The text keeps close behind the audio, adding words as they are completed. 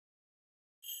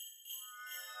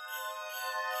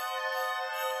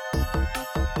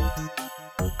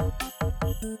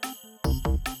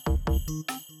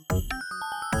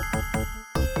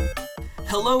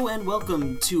Hello and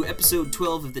welcome to episode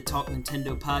 12 of the Talk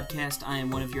Nintendo podcast. I am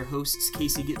one of your hosts,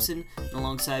 Casey Gibson, and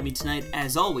alongside me tonight,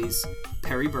 as always,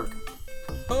 Perry Burke.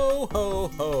 Ho, ho,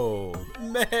 ho.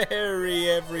 Merry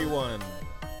everyone.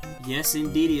 Yes,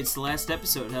 indeed, it's the last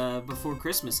episode before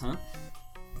Christmas, huh?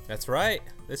 That's right.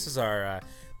 This is our,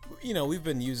 we've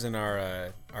been using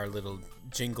our little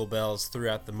jingle bells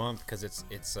throughout the month because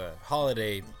it's a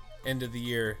holiday end of the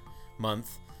year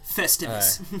month.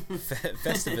 Festivus.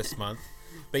 Festivus month.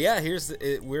 But yeah,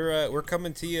 we're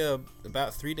coming to you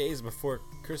about 3 days before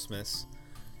Christmas,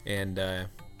 and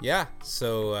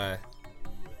so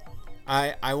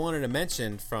I wanted to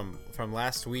mention from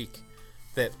last week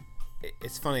that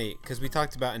it's funny because we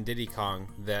talked about in Diddy Kong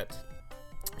that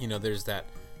there's that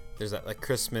like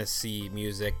Christmassy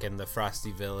music and the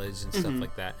Frosty Village and stuff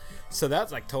like that. So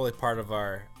that's like totally part of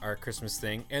our Christmas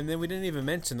thing. And then we didn't even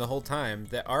mention the whole time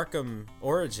that Arkham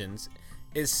Origins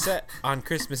is set on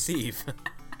Christmas Eve.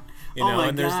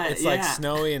 It's like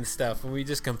snowy and stuff, and we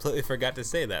just completely forgot to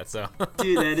say that. So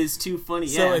dude, that is too funny.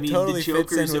 So yeah, it totally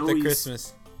fits in with the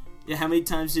Christmas. Yeah, how many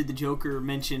times did the Joker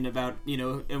mention about,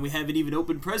 and we haven't even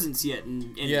opened presents yet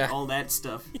and all that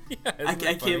stuff? Yeah, I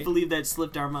can't believe that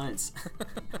slipped our minds.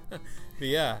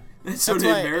 Yeah. That's sort of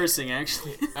embarrassing,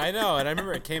 actually. I know, and I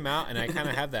remember it came out, and I kind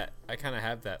of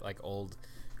have that like old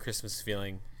Christmas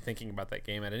feeling thinking about that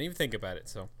game. I didn't even think about it,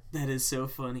 so. That is so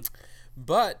funny.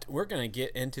 But we're going to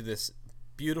get into this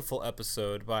beautiful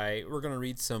episode we're going to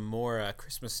read some more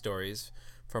Christmas stories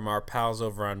from our pals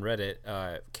over on Reddit.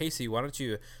 Casey, why don't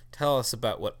you tell us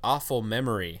about what Awful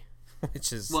Memory,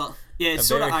 which is... Well, yeah, it's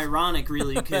sort of ironic,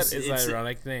 really, because it's an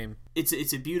ironic name.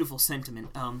 It's a beautiful sentiment.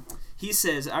 He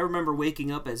says, I remember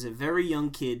waking up as a very young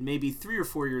kid, maybe 3 or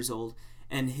 4 years old,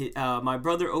 and my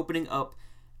brother opening up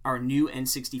our new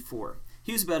N64.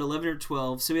 He was about 11 or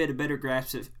 12, so he had a better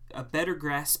grasp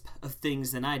of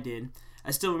things than I did.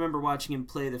 I still remember watching him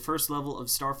play the first level of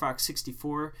Star Fox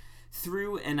 64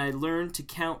 through, and I learned to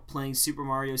count playing Super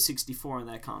Mario 64 on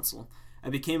that console. I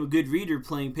became a good reader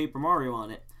playing Paper Mario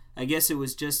on it. I guess it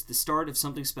was just the start of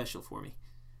something special for me.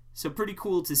 So pretty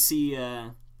cool to see,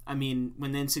 when the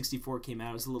N64 came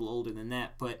out, I was a little older than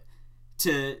that, but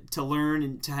to learn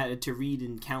and to read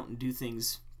and count and do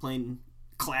things playing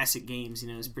classic games,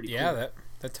 is pretty cool. Yeah,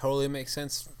 that totally makes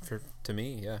sense to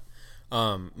me, yeah.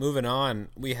 Moving on,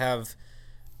 we have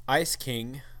Ice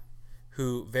King,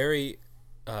 who very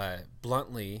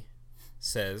bluntly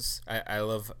says, I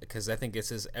love, because I think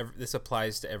this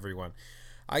applies to everyone.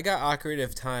 I got Ocarina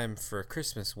of Time for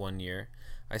Christmas one year.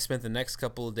 I spent the next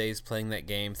couple of days playing that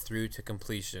game through to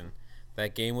completion.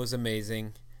 That game was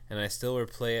amazing, and I still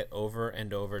replay it over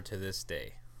and over to this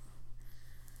day.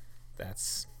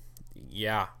 Because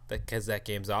that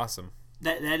game's awesome.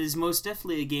 That is most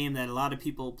definitely a game that a lot of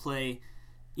people play,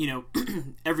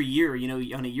 every year,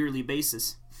 on a yearly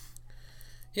basis.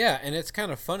 Yeah, and it's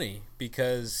kind of funny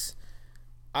because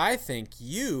I think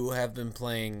you have been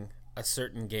playing a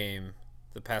certain game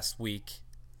the past week.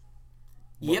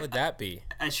 What would that be?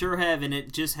 I sure have, and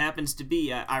it just happens to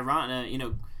be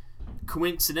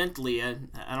coincidentally. I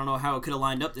don't know how it could have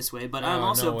lined up this way, but I'm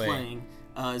also playing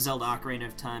Zelda Ocarina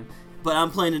of Time. But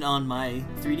I'm playing it on my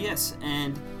 3DS,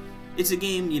 and it's a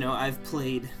game, I've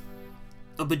played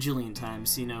a bajillion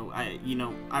times. I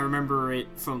remember it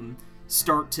from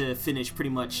start to finish pretty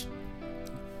much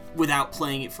without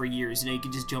playing it for years. You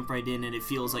can just jump right in, and it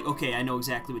feels like, okay, I know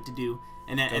exactly what to do.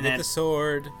 And get the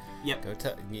sword. Yep.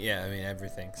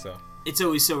 Everything. So it's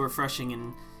always so refreshing,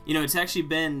 and it's actually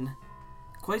been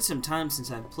quite some time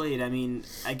since I've played. I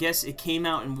guess it came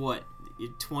out in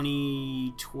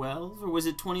 2012, or was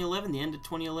it 2011? The end of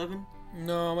 2011?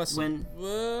 No, I think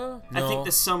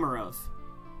the summer of.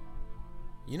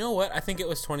 You know what? I think it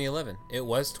was 2011. It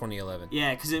was 2011.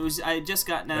 Yeah, because I had just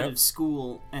gotten out of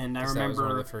school, and I remember that was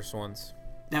one of the first ones.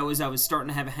 I was starting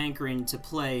to have a hankering to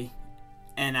play,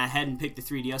 and I hadn't picked the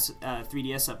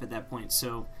 3DS up at that point,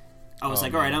 so I was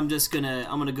all right, I'm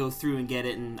gonna go through and get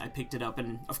it, and I picked it up,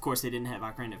 and of course they didn't have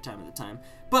Ocarina of Time at the time,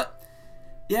 but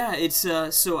yeah, it's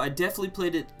so I definitely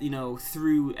played it,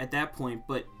 through at that point,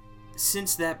 but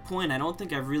since that point, I don't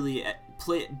think I've really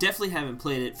definitely haven't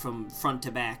played it from front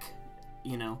to back,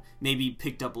 maybe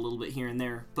picked up a little bit here and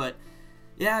there, but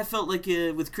yeah, I felt like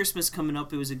with Christmas coming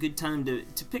up, it was a good time to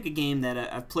pick a game that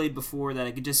I've played before that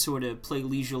I could just sort of play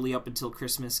leisurely up until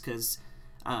Christmas, because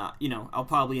I'll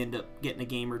probably end up getting a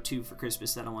game or two for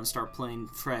Christmas that I want to start playing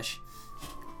fresh.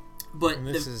 But and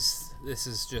this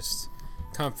is just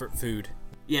comfort food.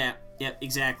 Yeah,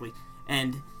 exactly.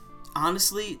 And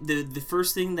honestly, the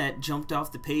first thing that jumped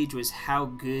off the page was how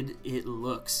good it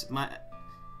looks.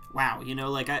 wow, you know,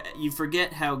 like you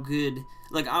forget how good.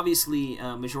 Like obviously,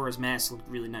 Majora's Mask looked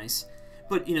really nice,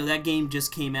 but you know that game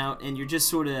just came out, and you're just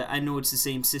sort of. I know it's the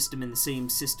same system and the same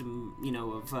system, you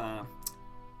know, of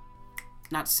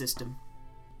not system,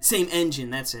 same engine.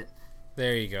 That's it.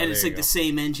 There you go. And it's like the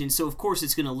same engine, so of course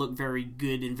it's going to look very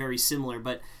good and very similar,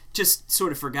 but just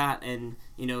sort of forgot. And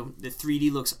you know the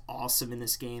 3D looks awesome in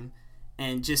this game,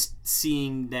 and just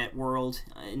seeing that world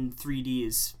in 3D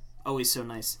is always so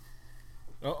nice.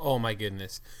 Oh my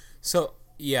goodness. So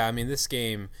yeah, I mean this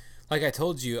game, like I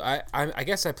told you, I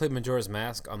guess I played Majora's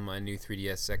Mask on my new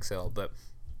 3DS XL, but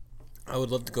I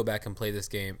would love to go back and play this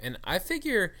game, and I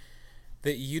figure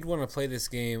that you'd want to play this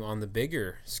game on the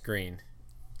bigger screen.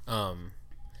 I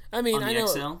mean, on the I know,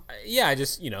 XL? yeah, I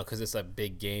just, you know, because it's a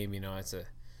big game, you know, it's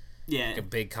like a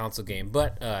big console game.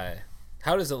 But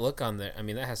how does it look on there? I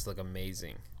mean, that has to look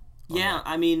amazing. Yeah,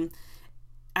 I mean,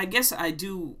 I guess I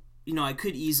do. You know, I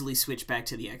could easily switch back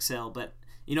to the XL, but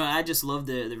you know, I just love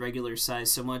the regular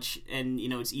size so much, and you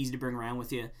know, it's easy to bring around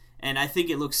with you, and I think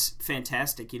it looks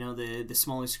fantastic. You know, the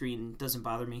smaller screen doesn't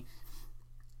bother me.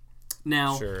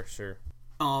 Now, sure.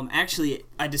 Actually,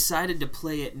 I decided to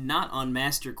play it not on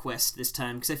Master Quest this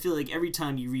time because I feel like every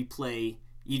time you replay,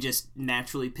 you just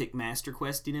naturally pick Master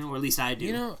Quest, you know, or at least I do.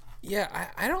 You know, yeah,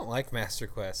 I don't like Master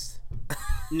Quest.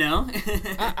 No?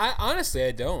 I honestly,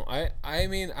 I don't. I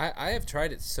mean, I have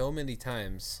tried it so many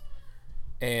times,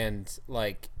 and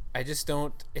like, I just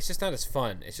don't. It's just not as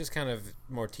fun. It's just kind of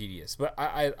more tedious. But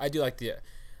I do like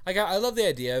I love the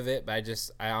idea of it, but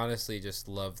I honestly just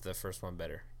love the first one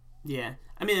better. Yeah,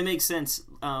 I mean it makes sense.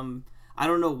 I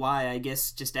don't know why. I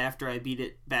guess just after I beat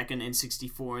it back in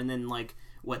N64, and then like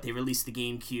they released the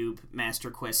GameCube Master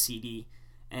Quest CD,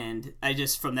 and I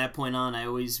just from that point on, I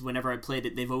always whenever I played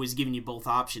it, they've always given you both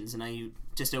options, and I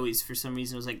just always for some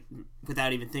reason was like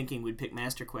without even thinking would pick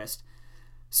Master Quest.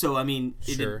 So I mean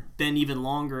it had been even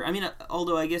longer. I mean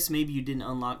although I guess maybe you didn't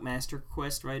unlock Master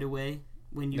Quest right away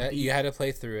when you had to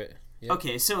play through it. Yep.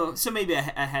 Okay, so maybe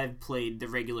I had played the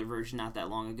regular version not that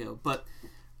long ago, but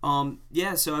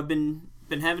yeah. So I've been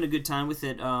having a good time with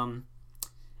it.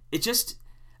 It just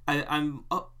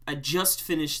I just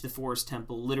finished the Forest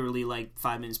Temple literally like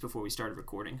 5 minutes before we started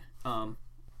recording.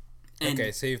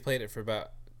 Okay, so you've played it for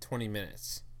about 20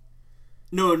 minutes.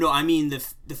 No, I mean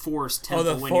the Forest Temple.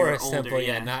 Oh, the when Forest you were older, Temple,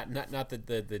 yeah. Not the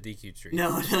DQ tree.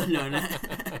 No,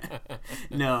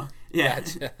 no. Yeah,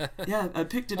 Gotcha. Yeah. I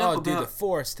picked it up. Oh, dude, the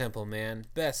Forest Temple, man,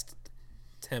 best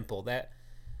temple. That's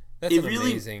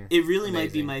amazing. It really amazing.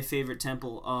 might be my favorite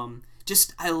temple.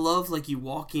 Just I love like you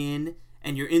walk in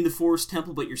and you're in the Forest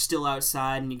Temple, but you're still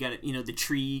outside, and you got the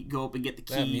tree. Go up and get the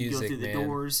key. Go through the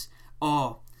doors.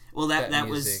 Oh, well that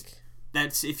was.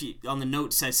 That's if you on the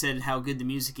notes I said how good the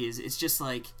music is. It's just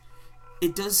like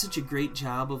it does such a great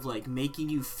job of like making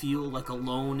you feel like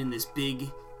alone in this big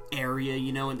area,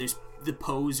 you know, and there's the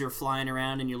poser flying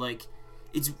around, and you're like,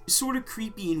 it's sort of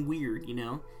creepy and weird, you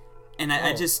know. And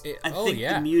I think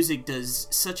the music does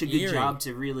such a good job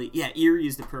to really eerie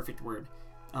is the perfect word.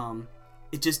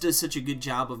 It just does such a good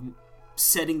job of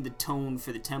setting the tone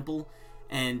for the temple,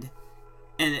 and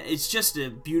it's just a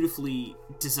beautifully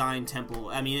designed temple.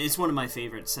 I mean, it's one of my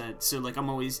favorites. So like I'm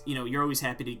always, you know, you're always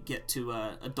happy to get to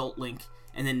Adult Link,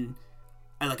 and then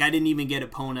I didn't even get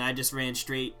Epona. I just ran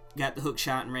straight, got the hook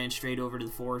shot, and ran straight over to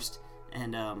the forest.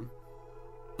 And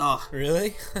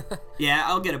really? Yeah,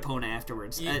 I'll get Epona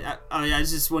afterwards. Yeah. I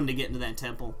just wanted to get into that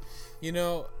temple. You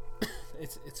know,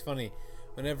 it's funny.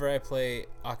 Whenever I play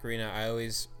Ocarina, I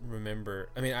always remember.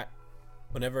 I mean,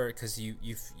 because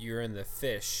you're in the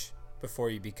fish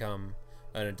before you become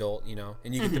an adult, you know,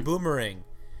 and you get the boomerang,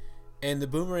 and the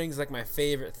boomerang's like my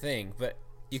favorite thing, but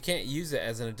you can't use it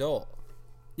as an adult.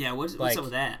 Yeah, what's up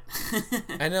with that?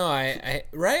 I know, I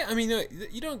right? I mean,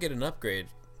 you don't get an upgrade.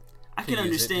 I can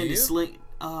understand the sling.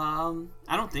 I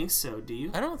don't think so. Do you?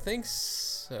 I don't think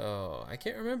so. I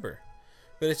can't remember,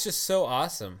 but it's just so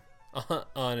awesome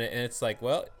on it, and it's like,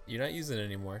 well, you're not using it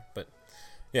anymore. But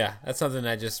yeah, that's something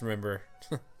I just remember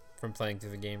from playing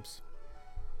through the games.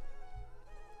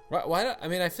 Why? I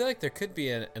mean, I feel like there could be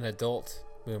an adult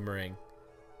boomerang.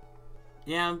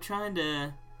 Yeah, I'm trying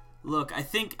to look. I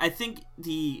think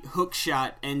the hook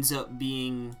shot ends up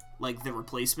being like the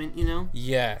replacement. You know?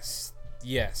 Yes.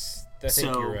 I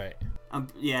think you're right.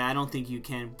 Yeah, I don't think you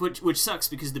can, which sucks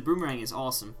because the boomerang is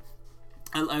awesome.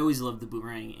 I always love the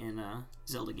boomerang in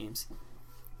Zelda games.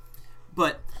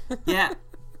 But yeah,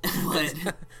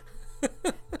 but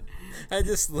I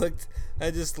just looked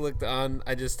on.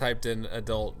 I just typed in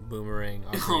adult boomerang.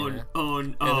 Ocarina, Oh.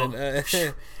 and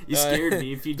then, You scared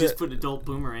me. If you just put adult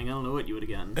boomerang, I don't know what you would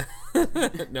have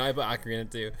gotten. No, I put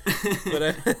Ocarina too.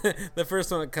 But the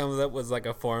first one that comes up was like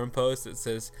a forum post that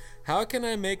says, "How can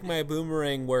I make my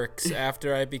boomerang works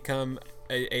after I become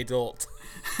a adult?"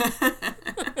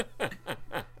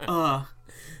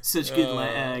 Such good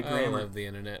I grammar. love the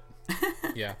internet.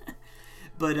 Yeah.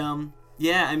 But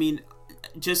yeah, I mean,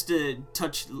 just to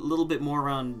touch a little bit more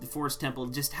around the Forest Temple,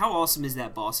 just how awesome is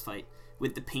that boss fight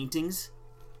with the paintings?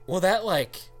 Well, that's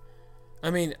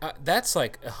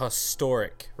like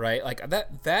historic, right? Like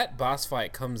that boss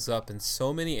fight comes up in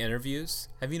so many interviews.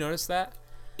 Have you noticed that?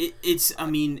 It's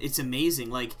amazing.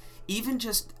 Like, even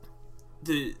just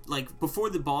before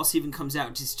the boss even comes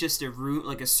out, just a room,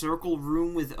 like a circle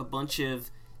room with a bunch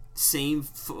of same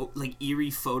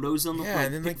eerie photos on the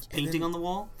painting on the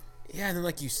wall. Yeah, and then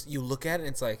like you look at it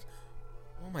and it's like,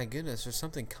 oh my goodness, there's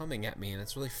something coming at me, and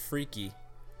it's really freaky.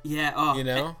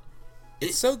 Yeah.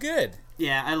 It's so good.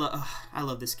 Yeah, I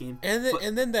love this game. And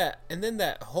then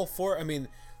that whole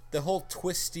the whole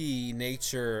twisty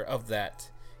nature of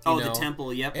that. The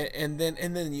temple. Yep. And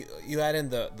then you add in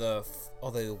the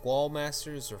wall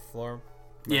masters or floor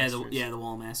masters. The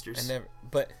wall masters.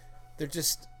 But they're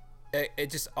just it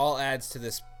just all adds to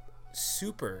this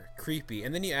super creepy.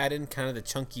 And then you add in kind of the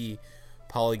chunky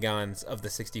polygons of the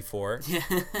 64. Yeah.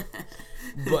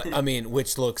 But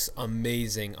which looks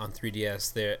amazing on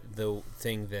 3DS. The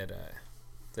thing that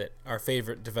our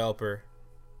favorite developer,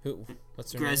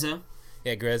 what's their name? Grezzo.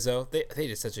 Yeah, Grezzo. They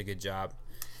did such a good job.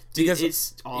 Dude,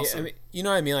 it's awesome. Yeah, you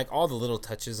know what I mean? Like all the little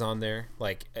touches on there,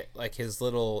 like his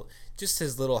little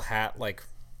hat, like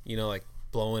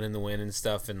blowing in the wind and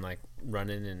stuff, and like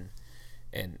running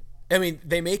and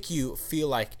they make you feel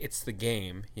like it's the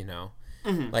game,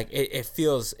 Mm-hmm. Like it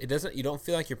feels. You don't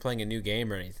feel like you're playing a new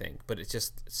game or anything, but it's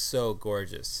just so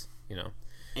gorgeous,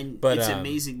 And it's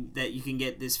amazing that you can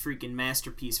get this freaking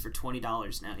masterpiece for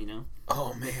 $20 now,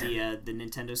 Oh man. The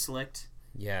Nintendo Select.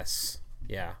 Yes.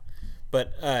 Yeah.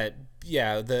 But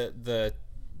the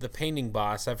painting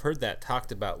boss, I've heard that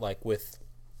talked about, like with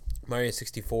Mario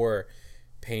 64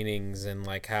 paintings, and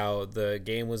like how the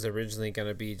game was originally going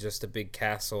to be just a big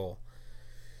castle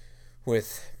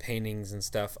with paintings and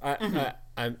stuff.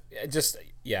 It just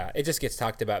gets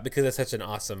talked about because it's such an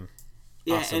awesome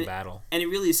battle. And it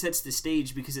really sets the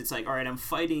stage because it's like, all right, I'm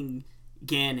fighting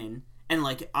Ganon. And,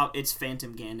 like, it's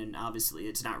Phantom Ganon, obviously.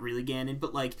 It's not really Ganon.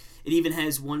 But, like, it even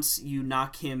has, once you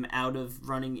knock him out of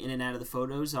running in and out of the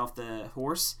photos off the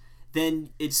horse, then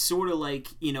it's sort of like,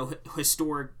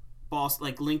 historic boss,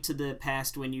 like, Link to the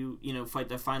Past when you fight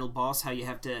the final boss, how you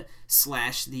have to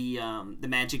slash the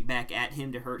magic back at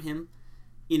him to hurt him.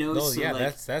 Oh, so, yeah,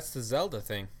 like, that's the Zelda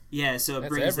thing. Yeah, so it that's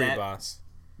brings every boss.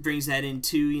 Brings that in,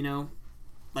 too,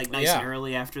 like, nice and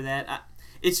early after that.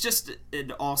 It's just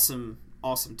an awesome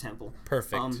temple.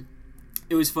 Perfect.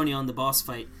 It was funny on the boss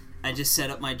fight. I just set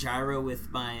up my gyro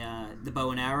with my the bow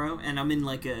and arrow, and I'm in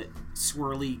like a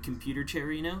swirly computer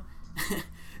chair,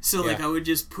 So like I would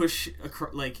just push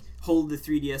hold the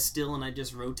 3DS still, and I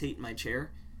just rotate my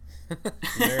chair.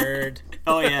 Nerd.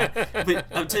 Oh yeah, but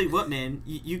I'll tell you what, man,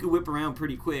 you could whip around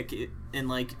pretty quick and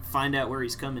like find out where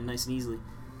he's coming nice and easily.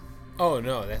 Oh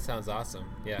no, that sounds awesome.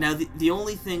 Yeah. Now the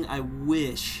only thing I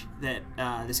wish that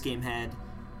this game had.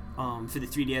 For the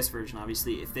 3DS version,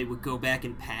 obviously, if they would go back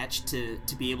and patch to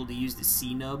be able to use the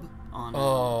C nub on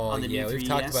the new 3DS. We've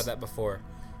talked about that before.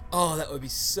 Oh, that would be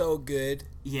so good.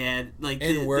 Yeah, like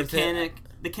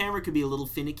the camera could be a little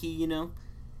finicky,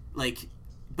 like,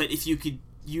 but if you could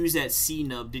use that C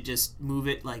nub to just move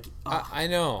it, like, I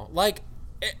know. Like,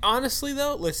 honestly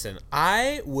though, listen,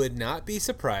 I would not be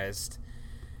surprised.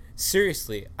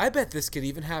 Seriously, I bet this could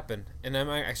even happen, and I'm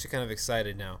actually kind of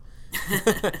excited now.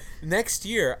 Next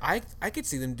year, I could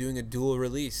see them doing a dual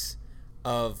release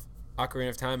of Ocarina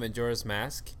of Time and Majora's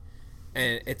Mask,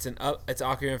 and it's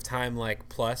Ocarina of Time like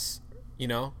plus,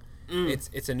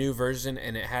 it's a new version,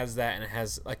 and it has that, and it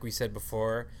has, like we said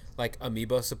before, like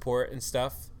amiibo support and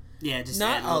stuff. Yeah, just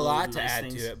not a lot to add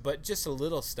things to it, but just a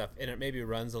little stuff, and it maybe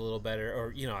runs a little better,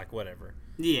 or like whatever.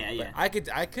 Yeah, but yeah.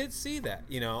 I could see that,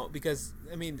 because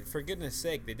for goodness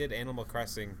sake, they did Animal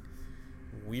Crossing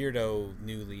weirdo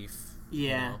New Leaf.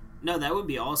 Yeah. No, that would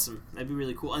be awesome. That'd be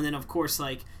really cool. And then of course,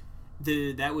 like,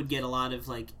 that would get a lot of,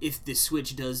 like, if the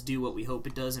Switch does do what we hope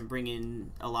it does and bring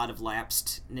in a lot of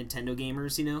lapsed Nintendo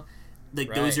gamers, like,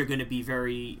 right. Those are going to be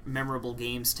very memorable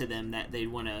games to them that they'd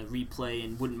want to replay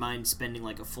and wouldn't mind spending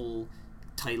like a full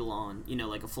title on,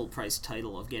 like a full price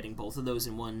title of getting both of those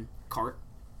in one cart.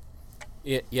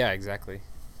 Yeah, exactly.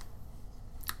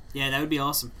 Yeah, that would be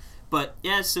awesome. But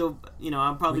yeah, so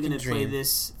I'm probably gonna play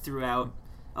this throughout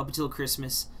up until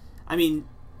Christmas. I mean,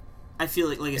 I feel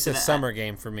like it's I said, a summer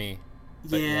game for me.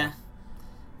 Yeah.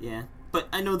 But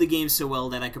I know the game so well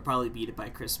that I could probably beat it by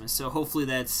Christmas. So hopefully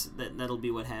that'll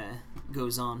be what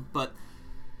goes on. But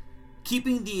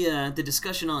keeping the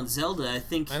discussion on Zelda, I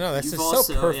think I know this is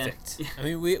also, so perfect. Yeah. I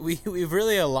mean, we've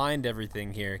really aligned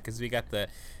everything here because we got the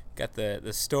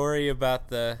story about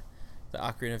the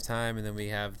Ocarina of Time, and then we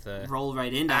have the roll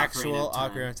right into actual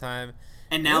Ocarina of Time.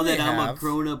 And now that I'm a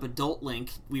grown-up adult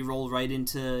Link, we roll right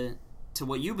into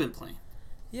what you've been playing.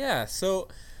 Yeah, so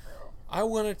I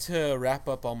wanted to wrap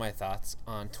up all my thoughts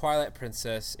on Twilight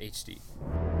Princess HD.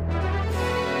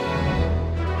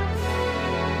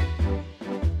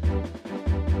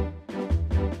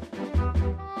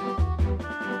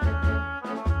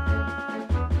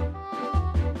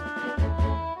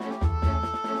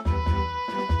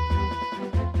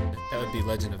 That would be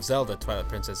Legend of Zelda Twilight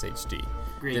Princess HD.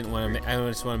 Great. I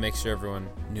just want to make sure everyone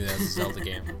knew that was a Zelda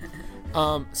game.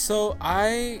 So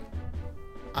I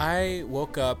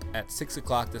woke up at 6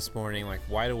 o'clock this morning, like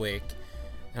wide awake,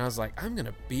 and I was like, I'm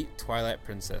gonna beat Twilight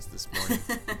Princess this morning.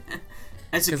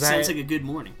 Sounds like a good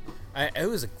morning. It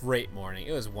was a great morning.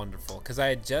 It was wonderful because I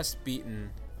had just beaten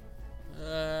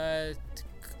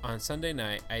on Sunday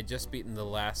night. I had just beaten the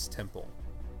last temple,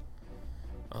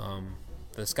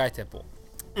 the Sky Temple,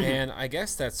 and I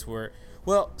guess that's where.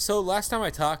 Well, so last time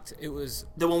I talked, it was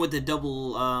the one with the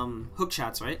double hook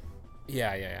shots, right?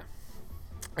 Yeah.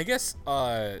 I guess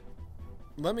let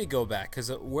me go back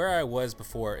because where I was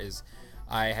before is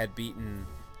I had beaten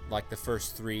like the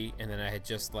first 3, and then I had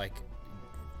just like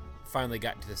finally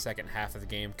gotten to the second half of the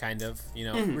game, kind of,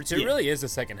 which it really is the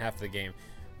second half of the game,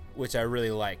 which I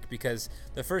really like because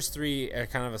the first 3 are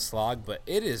kind of a slog, but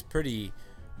it is pretty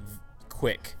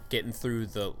quick getting through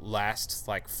the last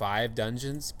like 5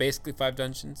 dungeons, basically 5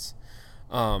 dungeons.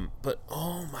 But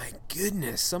oh my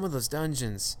goodness, some of those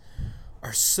dungeons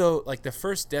are so, like the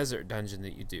first desert dungeon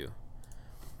that you do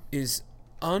is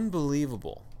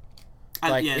unbelievable.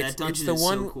 That dungeon is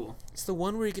so cool. It's the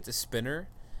one where you get the spinner.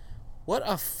 What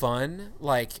a fun,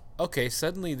 okay,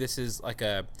 suddenly this is like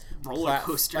a roller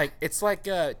coaster. It's like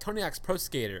Tony Hawk's Pro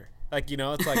Skater.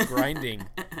 It's like grinding.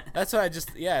 That's why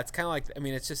it's kind of like, I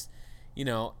mean, it's just,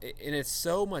 and it's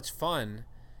so much fun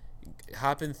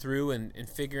hopping through and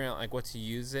figuring out like what to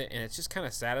use it, and it's just kind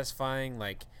of satisfying,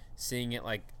 like seeing it,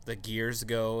 like the gears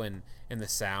go and the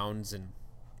sounds, and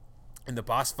the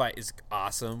boss fight is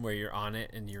awesome where you're on it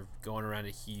and you're going around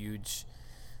a huge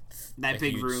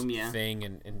big room thing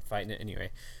and fighting it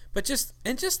anyway. But just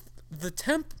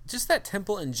that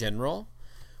temple in general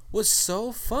was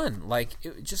so fun. Like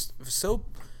it just so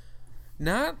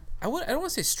not I don't want to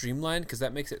say streamlined because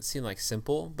that makes it seem like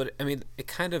simple, but I mean it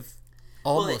kind of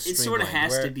almost it sort of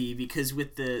has to be, because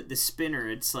with the spinner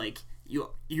it's like you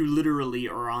literally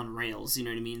are on rails, you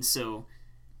know what I mean? So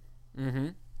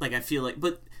like I feel like,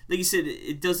 but like you said,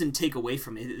 it doesn't take away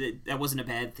from it. That wasn't a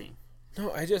bad thing.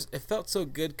 No, it felt so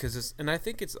good because and I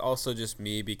think it's also just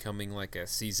me becoming like a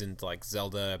seasoned like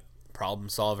Zelda problem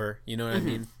solver, you know what I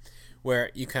mean?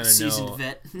 Where you kind of know, seasoned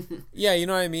vet. Yeah, you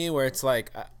know what I mean? Where it's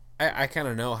like I kind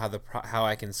of know how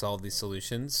I can solve these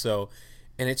solutions. So,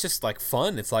 and it's just like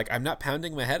fun. It's like I'm not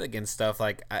pounding my head against stuff.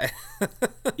 Like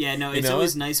yeah, no, it's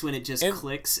always nice when it just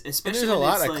clicks. Especially and there's when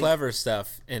a lot of like, clever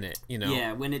stuff in it.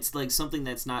 Yeah, when it's like something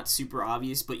that's not super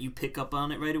obvious, but you pick up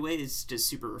on it right away. It's just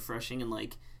super refreshing and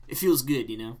like it feels good,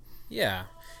 Yeah,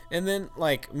 and then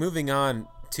like moving on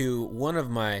to one of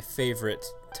my favorite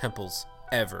temples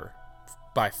ever,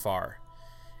 by far.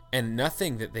 And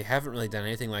nothing that they haven't really done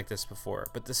anything like this before,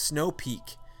 but the Snow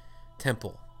Peak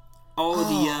Temple.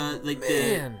 It's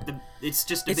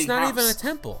just it's big not house. even a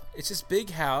temple. It's just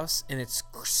big house, and it's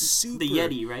super the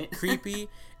Yeti, right? creepy,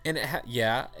 and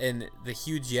and the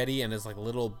huge Yeti and his like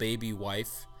little baby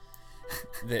wife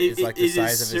that is like the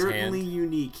size of his hand. It is certainly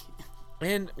unique.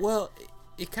 And well,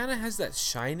 it kind of has that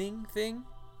Shining thing.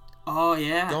 Oh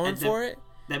yeah, going for it.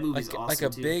 That movie's awesome like a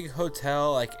too. big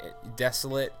hotel, like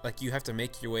desolate, like you have to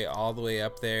make your way all the way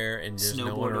up there, and there's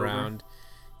no one around.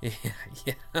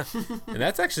 Yeah, and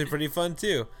that's actually pretty fun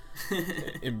too,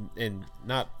 and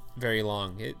not very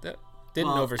long. It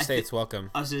didn't overstay its welcome.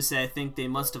 I was gonna say, I think they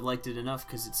must have liked it enough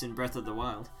because it's in Breath of the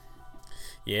Wild.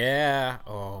 Yeah.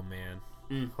 Oh man.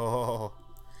 Oh.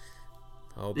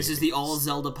 This is the All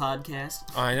Zelda podcast.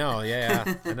 Oh, I know.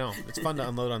 Yeah. I know. It's fun to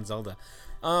unload on Zelda.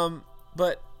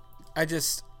 But that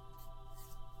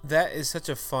is such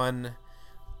a fun.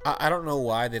 I don't know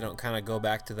why they don't kind of go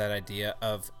back to that idea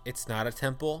of it's not a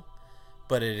temple,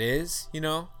 but it is,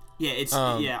 Yeah, it's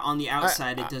on the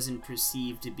outside it doesn't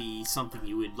perceive to be something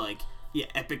you would like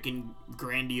epic and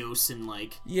grandiose and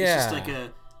like Yeah. it's just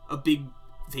like a big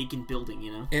vacant building,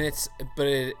 you know. And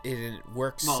it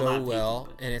works Well, so not well,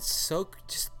 vacant, but- and it's so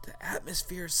just the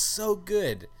atmosphere is so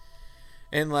good.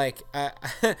 And like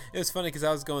it was funny because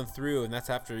I was going through, and that's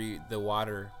after the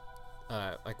water,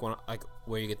 like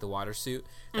where you get the water suit.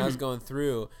 And I was going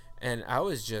through, and I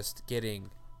was just getting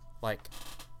like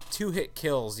 2-hit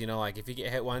kills. You know, like if you get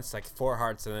hit once, like 4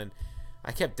 hearts, and then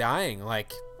I kept dying.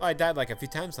 Like I died like a few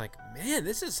times. Like, man,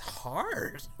 this is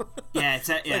hard. Yeah, it's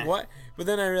yeah. Like what? But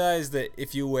then I realized that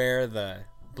if you wear the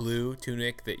blue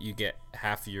tunic, that you get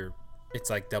half your. It's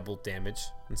like double damage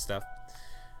and stuff.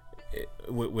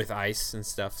 With ice and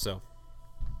stuff, so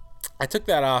I took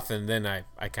that off, and then I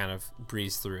kind of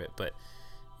breezed through it. But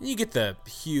you get the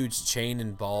huge chain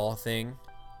and ball thing.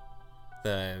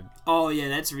 Oh yeah,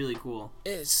 that's really cool.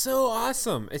 It's so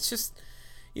awesome. It's just,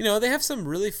 they have some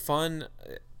really fun,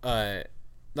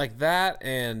 like that,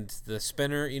 and the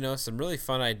spinner. Some really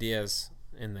fun ideas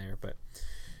in there.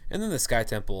 And then the Sky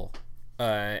Temple,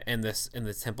 and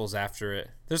the temples after it.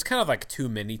 There's kind of like 2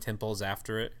 mini temples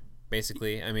after it.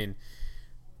 Basically, I mean,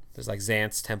 there's like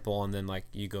Xant's temple, and then like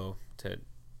you go to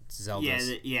Zelda's.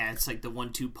 Yeah, it's like the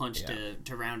 1-2 punch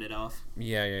to round it off.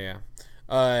 Yeah.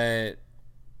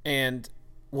 And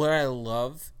what I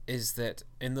love is that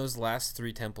in those last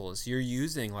 3 temples, you're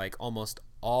using like almost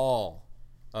all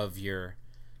of your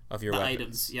weapons.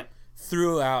 Items. Yep.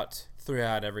 Throughout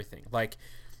everything, like.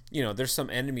 There's some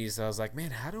enemies that I was like,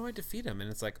 man, how do I defeat them? And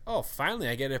it's like, oh, finally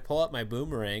I get to pull up my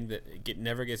boomerang that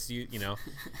never gets used,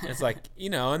 It's like,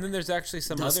 and then there's actually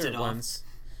some Dust other it off. ones.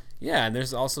 Yeah, and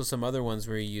there's also some other ones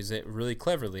where you use it really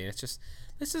cleverly. And it's just,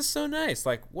 this is so nice.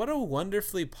 Like, what a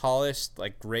wonderfully polished,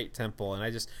 like, great temple. And I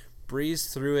just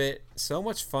breezed through it. So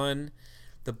much fun.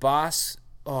 The boss,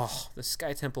 the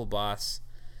Sky Temple boss.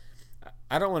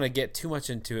 I don't want to get too much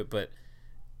into it, but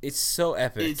it's so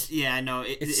epic. I know.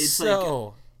 It's so...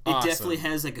 like... It awesome. definitely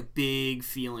has like a big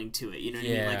feeling to it, you know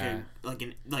what I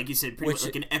mean? Like you said, pretty much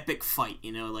like an epic fight,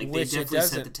 Like they definitely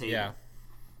set the table.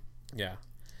 Yeah.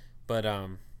 But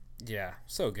yeah,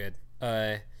 so good.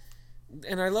 And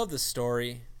I love the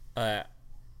story.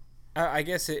 I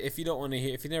guess if you don't want to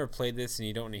hear, if you never played this and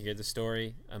you don't want to hear the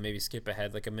story, maybe skip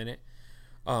ahead like a minute.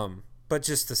 But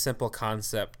just the simple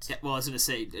concept. Yeah, well, I was gonna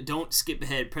say, don't skip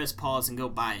ahead. Press pause and go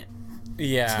buy it.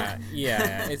 Yeah.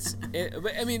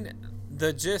 But I mean.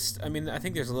 The gist, I mean, I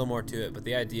think there's a little more to it, but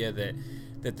the idea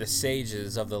that the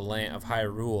sages of the land of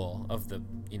Hyrule, of the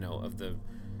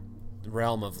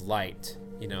realm of light,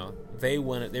 they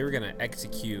were gonna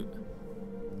execute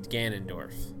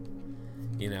Ganondorf,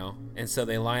 and so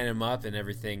they line him up and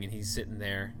everything, and he's sitting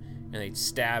there, and they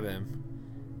stab him,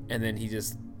 and then he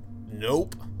just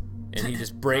nope, and he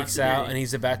just breaks out, and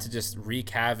he's about to just wreak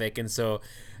havoc, and so.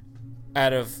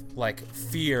 Out of like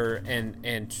fear and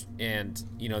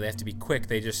they have to be quick.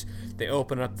 They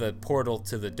open up the portal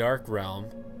to the Dark Realm,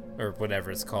 or whatever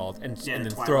it's called, and then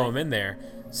Twilight. throw him in there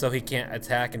so he can't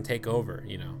attack and take over.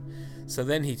 So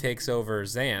then he takes over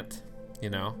Xant.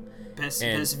 Best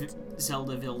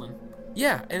Zelda villain.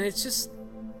 Yeah, and it's just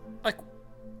like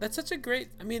that's such a great.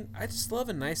 I mean, I just love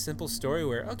a nice simple story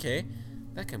where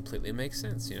that completely makes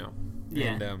sense. Yeah.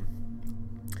 And,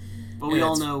 but we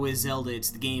all know with Zelda, it's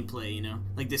the gameplay,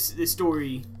 Like this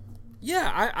story.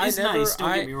 Yeah, it's nice.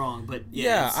 Don't get me wrong, but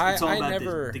it's all about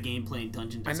the gameplay and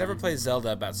dungeon design. I never play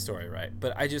Zelda about story, right?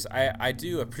 But I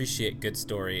do appreciate good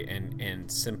story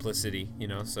and simplicity,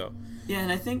 So yeah,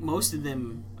 and I think most of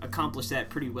them accomplish that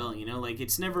pretty well, Like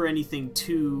it's never anything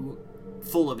too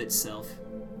full of itself.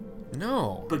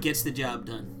 No. But gets the job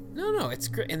done. No, it's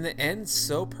great. And the end's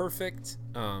so perfect.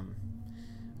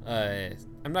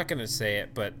 I'm not gonna say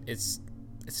it, but it's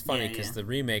funny because the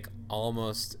remake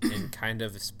almost and kind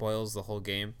of spoils the whole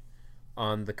game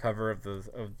on the cover of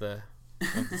the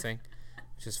thing,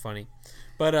 which is funny.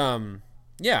 But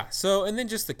yeah. So and then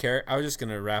just the character. I was just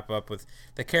gonna wrap up with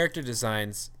the character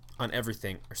designs on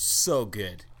everything are so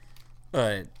good.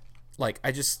 Like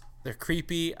they're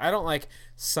creepy. I don't like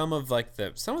some of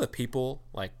the people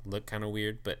like look kind of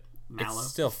weird, but. Mallow. It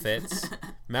still fits.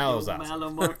 Mallow's awesome. Mallow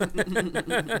Martin.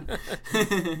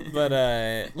 But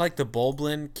like the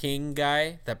Bulblin King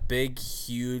guy, that big,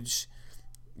 huge,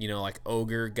 like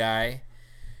ogre guy.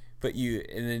 But you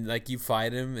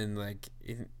fight him and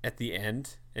at the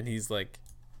end, and he's like,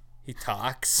 he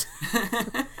talks,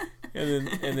 and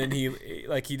then he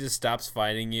just stops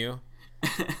fighting you,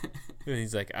 and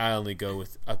he's like, I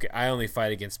only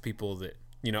fight against people that.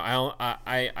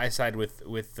 I side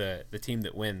with the team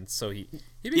that wins, so he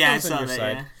becomes on your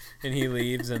side, and he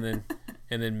leaves, and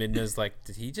And then Midna's like,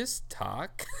 did he just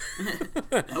talk?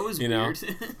 That was you know?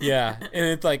 weird. Yeah. And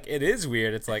it's like, it is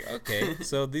weird. It's like, okay,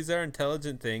 so these are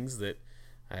intelligent things that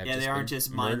I have they aren't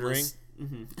just mindless.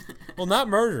 Well, not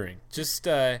murdering. Just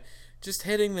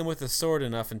hitting them with a sword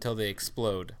enough until they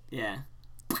explode. Yeah.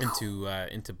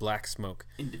 Into black smoke.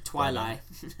 Into twilight.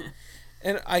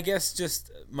 And I guess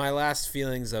just my last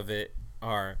feelings of it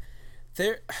are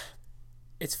there.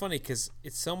 It's funny because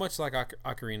it's so much like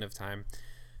Ocarina of Time.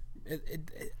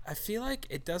 I feel like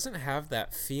it doesn't have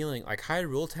that feeling like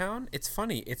Hyrule Town. It's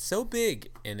funny. It's so big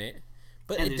in it,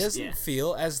 but it doesn't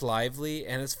feel as lively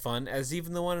and as fun as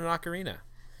even the one in Ocarina.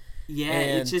 Yeah,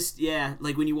 it's just,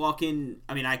 like when you walk in,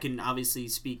 I mean, I can obviously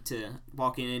speak to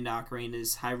walking into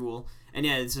Ocarina's Hyrule, and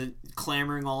it's a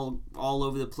clamoring all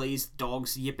over the place,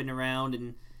 dogs yipping around,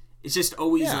 and it's just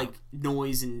always like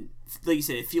noise, and like you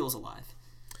said, it feels alive.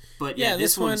 But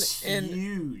this one's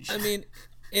huge. I mean,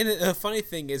 and the funny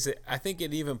thing is, I think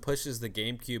it even pushes the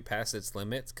GameCube past its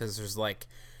limits because there's like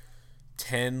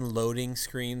 10 loading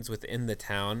screens within the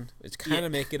town, which kind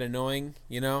of make it annoying,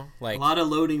 like a lot of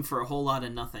loading for a whole lot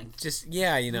of nothing. Just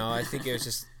I think it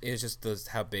was just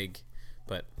how big,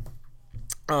 but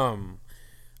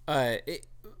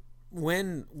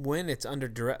when it's under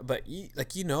direct, but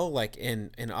like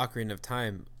in Ocarina of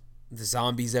Time, the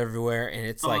zombies everywhere, and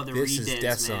it's like this is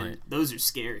desolate. Man. Those are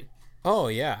scary. Oh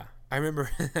yeah, I remember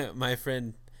my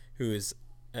friend who is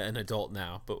an adult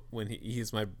now, but when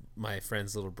he's my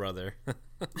friend's little brother,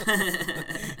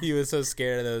 he was so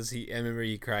scared of those. I remember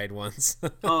he cried once.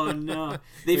 Oh no,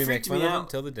 they freaked me out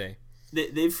till the day.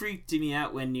 They freaked me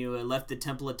out when you left the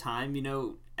Temple of Time.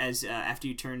 As after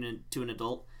you turn into an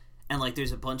adult, and like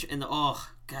there's a bunch, and oh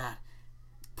god,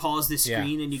 pause the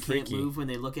screen and you can't move when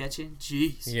they look at you.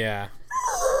 Jeez. Yeah.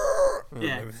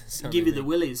 Yeah. Give you the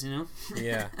willies,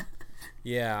 Yeah.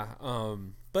 Yeah.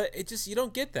 But it just, you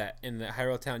don't get that in the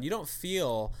Hyrule Town. You don't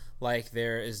feel like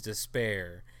there is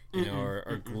despair,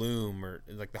 or gloom, or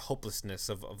like the hopelessness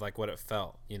of like what it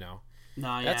felt, No,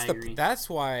 yeah, I agree. That's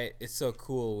why it's so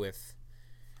cool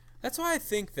that's why I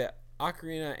think that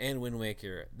Ocarina and Wind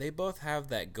Waker, they both have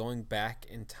that going back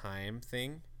in time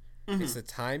thing. Mm-hmm. It's a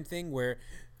time thing where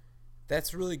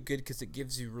that's really good because it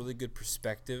gives you really good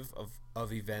perspective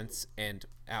of events and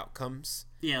outcomes.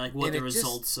 Yeah, like what the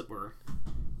results were.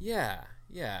 Yeah.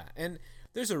 Yeah, and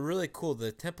there's a really cool,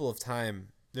 the Temple of Time,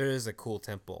 there is a cool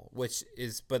temple,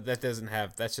 but that doesn't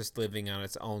have, that's just living on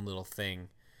its own little thing.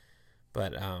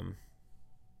 But,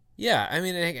 yeah, I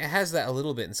mean, it has that a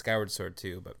little bit in Skyward Sword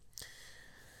too, but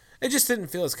it just didn't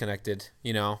feel as connected,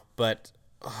 but,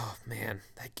 oh man,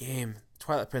 that game,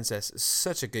 Twilight Princess, is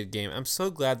such a good game. I'm so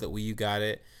glad that Wii U got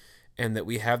it, and that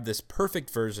we have this perfect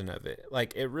version of it.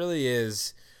 Like, it really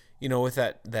is, with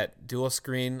that dual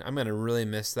screen, I'm going to really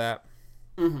miss that.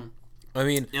 Mm-hmm. I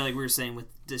mean, like we were saying with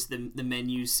just the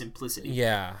menu simplicity.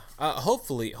 Yeah.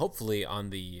 Hopefully on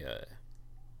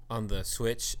the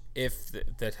Switch, if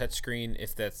the touchscreen,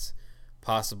 if that's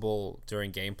possible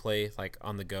during gameplay, like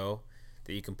on the go,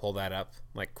 that you can pull that up,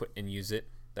 like quit and use it.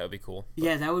 That would be cool.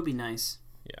 Yeah, that would be nice.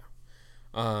 Yeah.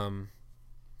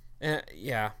 And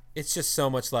yeah, it's just so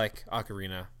much like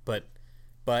Ocarina,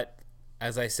 but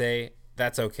as I say,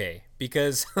 that's okay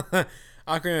because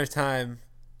Ocarina of Time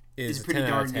is a pretty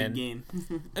darn good game.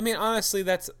 I mean, honestly,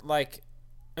 that's like,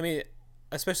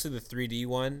 especially the 3D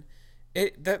one.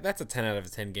 That's a 10 out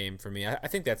of 10 game for me. I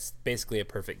think that's basically a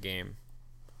perfect game.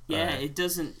 Yeah, it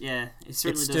doesn't. Yeah, it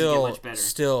certainly doesn't get much better.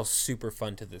 Still super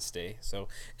fun to this day. So,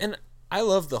 and I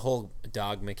love the whole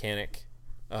dog mechanic,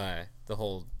 the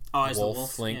whole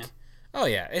wolf Link. Yeah. Oh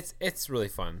yeah, it's really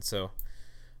fun. So,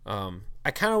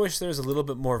 I kind of wish there was a little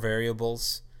bit more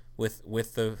variables with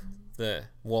the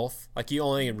wolf. Like you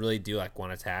only really do like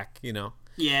one attack, Yeah,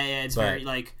 it's very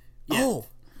like. Yeah.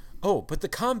 But the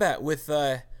combat with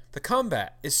the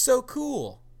combat is so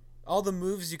cool. All the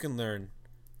moves you can learn,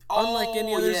 unlike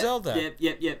any other Zelda.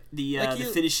 Yep.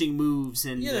 The finishing moves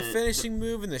and the finishing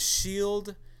move and the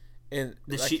shield and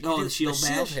the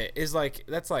shield hit is like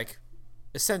that's like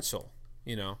essential.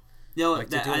 No,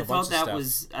 like I thought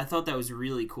that was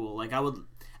really cool. Like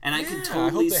I could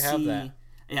totally see that.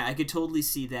 Yeah, I could totally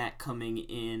see that coming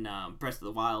in Breath of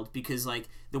the Wild because like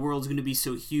the world's going to be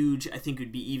so huge. I think it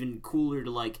would be even cooler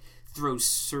to like throw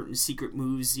certain secret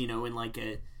moves, in like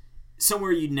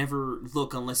somewhere you'd never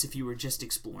look unless if you were just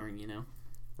exploring,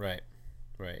 Right.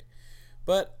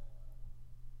 But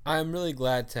I'm really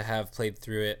glad to have played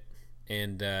through it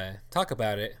and talk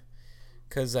about it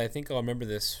because I think I'll remember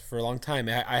this for a long time.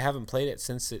 I haven't played it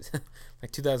since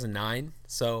like 2009,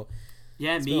 so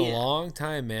it's been a long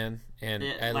time, man. And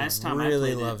I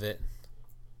really love it.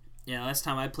 Yeah, last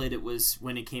time I played it was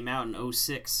when it came out in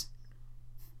 2006.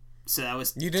 So that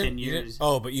was You 10 didn't. years.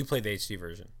 Oh, but you played the HD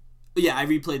version. Yeah, I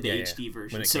replayed the Yeah, HD when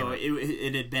version. it So came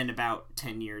it had been about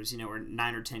 10 years, or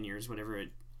 9 or 10 years, whatever it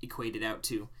equated out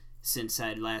to since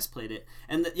I'd last played it.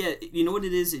 And yeah, you know what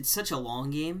it is? It's such a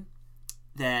long game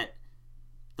that,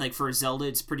 like, for Zelda,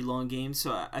 it's a pretty long game.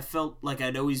 So I felt like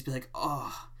I'd always be like,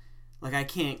 oh, like I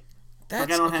can't, I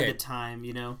don't have the time,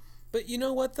 But you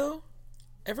know what, though?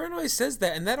 Everyone always says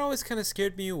that, and that always kind of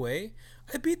scared me away.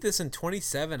 I beat this in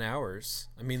 27 hours.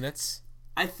 I mean, that's...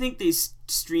 I think they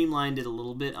streamlined it a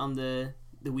little bit on the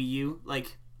Wii U.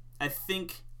 Like, I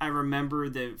think I remember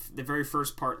the very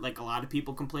first part, like a lot of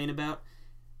people complain about,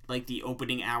 like the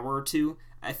opening hour or two.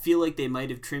 I feel like they might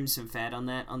have trimmed some fat on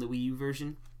that on the Wii U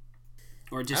version,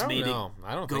 or just made it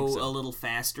go a little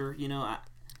faster.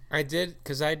 I did,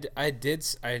 because I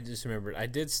just remembered, I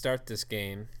did start this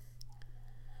game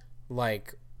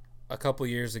like a couple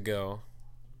years ago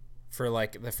for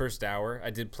like the first hour. I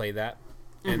did play that,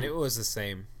 and it was the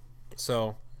same.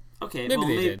 So okay,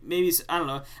 maybe maybe I don't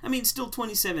know. I mean, still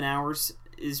 27 hours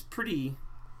is pretty.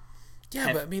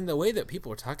 Yeah, but I mean, the way that people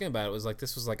were talking about it was like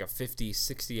this was like a 50,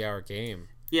 60-hour game.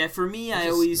 Yeah, for me, I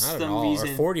always not at all, or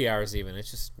 40 hours even.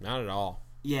 It's just not at all.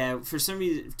 Yeah, for some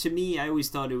reason, to me, I always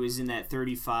thought it was in that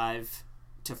 35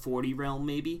 to 40 realm,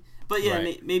 maybe. But yeah,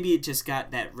 Right. maybe it just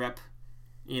got that rep,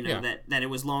 that it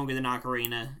was longer than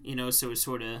Ocarina, so it's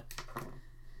sort of.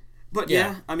 But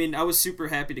yeah, I mean, I was super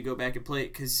happy to go back and play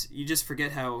it because you just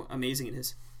forget how amazing it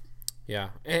is.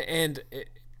 Yeah, and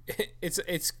it's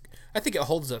I think it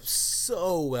holds up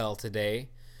so well today.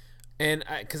 And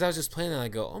because I was just playing it, I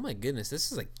go, oh my goodness,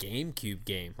 this is a GameCube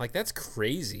game. Like, that's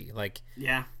crazy. Like,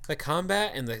 yeah, the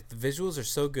combat and the visuals are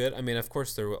so good. I mean, of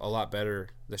course, they're a lot better,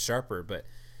 the sharper, but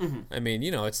I mean,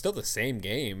 it's still the same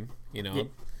game. Yeah.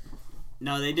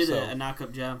 No, they did a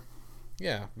knock-up job.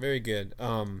 Yeah, very good.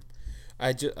 I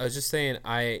was just saying,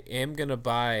 I'm gonna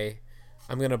buy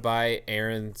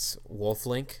Aaron's Wolf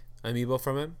Link amiibo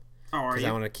from him. Oh, are Because you?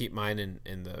 I want to keep mine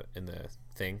in the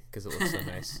thing because it looks so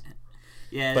nice.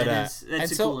 Yeah, But that's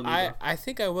a cool amiibo. I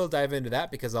think I will dive into that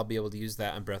because I'll be able to use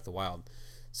that on Breath of the Wild.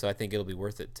 So I think it'll be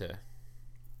worth it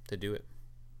to do it.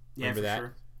 Yeah, Remember for that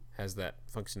sure. has that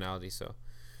functionality. So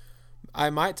I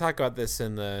might talk about this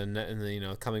in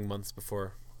the coming months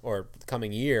before, or the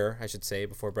coming year, I should say,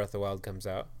 before Breath of the Wild comes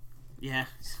out. Yeah.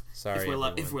 Sorry,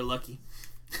 if we're lucky.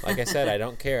 Like I said, I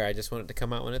don't care. I just want it to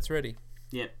come out when it's ready.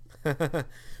 Yep.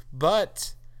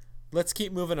 But let's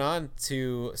keep moving on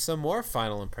to some more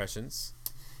final impressions.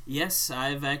 Yes,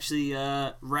 I've actually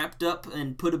wrapped up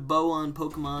and put a bow on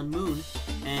Pokemon Moon,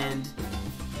 and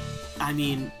I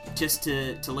mean, just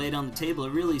to lay it on the table,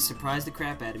 it really surprised the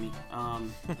crap out of me.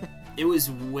 It was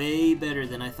way better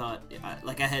than I thought.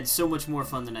 I had so much more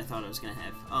fun than I thought I was gonna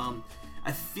have.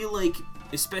 I feel like,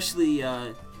 especially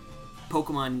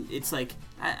Pokemon, it's like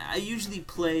I usually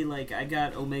play, like, I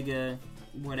got Omega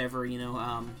whatever,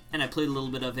 and I played a little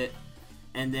bit of it,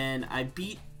 and then I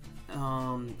beat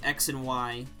X and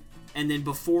Y, and then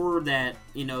before that,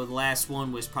 the last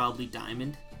one was probably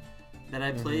Diamond that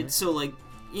I played. So, like,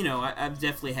 I've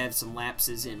definitely had some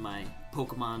lapses in my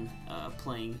Pokemon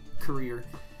playing career.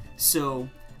 So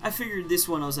I figured this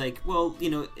one, I was like, well,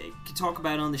 could talk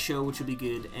about it on the show, which will be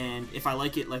good, and if I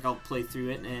like it, like, I'll play through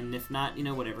it, and if not,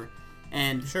 whatever.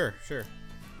 And Sure.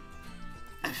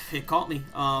 it caught me.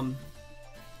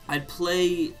 I'd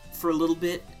play for a little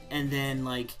bit, and then,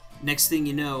 like, next thing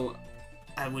you know,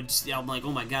 I'm like,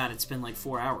 oh my god, it's been like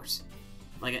 4 hours.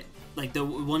 Like the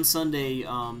one Sunday,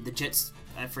 the Jets,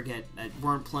 I forget,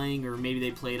 weren't playing, or maybe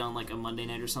they played on like a Monday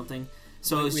night or something.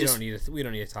 So it was we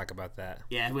don't need to talk about that.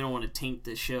 Yeah, we don't want to taint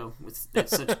the show with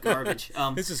such garbage.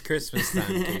 This is Christmas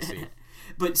time, Casey.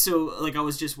 But so, like, I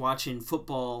was just watching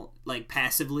football, like,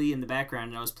 passively in the background,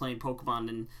 and I was playing Pokemon,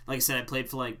 and like I said, I played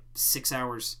for like 6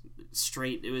 hours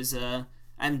straight. It was I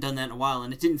haven't done that in a while,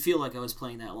 and it didn't feel like I was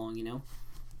playing that long,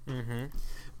 Mm-hmm.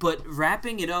 But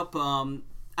wrapping it up,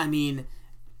 I mean,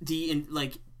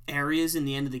 areas in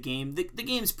the end of the game, the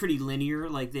game's pretty linear.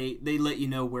 Like, they let you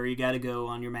know where you got to go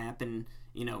on your map, and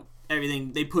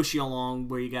everything. They push you along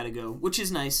where you got to go, which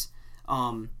is nice.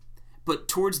 But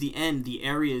towards the end, the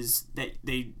areas that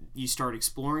you start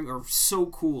exploring are so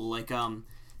cool. Like,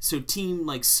 so Team,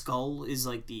 like, Skull is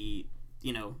like the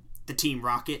Team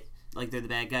Rocket. Like, they're the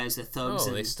bad guys, the thugs.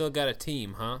 Oh, they still got a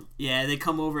team, huh? Yeah, they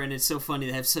come over, and it's so funny.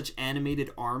 They have such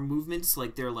animated arm movements,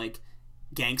 like they're like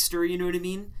gangster, you know what I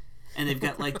mean? And they've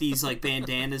got like these like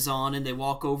bandanas on, and they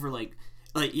walk over like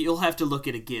you'll have to look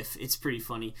at a GIF. It's pretty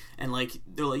funny. And like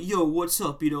they're like, "Yo, what's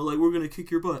up?" Like, we're gonna kick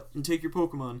your butt and take your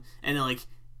Pokemon. And then like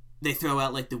they throw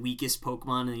out like the weakest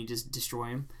Pokemon, and you just destroy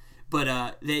them.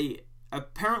 But they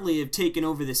apparently have taken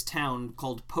over this town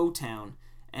called Po Town.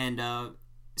 and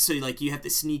so like you have to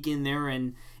sneak in there,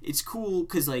 and it's cool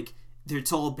because like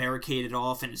it's all barricaded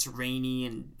off, and it's rainy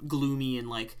and gloomy, and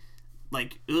like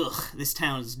ugh, this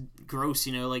town is gross,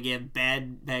 you know, like you have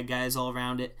bad guys all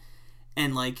around it,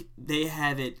 and like they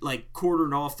have it like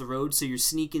cordoned off the road, so you're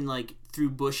sneaking like through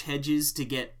bush hedges to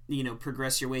get, you know,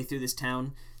 progress your way through this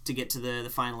town to get to the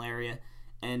final area,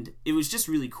 and it was just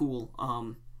really cool.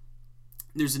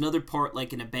 There's another part,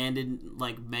 like an abandoned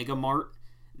like mega mart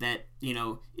that, you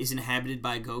know, is inhabited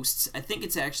by ghosts. I think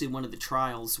it's actually one of the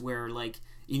trials where like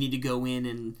you need to go in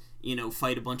and, you know,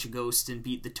 fight a bunch of ghosts and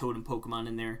beat the totem Pokemon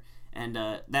in there, and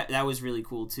that was really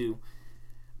cool too.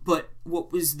 But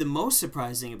what was the most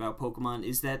surprising about Pokemon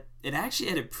is that it actually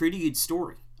had a pretty good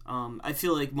story. I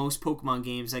feel like most Pokemon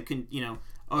games, I couldn't, you know,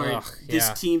 all right, this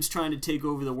team's trying to take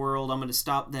over the world, I'm going to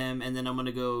stop them, and then I'm going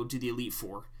to go do the Elite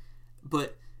Four.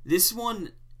 But this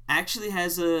one actually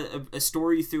has a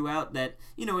story throughout that,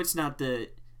 you know, it's not the,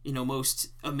 you know,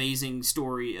 most amazing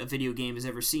story a video game has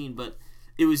ever seen, but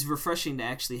it was refreshing to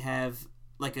actually have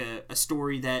like a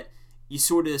story that you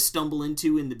sort of stumble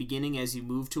into in the beginning as you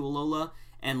move to Alola,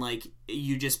 and like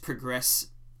you just progress,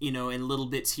 you know, in little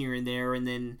bits here and there, and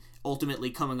then ultimately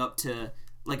coming up to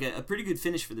like a pretty good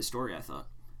finish for the story, I thought.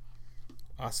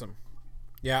 Awesome.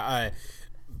 Yeah,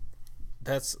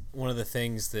 that's one of the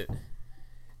things that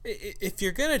if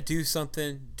you're gonna do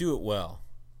something, do it well.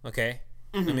 Okay.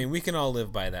 Mm-hmm. I mean, we can all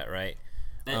live by that, right?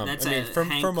 That's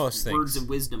for most things. Words of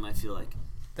wisdom, I feel like.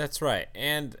 That's right,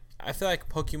 and I feel like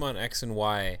Pokemon X and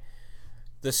Y,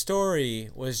 the story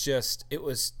was just, it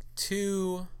was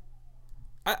too.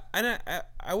 I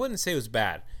wouldn't say it was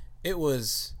bad. It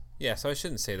was, yeah, so I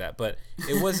shouldn't say that, but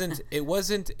it wasn't. It was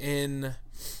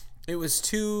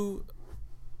too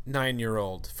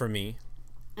 9-year-old for me.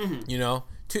 Mm-hmm. You know,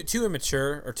 too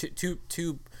immature, or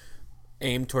too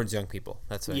aimed towards young people.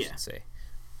 That's what I should say.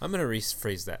 I'm gonna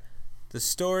rephrase that. The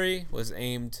story was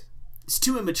aimed. It's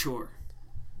too immature.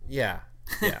 Yeah,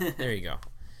 there you go.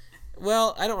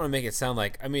 Well, I don't want to make it sound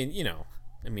like, I mean,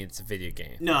 it's a video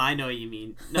game. No, I know what you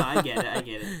mean. No, I get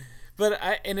it. But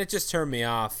it just turned me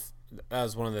off. That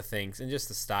was one of the things, and just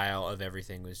the style of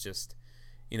everything was just,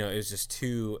 it was just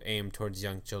too aimed towards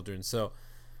young children. So,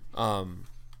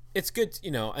 it's good,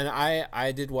 and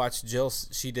I did watch Jill.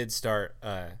 She did start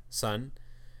Sun,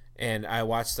 and I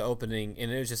watched the opening, and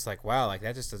it was just like, wow, like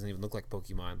that just doesn't even look like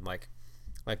Pokemon, like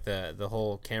the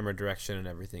whole camera direction and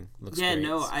everything looks great. Yeah,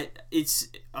 no, it's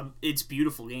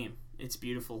beautiful game. It's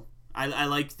beautiful. I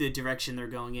like the direction they're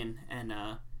going in, and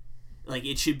like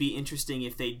it should be interesting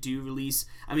if they do release.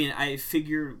 I mean, I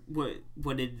figure what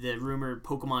did the rumor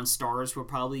Pokemon Stars will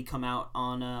probably come out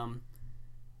on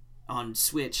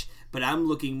Switch, but I'm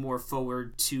looking more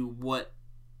forward to what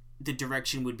the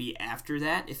direction would be after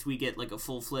that if we get like a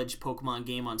full-fledged Pokemon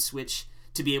game on Switch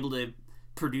to be able to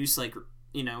produce, like,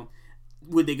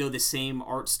 would they go the same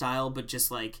art style but just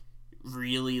like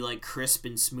really like crisp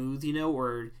and smooth,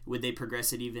 or would they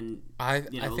progress it even I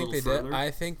think they did. I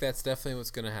think that's definitely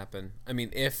what's going to happen. I mean,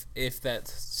 if that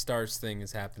Stars thing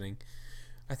is happening,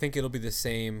 I think it'll be the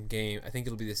same game. I think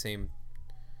it'll be the same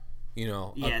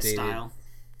updated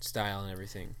style and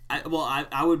everything.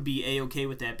 I would be A-okay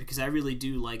with that because I really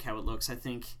do like how it looks. I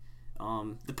think the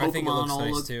Pokemon I think it looks all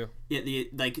nice look too. Yeah,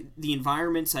 the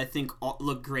environments I think all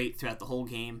look great throughout the whole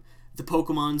game. The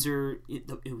Pokemons are the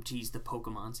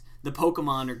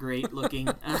Pokemon are great looking.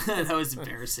 That was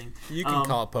embarrassing. You can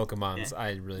call it Pokemons. Yeah.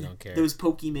 I really don't care. Those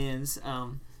Pokemans.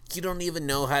 You don't even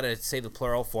know how to say the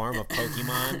plural form of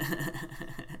Pokemon.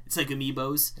 It's like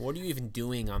amiibos. What are you even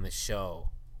doing on the show?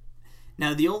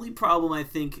 Now, the only problem I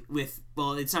think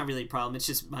it's not really a problem, it's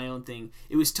just my own thing.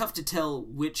 It was tough to tell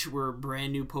which were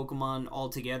brand new Pokemon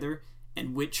altogether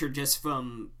and which are just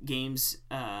from games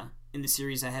in the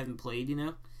series I haven't played,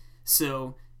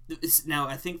 So now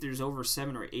I think there's over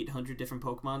 700 or 800 different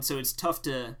Pokemon, so it's tough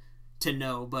to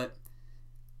know, but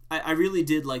I really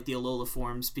did like the Alola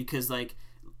forms because I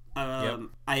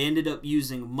ended up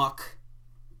using Muck,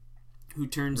 who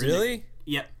turns into...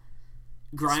 Yep.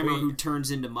 Grimer, sweet. Who turns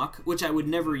into Muck, which I would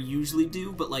never usually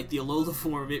do, but like the Alola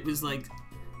form, it was like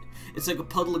it's like a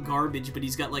puddle of garbage, but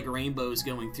he's got like rainbows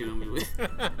going through him.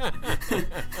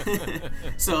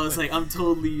 So I was like, I'm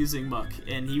totally using Muck,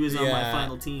 and he was on my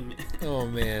final team. Oh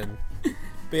man.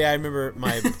 But yeah, I remember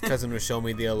my cousin was showing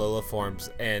me the Alola forms,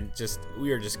 and we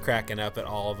were just cracking up at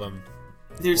all of them.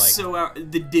 They're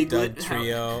the Diglett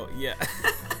trio, yeah.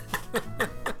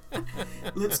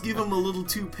 Let's give him a little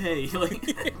toupee.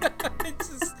 Like,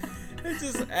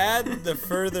 add the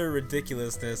further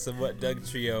ridiculousness of what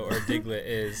Dugtrio or Diglett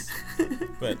is.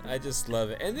 But I just love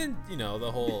it. And then,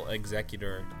 the whole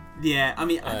Executor. Yeah, I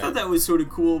mean, I thought that was sort of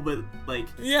cool, but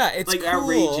yeah, it's like cool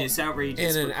outrageous,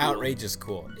 and an cool. outrageous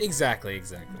cool. Exactly.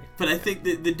 But I think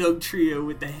that the Dugtrio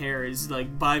with the hair is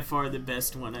like by far the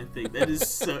best one. I think that is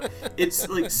so. It's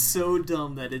like so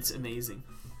dumb that it's amazing.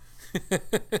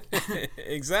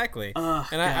 Exactly,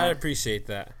 and I appreciate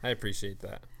that.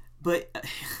 But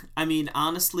I mean,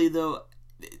 honestly, though,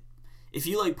 if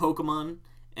you like Pokemon,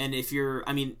 and if you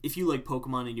like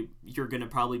Pokemon, and you're gonna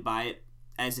probably buy it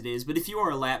as it is. But if you are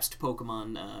a lapsed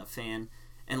Pokemon fan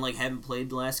and haven't played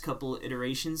the last couple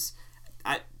iterations,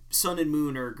 Sun and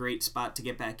Moon are a great spot to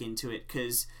get back into it,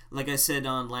 because like I said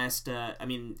on last,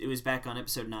 it was back on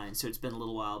episode 9, so it's been a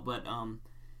little while. But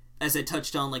as I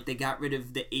touched on, they got rid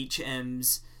of the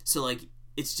HMs, so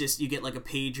it's just you get a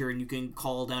pager and you can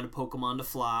call down a Pokemon to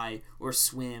fly or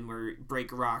swim or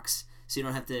break rocks, so you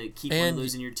don't have to keep one of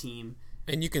those in your team.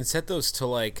 And you can set those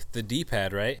to the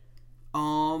D-pad, right?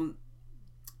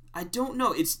 I don't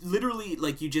know. It's literally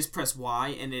you just press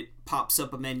Y and it pops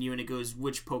up a menu and it goes,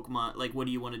 which Pokemon, what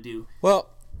do you want to do? Well,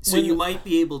 so you might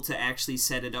be able to actually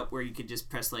set it up where you could just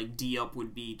press D up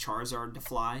would be Charizard to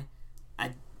fly.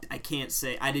 I can't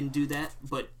say. I didn't do that,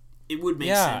 but it would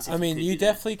make sense. Yeah, I mean, you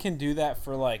definitely can do that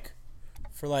for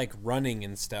running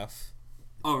and stuff.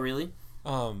 Oh, really?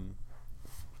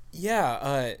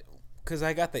 Yeah, because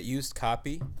I got that used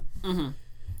copy. Mm-hmm.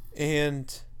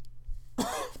 And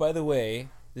by the way,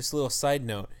 this little side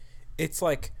note, it's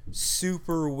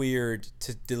super weird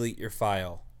to delete your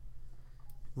file.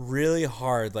 Really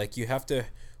hard. You have to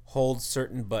hold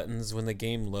certain buttons when the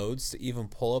game loads to even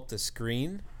pull up the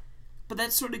screen. But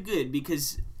that's sort of good,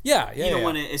 because you don't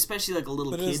want to, especially a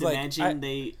little kid, imagine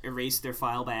they erase their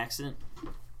file by accident.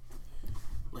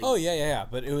 Oh yeah.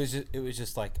 But it was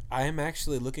just I am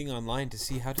actually looking online to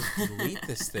see how to delete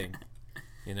this thing.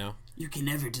 You can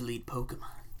never delete Pokemon.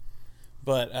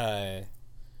 But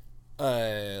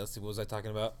let's see, what was I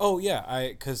talking about? Oh yeah,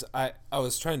 because I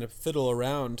was trying to fiddle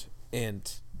around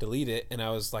and delete it, and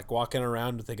I was walking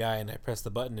around with the guy, and I pressed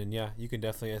the button, and yeah, you can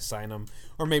definitely assign them,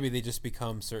 or maybe they just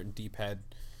become certain D-pad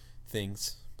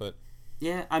things. But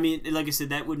yeah, I mean, like I said,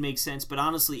 that would make sense. But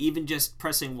honestly, even just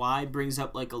pressing Y brings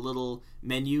up a little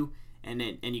menu, and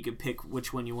you can pick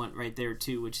which one you want right there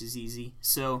too, which is easy.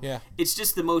 So yeah, it's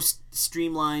just the most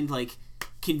streamlined,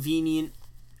 convenient.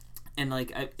 And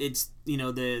it's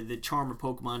the charm of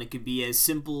Pokemon. It could be as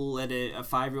simple that a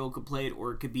 5-year-old could play it,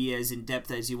 or it could be as in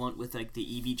depth as you want with the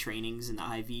EV trainings and the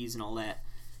IVs and all that.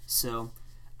 So,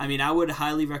 I mean, I would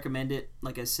highly recommend it.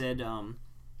 Like I said,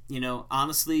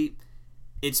 honestly,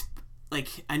 it's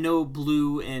I know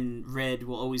Blue and Red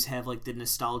will always have the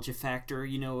nostalgia factor,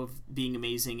 of being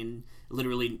amazing, and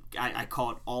literally I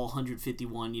call it all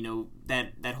 151.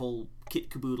 That whole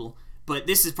kit caboodle. But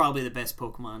this is probably the best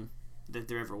Pokemon that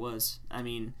there ever was. I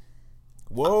mean,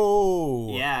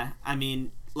 whoa. Yeah, I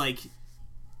mean,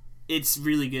 it's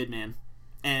really good, man.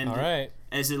 And all right,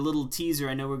 as a little teaser,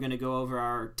 I know we're going to go over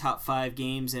our top 5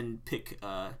 games and pick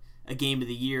a game of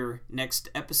the year next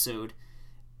episode.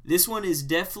 This one is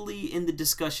definitely in the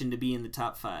discussion to be in the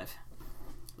top 5.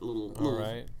 A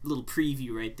little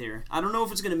preview right there. I don't know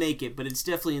if it's going to make it, but it's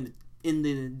definitely in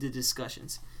the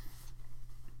discussions.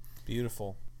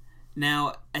 Beautiful.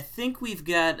 Now, I think we've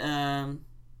got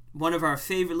one of our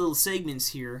favorite little segments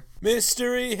here.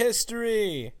 Mystery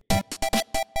History!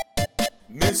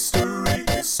 Mystery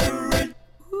History!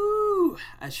 Woo!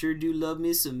 I sure do love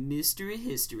me some Mystery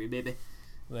History, baby.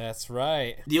 That's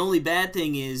right. The only bad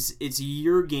thing is, it's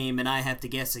your game and I have to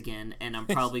guess again, and I'm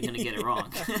probably going to get it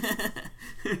wrong.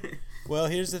 Well,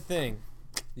 here's the thing.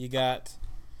 You got...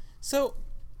 So,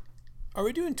 are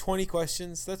we doing 20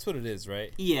 questions? That's what it is,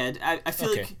 right? Yeah, I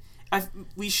feel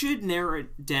we should narrow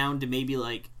it down to maybe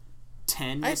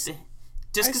 10. Just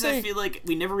because I feel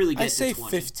we never really get to 20.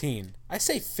 15. I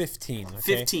say 15. Okay?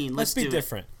 15. Let's be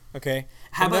different. Okay.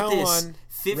 How about this? On,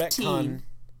 15. Retcon.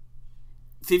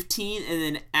 15, and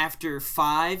then after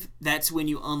 5, that's when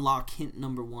you unlock hint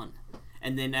number 1.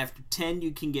 And then after 10,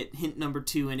 you can get hint number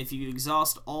 2. And if you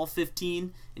exhaust all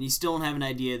 15 and you still don't have an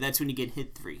idea, that's when you get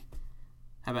hint 3.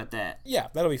 How about that? Yeah,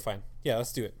 that'll be fine. Yeah,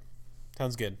 let's do it.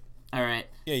 Sounds good. All right.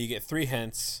 Yeah, you get 3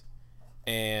 hints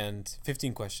and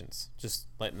 15 questions. Just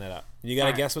lighten that up. You got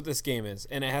to guess what this game is.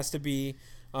 And it has to be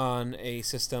on a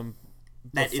system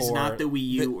that is not the Wii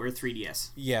U or 3DS.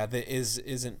 Yeah, that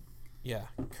isn't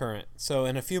current. So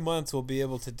in a few months, we'll be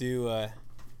able to do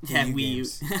Wii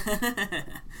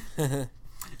U.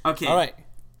 Okay. All right.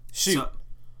 Shoot. So,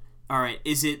 all right.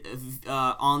 Is it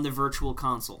on the Virtual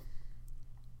Console?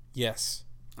 Yes.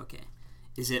 Okay.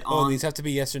 Is it Oh, on? these have to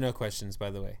be yes or no questions, by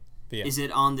the way. But yeah. Is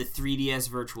it on the 3DS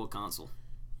Virtual Console?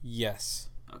 Yes.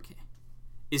 Okay.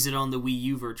 Is it on the Wii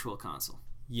U Virtual Console?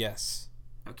 Yes.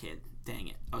 Okay, dang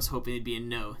it. I was hoping it'd be a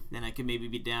no. Then I could maybe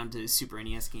be down to Super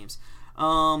NES games.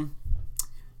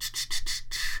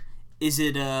 Is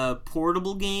it a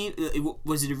portable game?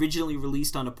 Was it originally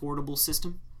released on a portable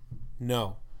system?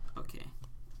 No. Okay.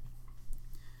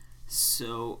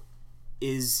 So,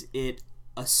 is it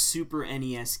a Super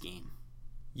NES game?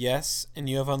 Yes, and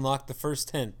you have unlocked the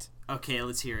first hint. Okay,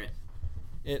 let's hear it.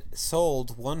 It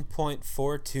sold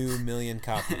 1.42 million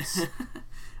copies.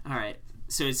 Alright,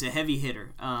 so it's a heavy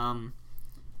hitter.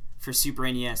 For Super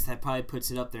NES, that probably puts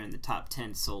it up there in the top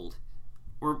 10 sold.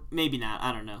 Or maybe not,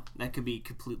 I don't know. That could be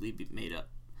completely made up.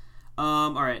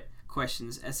 Alright,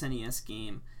 questions. SNES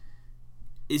game.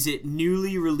 Is it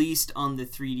newly released on the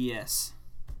 3DS?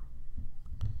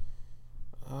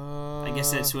 I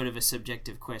guess that's sort of a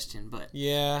subjective question, but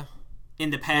Yeah.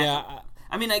 in the past, Yeah.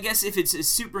 I mean, I guess if it's a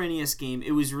Super NES game,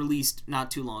 it was released not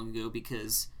too long ago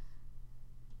because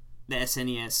the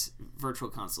SNES Virtual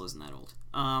Console isn't that old.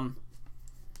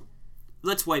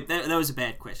 Let's wipe that. That was a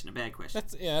bad question. A bad question.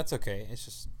 That's okay. It's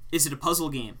just Is it a puzzle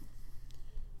game?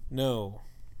 no.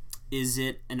 Is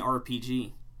it an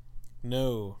RPG?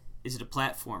 No. Is it a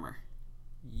platformer?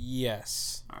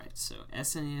 Yes. All right, so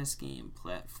SNES game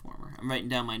platformer. I'm writing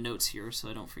down my notes here so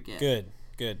I don't forget. Good.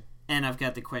 Good. And I've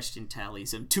got the question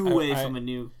tallies. I'm two away from a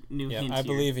new Yeah, hint I here.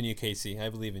 believe in you, Casey. I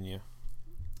believe in you.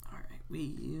 All right,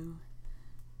 Wii U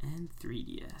and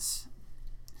 3DS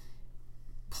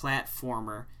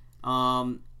platformer.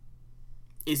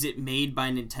 Is it made by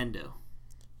Nintendo?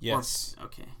 Yes.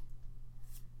 Okay.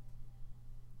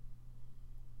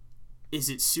 Is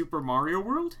it Super Mario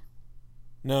World?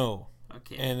 No.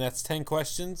 Okay. And that's 10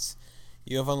 questions.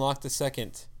 You have unlocked the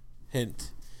second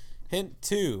hint. Hint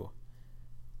 2.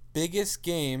 Biggest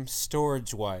game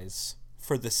storage-wise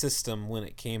for the system when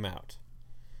it came out.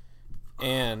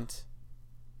 And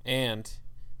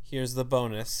here's the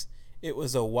bonus. It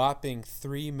was a whopping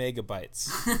 3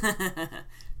 megabytes.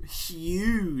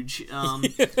 Huge.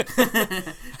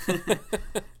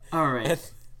 All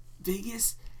right.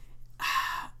 Biggest.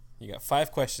 You got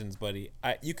 5 questions, buddy.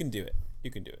 You can do it. You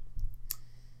can do it.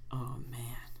 Oh man.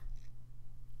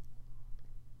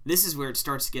 This is where it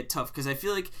starts to get tough because I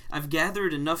feel like I've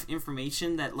gathered enough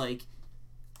information that like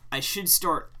I should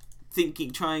start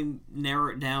trying to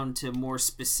narrow it down to more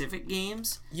specific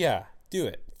games. Yeah, do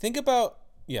it.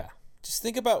 Just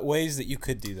think about ways that you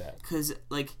could do that. Because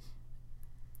like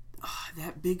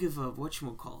that big of a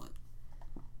whatchamacallit.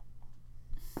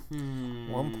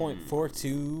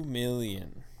 1.42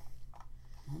 million.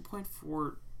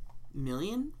 1.4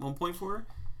 million? 1.4?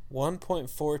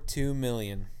 1.42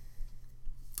 million.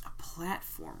 A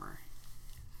platformer.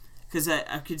 Because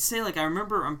I could say, like,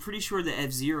 I'm pretty sure the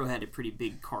F-Zero had a pretty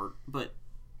big cart, but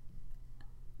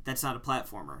that's not a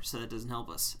platformer, so that doesn't help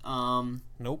us.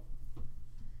 Nope.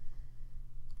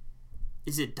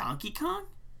 Is it Donkey Kong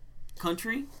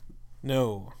Country?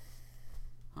 No.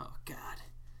 Oh, God.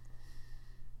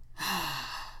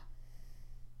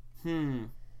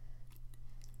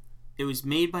 It was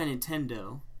made by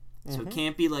Nintendo, so it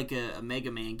can't be like a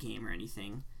Mega Man game or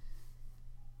anything.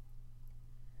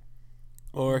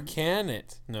 Or can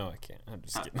it? No, I can't. I'm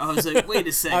just kidding. I was like, wait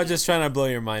a second. I was just trying to blow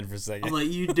your mind for a second. I'm like,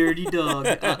 you dirty dog.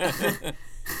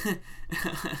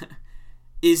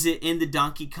 Is it in the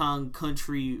Donkey Kong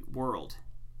Country world?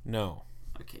 No.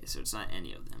 Okay, so it's not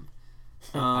any of them.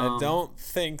 I don't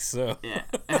think so. Yeah.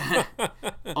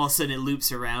 All of a sudden it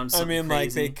loops around. I mean,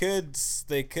 crazy. like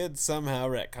they could somehow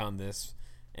retcon this,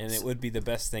 and it would be the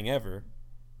best thing ever.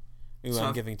 Ooh, So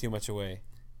I'm giving too much away.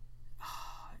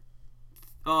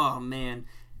 Oh man.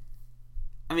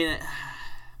 I mean,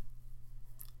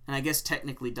 and I guess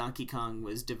technically Donkey Kong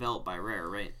was developed by Rare,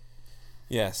 right?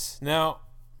 Yes. Now,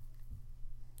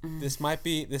 this might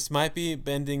be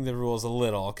bending the rules a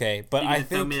little, okay? But You I gonna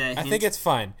throw me that think hint? it's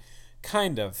fine.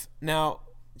 Kind of. Now,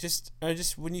 just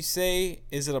when you say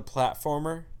is it a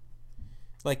platformer?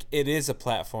 Like it is a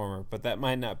platformer, but that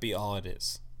might not be all it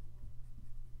is.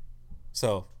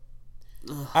 So,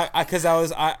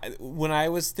 when I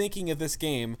was thinking of this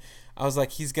game, I was like,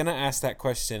 he's gonna ask that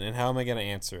question, and how am I gonna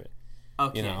answer it?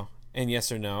 Okay. You know, and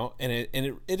yes or no, and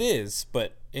it is,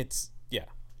 but it's yeah.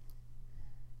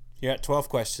 You're at 12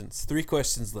 questions. 3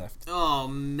 questions left. Oh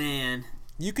man.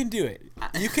 You can do it.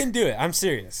 You can do it. I'm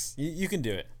serious. You can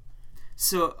do it.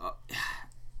 So,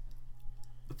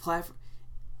 the platform.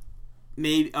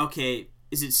 Maybe okay.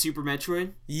 Is it Super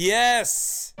Metroid?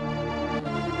 Yes.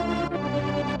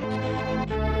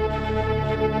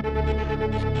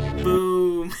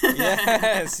 Boom.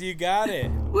 Yes, you got it.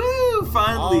 Woo!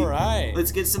 Finally. All right.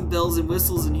 Let's get some bells and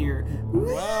whistles in here.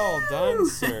 Well done, Woo!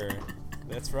 sir.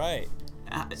 That's right.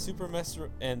 Uh, Super Metroid,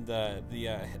 and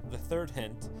the third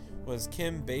hint was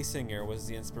Kim Basinger was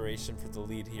the inspiration for the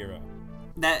lead hero.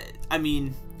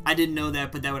 I didn't know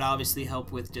that, but that would obviously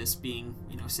help with just being,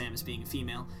 Samus being a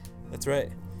female. That's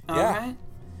right. All yeah. right.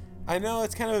 I know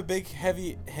it's kind of a big,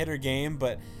 heavy hitter game,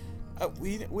 but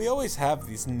we always have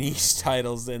these niche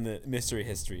titles in the mystery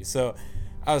history. So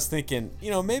I was thinking,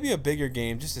 maybe a bigger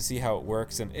game just to see how it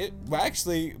works, and it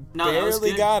actually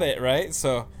barely got it right.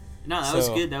 So no, that was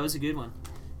good. That was a good one.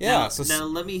 Yeah. Now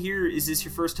let me hear. Is this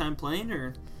your first time playing,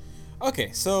 or?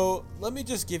 Okay, so let me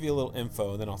just give you a little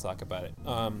info, and then I'll talk about it.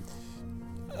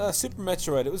 Super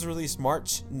Metroid. It was released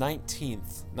March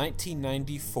 19th,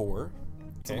 1994.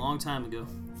 It's a long time ago.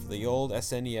 For the old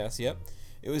SNES, yep.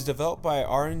 It was developed by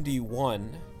R&D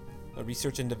 1,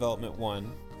 Research and Development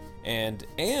 1, and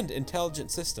Intelligent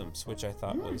Systems, which I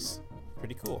thought was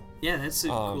pretty cool. Yeah, that's a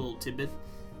cool tidbit.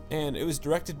 And it was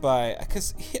directed by...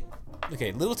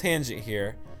 Okay, little tangent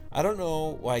here. I don't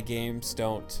know why games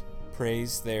don't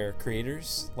praise their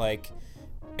creators like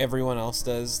everyone else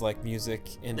does, like music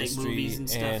industry, like movies and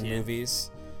stuff,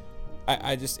 movies.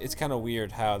 I just... It's kind of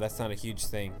weird how that's not a huge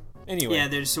thing. Anyway, yeah,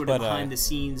 they're sort of behind the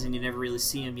scenes, and you never really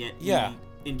see them yet. Yeah,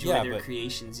 you enjoy their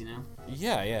creations,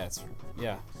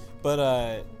 Yeah.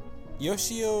 But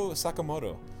Yoshio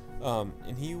Sakamoto,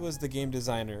 and he was the game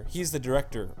designer. He's the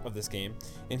director of this game,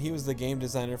 and he was the game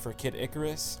designer for Kid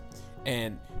Icarus.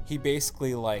 And he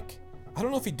basically I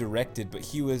don't know if he directed, but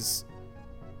he was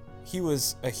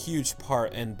a huge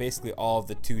part in basically all of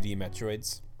the 2D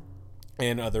Metroids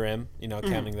and Other M.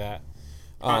 Counting that.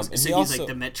 And so he's also, like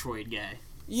the Metroid guy.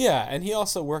 Yeah, and he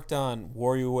also worked on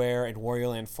WarioWare and Wario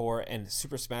Land 4 and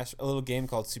a little game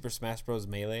called Super Smash Bros.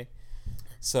 Melee.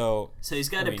 So he's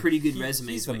got a pretty good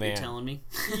resume, is what you're telling me.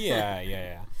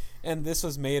 Yeah. And this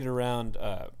was made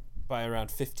by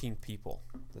around 15 people,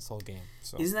 this whole game.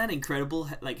 So isn't that incredible,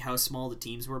 like how small the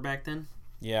teams were back then?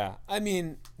 Yeah. It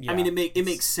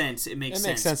makes sense. It makes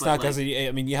sense not because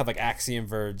you have like Axiom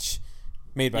Verge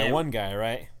made by one guy,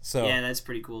 right? So yeah, that's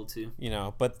pretty cool too.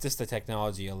 But just the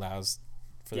technology allows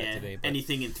for that today. But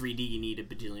anything in 3D, you need a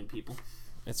bajillion people.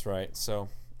 That's right. So,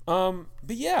 but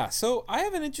yeah, so I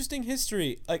have an interesting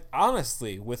history,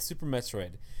 honestly, with Super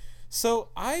Metroid. So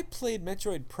I played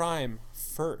Metroid Prime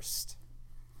first.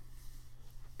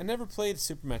 I never played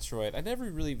Super Metroid. I never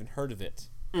really even heard of it.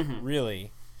 Mm-hmm.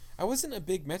 Really. I wasn't a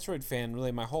big Metroid fan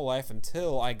really my whole life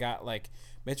until I got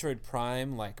Metroid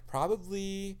Prime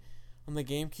probably on the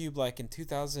GameCube in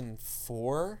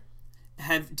 2004.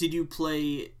 Did you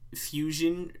play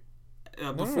Fusion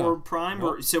before Prime? No.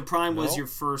 Or so Prime was your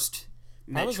first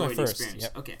Metroid was my first experience?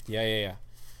 Yep. Okay. Yeah.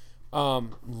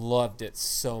 Loved it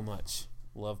so much.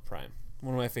 Love Prime.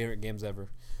 One of my favorite games ever.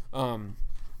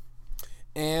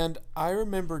 And I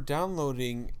remember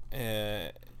downloading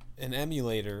an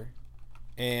emulator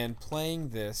and playing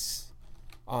this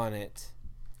on it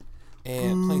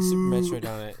and playing Super Metroid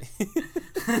on it.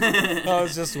 I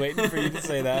was just waiting for you to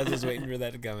say that. I was just waiting for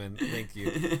that to come in. Thank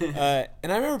you.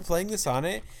 And I remember playing this on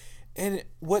it, and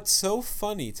what's so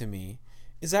funny to me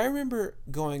is I remember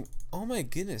going, oh my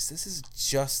goodness, this is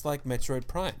just like Metroid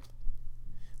Prime.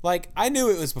 I knew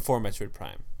it was before Metroid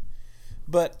Prime,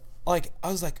 but I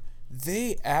was like,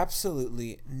 they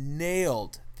absolutely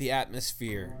nailed the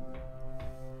atmosphere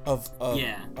of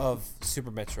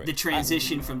Super Metroid. The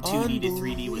transition from 2D to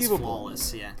 3D was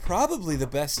flawless. Yeah, probably the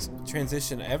best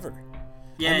transition ever.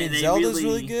 Yeah, Zelda's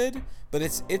really good, but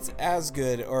it's as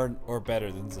good or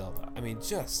better than Zelda.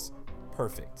 Just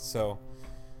perfect. So,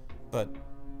 but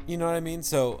you know what I mean.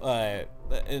 So,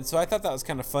 and so I thought that was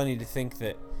kind of funny to think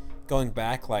that going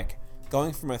back,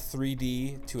 going from a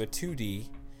 3D to a 2D.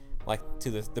 To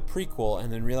the prequel,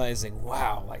 and then realizing,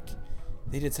 wow,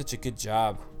 they did such a good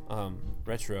job,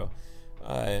 Retro,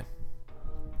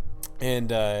 and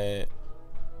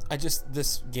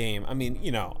this game. I'm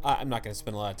not going to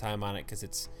spend a lot of time on it because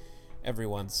it's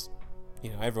everyone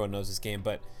knows this game,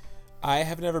 but I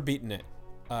have never beaten it,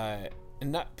 and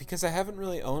not because I haven't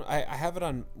really owned. I have it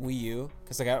on Wii U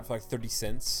because I got it for 30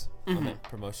 cents on that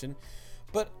promotion,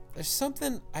 but there's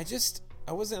something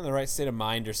I wasn't in the right state of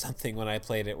mind or something when I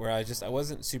played it, where I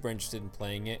wasn't super interested in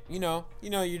playing it. You're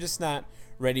just not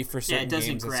ready for certain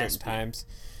games at certain times.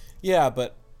 Yeah,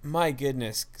 but my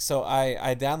goodness. So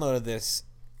I downloaded this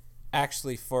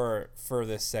actually for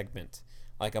this segment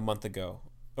a month ago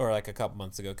or a couple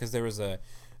months ago, because I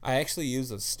actually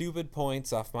used those stupid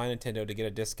points off my Nintendo to get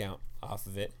a discount off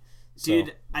of it.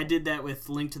 Dude, I did that with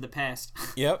Link to the Past.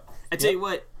 Yep. I tell you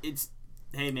what,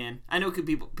 hey man, I know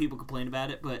people complain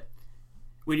about it, but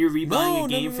When you're rebuying No, a no,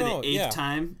 game no, for no, the eighth yeah.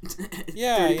 time,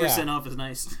 Yeah, 30% yeah. off is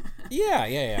nice.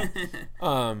 Yeah.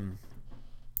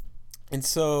 And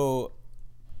so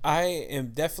I am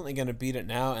definitely going to beat it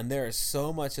now, and there is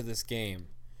so much of this game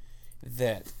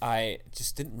that I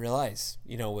just didn't realize,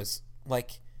 was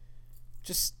like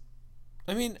just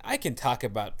I mean, I can talk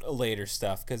about later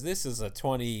stuff because this is a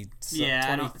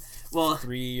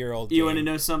 23-year-old game. You want to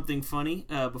know something funny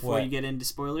before What? you get into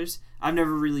spoilers? I've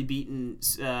never really beaten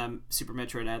Super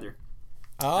Metroid either.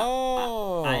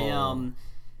 Oh.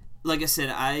 Like I said,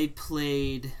 I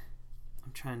played.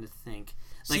 I'm trying to think.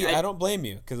 Like See, I don't blame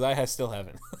you because I still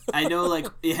haven't. I know, like,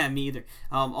 yeah, me either.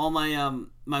 All my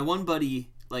my one buddy,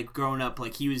 like, growing up,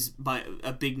 like, he was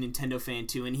a big Nintendo fan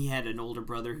too, and he had an older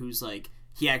brother who's like,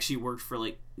 he actually worked for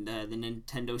like the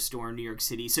Nintendo store in New York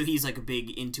City, so he's like a big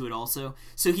into it also.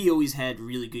 So he always had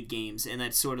really good games, and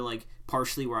that's sort of like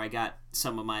partially where I got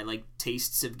some of my like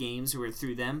tastes of games were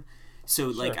through them. So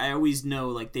like Sure. I always know,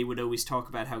 like, they would always talk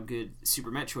about how good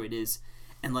Super Metroid is,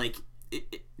 and like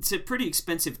it's a pretty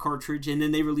expensive cartridge, and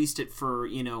then they released it for,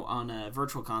 on a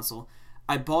virtual console.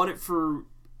 I bought it for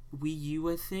Wii U,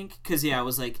 I think, because I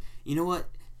was like, you know what,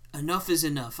 enough is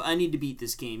enough. I need to beat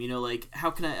this game. Like, how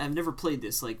can I've never played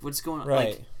this. Like, what's going on?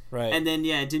 Right, Like, right. and then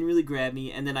it didn't really grab me.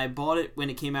 And then I bought it when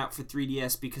it came out for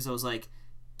 3DS because I was like,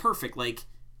 perfect. Like,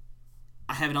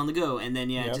 I have it on the go. And then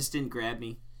it Yep. just didn't grab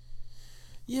me.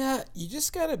 Yeah, you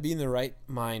just gotta be in the right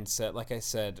mindset. Like I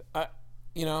said,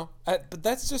 but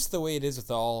that's just the way it is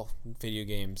with all video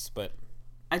games. But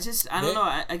I don't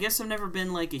know. I guess I've never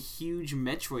been like a huge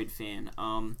Metroid fan.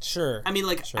 sure, I mean,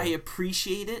 like, sure. I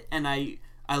appreciate it and I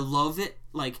love it.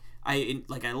 Like I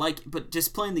like, but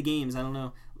just playing the games, I don't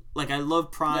know. Like, I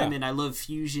love Prime Yeah. and I love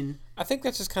Fusion. I think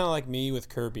that's just kind of like me with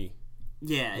Kirby.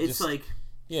 Yeah, it's Just- like,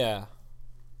 Yeah,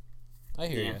 I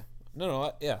hear Yeah. you.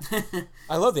 No, yeah.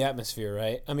 I love the atmosphere,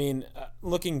 right? I mean,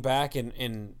 looking back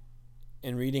and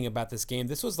reading about this game,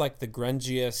 this was like the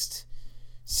grungiest,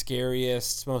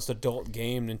 scariest, most adult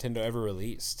game Nintendo ever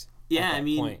released. at yeah. that I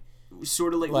mean, point.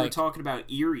 sort of like we were Like- talking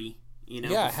about Eerie.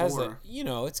 Yeah, it has before.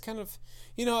 that. It's kind of,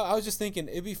 I was just thinking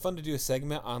it'd be fun to do a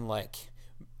segment on like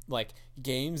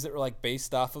games that were like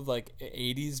based off of like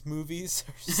 80s movies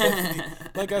or something.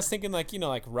 Like I was thinking like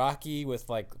Rocky with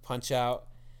like Punch Out,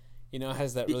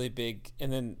 has that really big,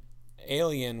 and then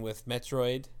Alien with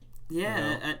Metroid.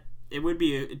 Yeah, it would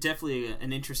be definitely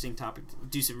an interesting topic to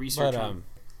do some research But on.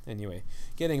 anyway,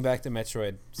 getting back to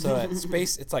Metroid. So that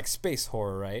space, it's like space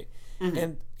horror, right?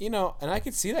 And and I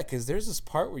could see that because there's this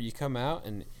part where you come out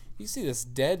and you see this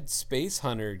dead space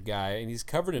hunter guy, and he's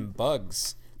covered in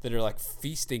bugs that are like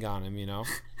feasting on him.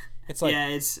 It's like, Yeah,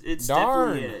 it's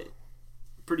darn. definitely a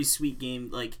pretty sweet game.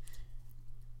 Like,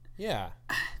 yeah,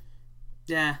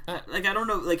 yeah, like, I don't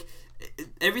know, like,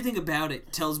 everything about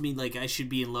it tells me like I should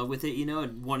be in love with it,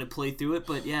 and want to play through it.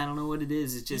 But yeah, I don't know what it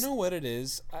is. It's just, you know what it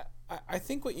is. I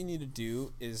think what you need to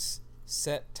do is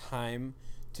set time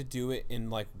to do it in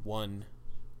like one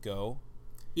go.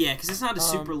 yeah, because it's not a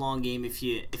super long game if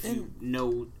you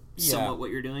know Yeah. somewhat what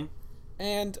you're doing.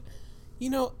 And,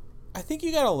 I think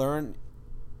you got to learn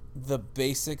the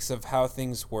basics of how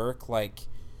things work. Like,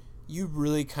 you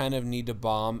really kind of need to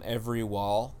bomb every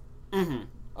wall. Mm-hmm. You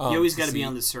always got to be see-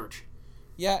 on the search.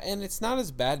 Yeah, and it's not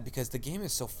as bad because the game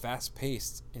is so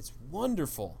fast-paced. It's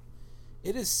wonderful.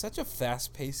 It is such a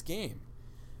fast-paced game.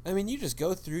 I mean, you just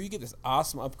go through, you get this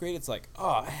awesome upgrade. It's like,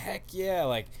 oh, heck yeah.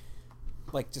 Like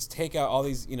just take out all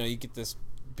these, you get this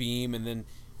beam, and then,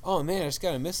 oh man, I just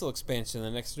got a missile expansion in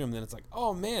the next room. Then it's like,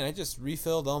 oh man, I just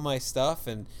refilled all my stuff,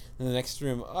 and in the next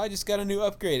room, oh, I just got a new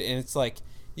upgrade. And it's like,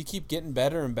 you keep getting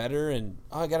better and better, and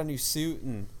oh, I got a new suit,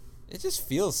 and it just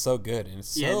feels so good, and it's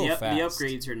so Yeah, fast. the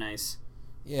upgrades are nice.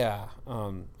 Yeah,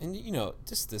 and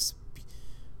just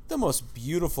the most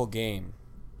beautiful game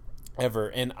ever.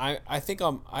 And I think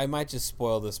I might just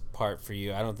spoil this part for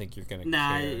you. I don't think you're gonna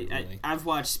Nah, care, really. I've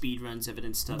watched speedruns of it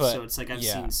and stuff, But, so it's like I've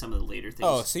yeah. seen some of the later things.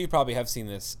 Oh, so you probably have seen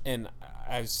this, and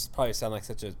I probably sound like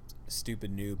such a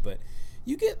stupid noob, but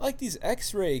you get like these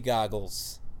X-ray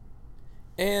goggles,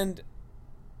 and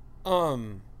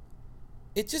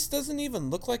it just doesn't even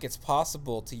look like it's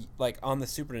possible to, like, on the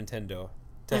Super Nintendo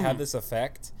to have this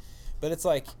effect. But it's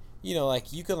like,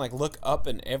 like you can like look up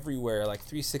and everywhere, like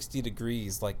 360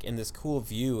 degrees, like in this cool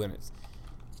view, and it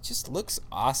just looks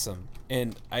awesome.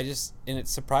 And it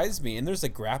surprised me. And there's a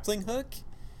grappling hook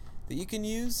that you can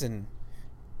use, and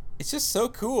it's just so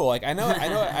cool. Like, I know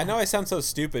I sound so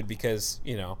stupid because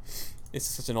it's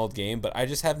such an old game, but I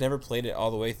just have never played it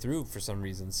all the way through for some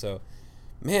reason. So,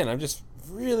 man, I'm just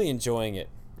really enjoying it.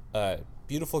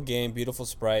 Beautiful game, beautiful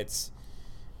sprites,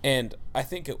 and I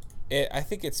think I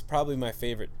think it's probably my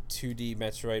favorite 2D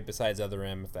Metroid besides Other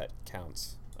M, if that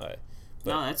counts.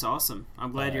 No, that's awesome.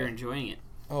 I'm glad you're enjoying it.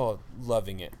 Oh,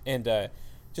 loving it. And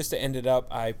just to end it up,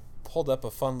 I pulled up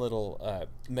a fun little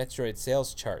Metroid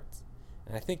sales chart,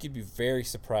 and I think you'd be very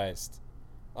surprised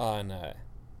on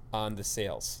the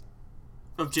sales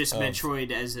Of just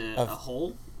Metroid as a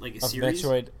whole? Like a series?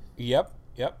 Metroid. Yep.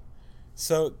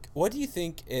 So, what do you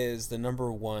think is the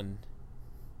number one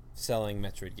selling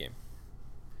Metroid game?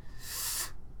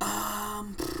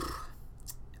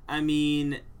 I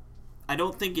mean, I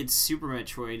don't think it's Super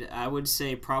Metroid. I would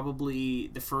say probably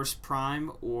the first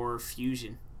Prime or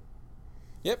Fusion.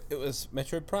 Yep, it was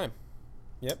Metroid Prime.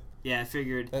 Yep. Yeah, I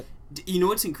figured. You know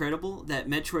what's incredible? That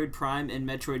Metroid Prime and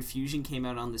Metroid Fusion came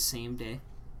out on the same day.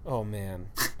 Oh, man.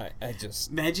 I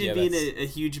just... Imagine being a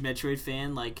huge Metroid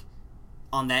fan, like,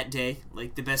 on that day.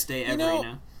 Like, the best day ever, you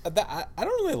know? I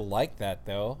don't really like that,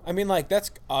 though. I mean, like,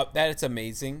 that's it's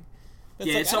amazing.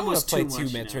 Yeah, it's almost too much, I don't want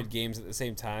to play two Metroid games at the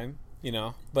same time, you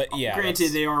know? But, yeah.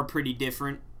 Granted, they are pretty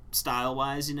different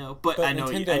style-wise, you know? But I know,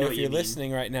 Nintendo, I know if you're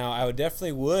listening right now, I would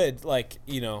definitely like,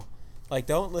 you know, like,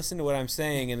 don't listen to what I'm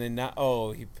saying and then not,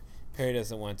 Perry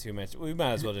doesn't want too much. We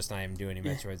might as well just not even do any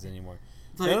Metroids anymore.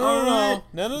 Like,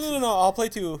 No, I'll play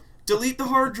two. Delete the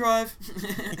hard drive.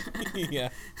 Yeah.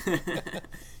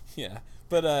 Yeah.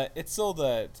 But it sold,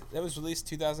 that was released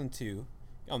 2002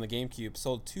 on the GameCube,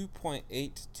 sold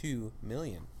 2.82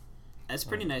 million. That's a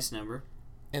pretty nice number.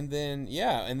 And then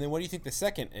what do you think the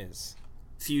second is?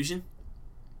 Fusion?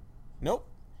 Nope.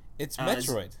 It's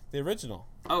Metroid, the original.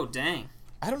 Oh, dang.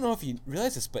 I don't know if you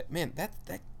realize this, but man, that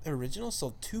original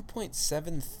sold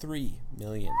 2.73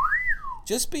 million.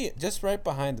 Just right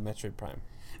behind the Metroid Prime.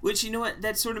 Which, you know what,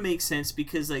 that sort of makes sense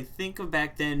because, like, think of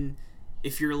back then,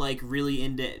 if you're, like, really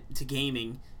into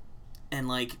gaming, and,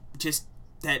 like, just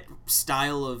that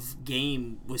style of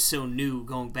game was so new,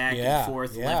 going back and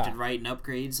forth, left and right, and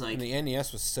upgrades, like... And the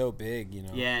NES was so big, you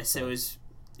know. Yeah, so it was...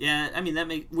 Yeah, I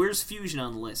mean, where's Fusion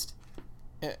on the list?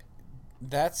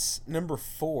 That's number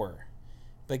 4.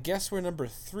 But guess where number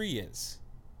 3 is?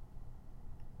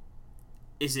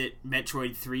 Is it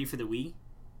Metroid 3 for the Wii?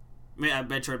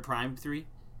 Metroid Prime 3?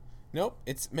 Nope,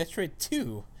 it's Metroid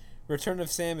 2. Return of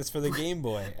Samus for the Game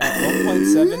Boy at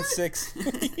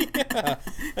 1.76. Yeah,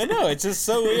 I know, it's just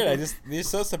so weird. They're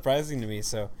so surprising to me.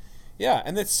 So, yeah,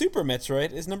 and then Super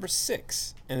Metroid is number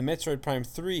 6, and the Metroid Prime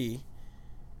 3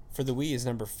 for the Wii is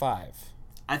number 5.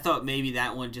 I thought maybe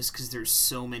that one just because there's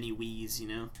so many Wiis, you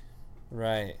know?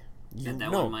 Right.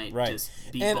 That one might just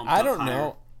be and bumped I up don't higher.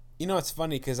 know. You know, it's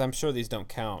funny because I'm sure these don't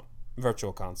count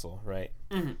Virtual Console, right?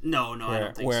 Mm-hmm. No, I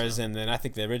don't think whereas so. then I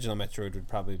think the original Metroid would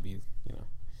probably be, you know.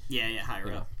 Yeah,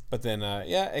 higher up. But then,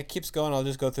 it keeps going. I'll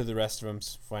just go through the rest of them.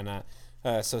 Why not?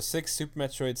 So 6 Super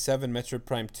Metroid, 7 Metroid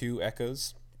Prime 2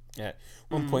 Echoes at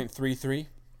 1.33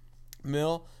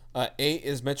 mil. 8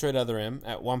 is Metroid Other M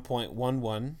at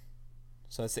 1.11.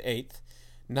 So that's the 8th.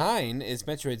 9 is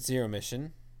Metroid Zero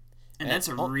Mission. And that's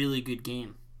a really good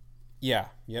game. Yeah,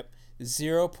 yep.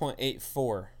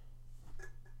 0.84.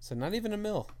 So not even a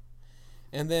mil.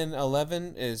 And then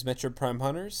 11 is Metroid Prime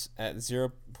Hunters at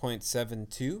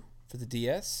 0.72 for the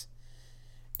DS.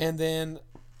 And then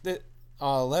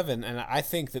 11, and I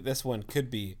think that this one could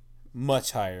be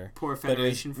much higher. Poor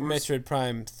Federation Force? Metroid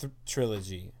Prime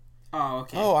Trilogy. Oh,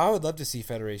 okay. Oh, I would love to see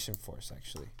Federation Force,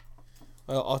 actually.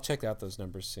 Well, I'll check out those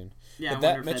numbers soon. Yeah, but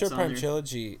that Metroid Prime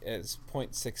Trilogy is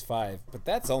 0.65, but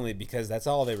that's only because that's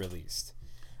all they released.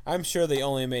 I'm sure they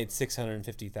only made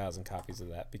 650,000 copies of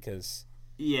that because...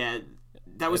 Yeah,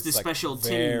 that was the special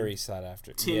very sought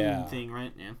after thing,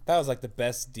 right? Yeah. That was like the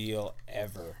best deal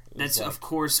ever. That's like, of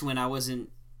course when I wasn't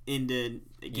into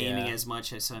gaming as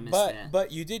much, so I missed that.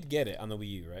 But you did get it on the Wii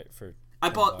U, right? For I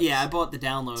bought the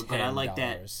download, but I like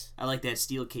 $10. I like that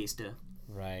steel case though.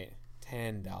 Right,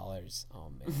 $10.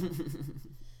 Oh man.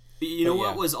 You know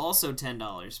what was also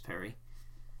 $10, Perry?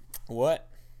 What?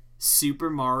 Super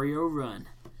Mario Run.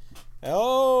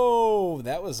 Oh,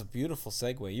 that was a beautiful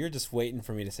segue. You're just waiting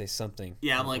for me to say something.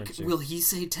 Yeah, I'm like, will he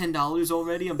say $10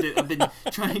 already? I've been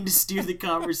trying to steer the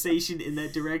conversation in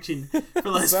that direction for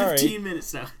the last 15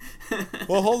 minutes now.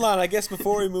 Well, hold on. I guess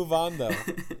before we move on, though.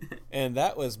 And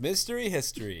that was Mystery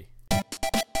History.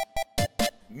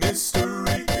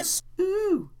 Mystery History.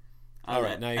 Ooh. All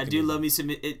right, now you I can do move love on. me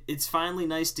some... It's finally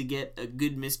nice to get a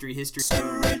good mystery history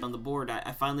on the board.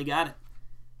 I finally got it.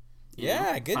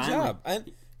 Yeah, good finally. job.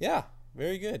 And yeah,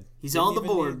 very good. He's on the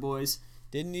board, boys.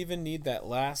 Didn't even need that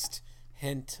last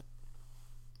hint.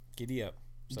 Giddy up.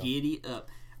 So. Giddy up.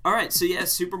 All right, so yeah,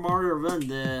 Super Mario Run,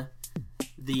 the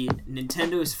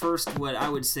Nintendo's first, what I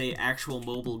would say, actual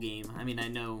mobile game. I mean, I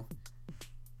know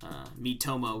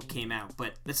Miitomo came out,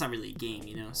 but that's not really a game,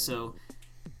 you know. So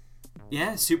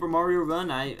yeah, Super Mario Run.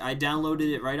 I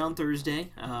downloaded it right on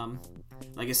Thursday.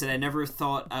 Like I said, I never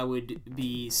thought I would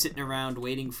be sitting around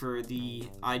waiting for the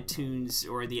iTunes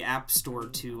or the App Store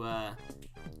to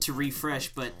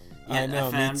refresh, but I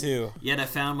know, me too. Yet I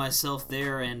found myself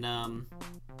there, and I'm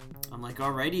like,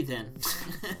 alrighty then.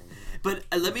 But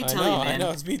let me tell you, man. I know,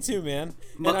 it's me too, man.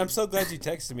 And I'm so glad you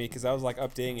texted me because I was like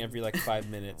updating every like 5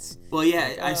 minutes. Well,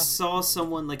 yeah, I saw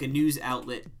someone, like a news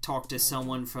outlet, talk to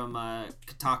someone from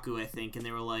Kotaku, I think, and they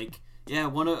were like, yeah,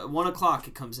 1 o'clock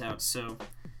it comes out. So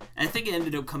I think it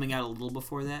ended up coming out a little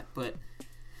before that. But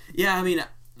yeah, I mean,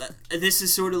 this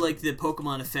is sort of like the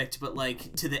Pokemon effect, but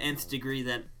like to the nth degree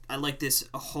that I like this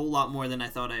a whole lot more than I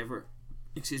thought I ever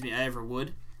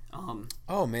would.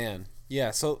 Oh man.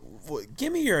 Yeah, so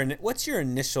give me what's your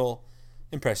initial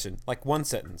impression? Like one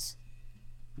sentence.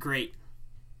 Great.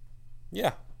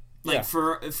 Yeah. Like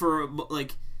yeah. for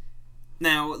like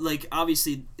now, like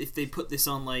obviously if they put this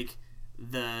on like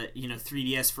the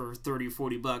 3DS for $30 or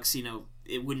 $40,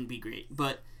 it wouldn't be great.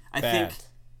 But I think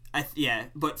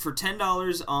but for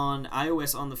 $10 on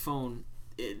iOS on the phone,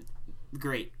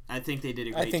 great. I think they did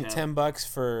a great job. I think $10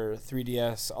 for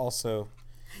 3DS also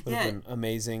would have been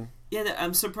amazing. Yeah,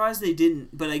 I'm surprised they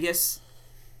didn't, but I guess,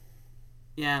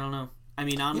 I don't know. I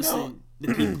mean, honestly,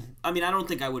 the people. I mean, I don't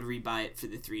think I would rebuy it for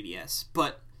the 3DS,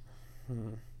 but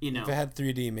if it had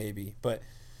 3D, maybe. But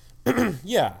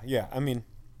yeah. I mean,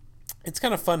 it's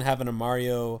kind of fun having a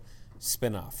Mario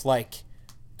spinoff, like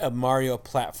a Mario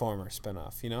platformer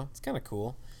spinoff. It's kind of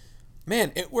cool.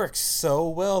 Man, it works so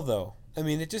well, though. I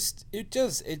mean, it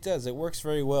does. It works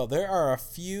very well. There are a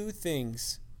few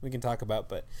things we can talk about,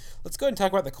 but let's go ahead and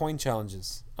talk about the coin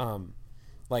challenges. In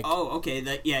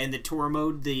the tour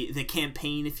mode, the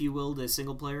campaign, if you will, the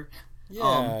single player.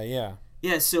 Yeah.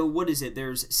 So what is it?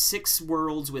 There's 6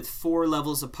 worlds with 4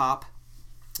 levels of pop.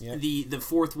 Yep. The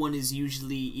fourth one is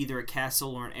usually either a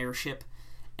castle or an airship,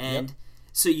 and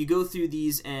so you go through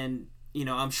these, and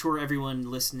I'm sure everyone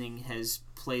listening has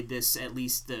played this, at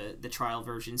least the trial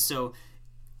version. So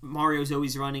Mario's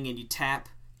always running, and you tap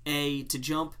A to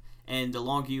jump. And the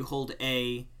longer you hold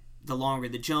A, the longer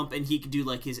the jump, and he can do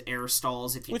like his air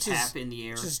stalls if you tap in the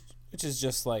air. Which is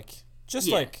just like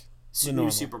New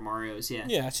Super Mario's, yeah.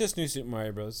 Yeah, it's just New Super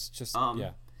Mario Bros. Just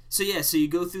yeah. So you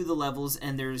go through the levels,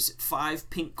 and there's 5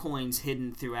 pink coins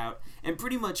hidden throughout, and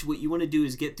pretty much what you want to do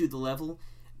is get through the level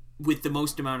with the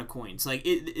most amount of coins. Like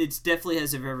it definitely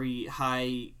has a very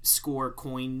high score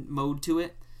coin mode to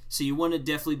it, so you want to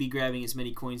definitely be grabbing as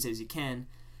many coins as you can.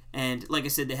 And like I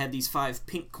said, they have these 5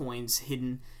 pink coins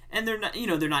hidden, and they're not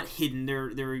hidden.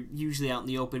 They're usually out in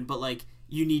the open, but like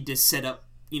you need to set up,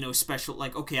 special,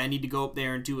 like, okay, I need to go up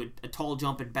there and do a tall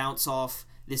jump and bounce off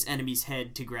this enemy's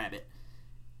head to grab it.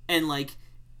 And like,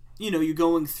 you're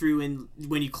going through, and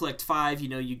when you collect 5,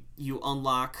 you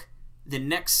unlock the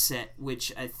next set,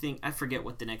 which I forget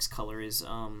what the next color is.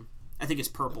 I think it's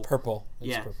purple. Purple.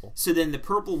 Purple. So then the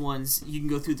purple ones, you can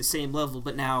go through the same level,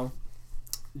 but now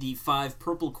the 5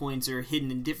 purple coins are hidden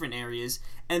in different areas,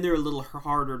 and they're a little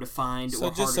harder to find or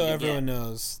harder to get. So just so everyone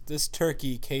knows, this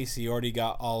turkey, Casey, already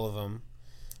got all of them.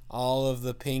 All of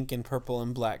the pink and purple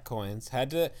and black coins.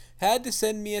 Had to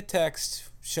send me a text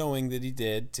showing that he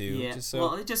did, too. Yeah,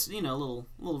 well, it just, a little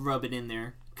rub it in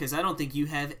there, because I don't think you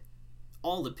have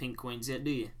all the pink coins yet,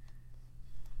 do you?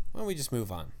 Why don't we just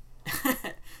move on?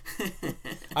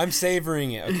 I'm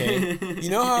savoring it, okay? You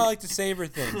know how I like to savor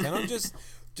things. I don't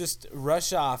just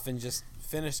rush off and just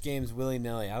finish games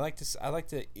willy-nilly. I like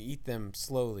to eat them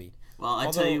slowly.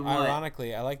 Well, tell you what.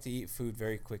 Ironically, I like to eat food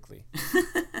very quickly.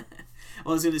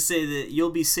 Well, I was going to say that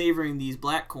you'll be savoring these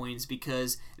black coins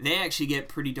because they actually get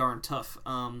pretty darn tough.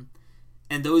 And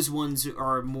those ones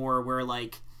are more where,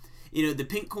 like, the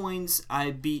pink coins,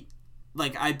 I beat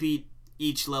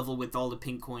each level with all the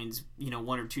pink coins,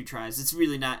 1 or 2 tries. It's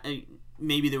really not...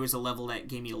 Maybe there was a level that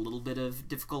gave me a little bit of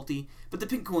difficulty, but the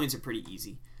pink coins are pretty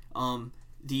easy.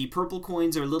 The purple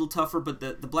coins are a little tougher, but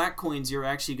the black coins, you're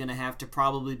actually going to have to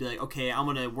probably be like, okay, I'm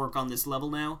going to work on this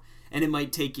level now, and it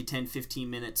might take you 10-15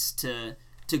 minutes to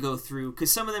go through,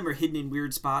 because some of them are hidden in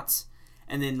weird spots,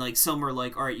 and then like some are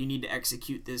like, all right, you need to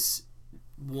execute this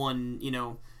one,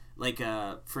 like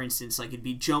for instance, like it'd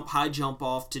be high jump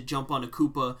off to jump on a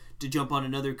Koopa to jump on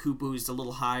another Koopa who's a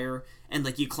little higher, and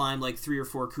like you climb like 3 or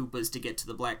 4 Koopas to get to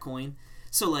the black coin.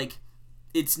 So like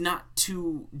it's not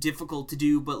too difficult to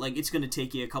do, but like it's going to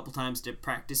take you a couple times to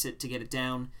practice it to get it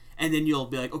down, and then you'll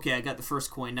be like, okay, I got the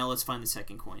first coin, now let's find the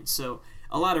second coin. So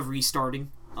a lot of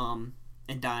restarting and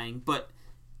dying, but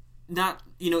not,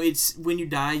 it's when you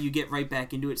die you get right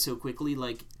back into it so quickly.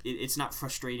 Like it's not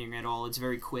frustrating at all. It's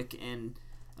very quick, and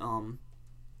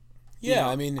Yeah, you know,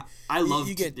 I mean, I loved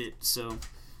you get it. So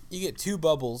you get 2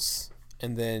 bubbles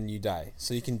and then you die.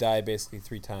 So you can die basically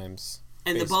 3 times.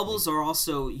 and basically. the bubbles are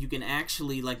also, you can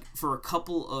actually, like, for a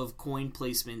couple of coin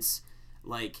placements,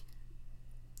 like,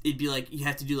 it'd be like you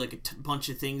have to do like a bunch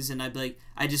of things, and I'd be like,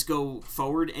 I just go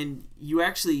forward, and you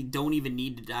actually don't even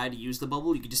need to die to use the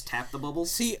bubble. You can just tap the bubble.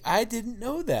 See, I didn't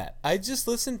know that. I just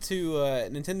listened to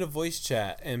Nintendo Voice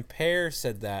Chat, and Pear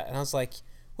said that, and I was like,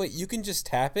 wait, you can just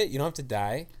tap it? You don't have to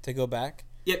die to go back?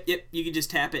 Yep. You can just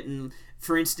tap it, and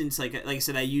for instance, like I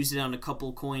said, I used it on a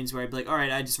couple coins where I'd be like, all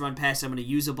right, I just run past it, I'm going to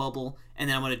use a bubble, and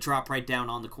then I'm going to drop right down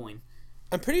on the coin.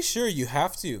 I'm pretty sure you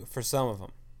have to for some of them.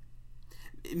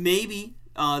 Maybe.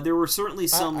 There were certainly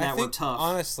some I that think, were tough.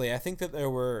 Honestly, I think that there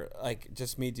were, like,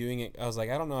 just me doing it. I was like,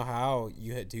 I don't know how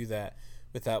you do that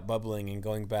without bubbling and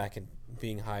going back and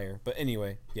being higher. But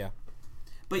anyway, yeah.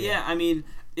 But yeah, I mean,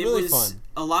 it Really was fun.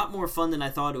 a lot more fun than I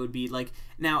thought it would be. Like,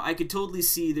 now, I could totally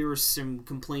see there were some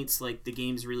complaints, like the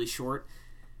game's really short.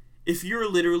 If you're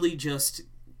literally just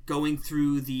going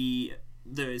through the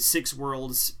 6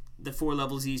 worlds, the 4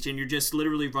 levels each, and you're just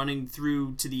literally running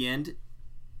through to the end,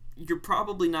 you're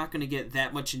probably not going to get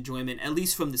that much enjoyment, at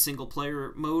least from the single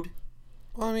player mode.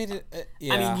 Well, I mean,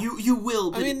 yeah. I mean, you will,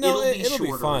 but I mean, no, it'll be be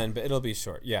shorter. fun, but it'll be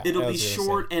short. Yeah, It'll I be was gonna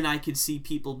short, say. and I could see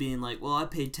people being like, well, I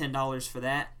paid $10 for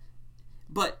that.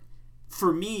 But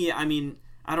for me, I mean,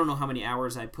 I don't know how many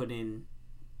hours I put in,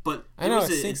 but I know was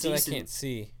it a stinks that I decent- can't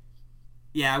see.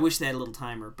 Yeah, I wish they had a little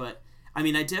timer, but I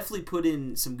mean, I definitely put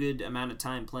in some good amount of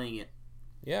time playing it.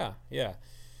 Yeah.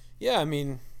 I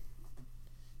mean,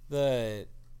 the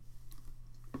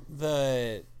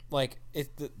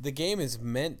game is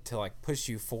meant to like push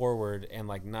you forward and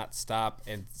like not stop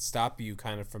you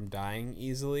kind of from dying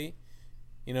easily,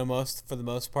 you know, for the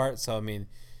most part. So I mean,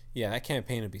 yeah, that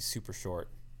campaign would be super short.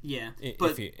 Yeah,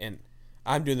 But and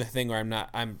I'm doing the thing where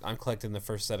I'm collecting the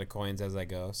first set of coins as I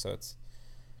go, so it's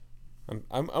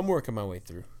I'm working my way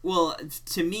through. well,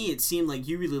 to me, it seemed like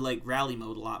you really like rally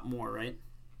mode a lot more, right?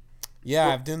 Yeah,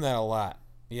 Well- I've done that a lot.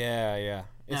 Yeah.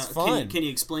 It's Now, fun. Can you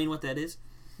explain what that is?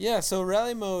 Yeah, so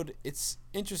rally mode, it's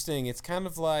interesting. It's kind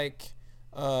of like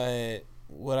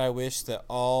what I wish that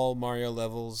all Mario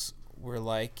levels were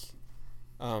like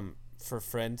for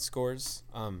friend scores.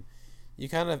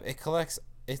 It collects,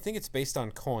 I think it's based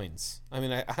on coins. I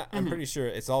mean, I'm pretty sure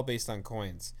it's all based on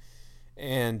coins.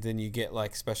 And then you get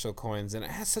like special coins, and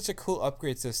it has such a cool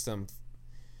upgrade system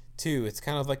too. It's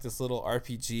kind of like this little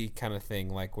RPG kind of thing,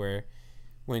 like where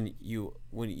when you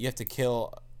have to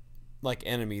kill like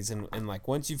enemies, and like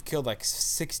once you've killed like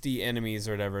 60 enemies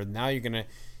or whatever, now you're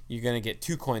gonna get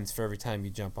 2 coins for every time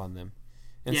you jump on them,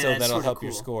 and Yeah, so that's that'll sorta help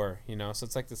your cool. score, you know. So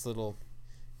it's like this little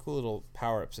cool little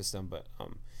power up system. But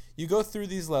you go through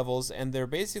these levels, and they're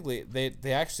basically they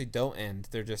actually don't end.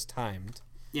 They're just timed,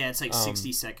 Yeah, it's like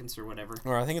 60 seconds or whatever.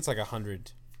 or I think it's like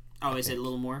 100. Oh, is it a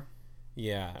little more?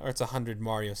 Yeah, or it's 100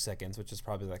 Mario seconds, which is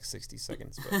probably like 60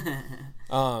 seconds.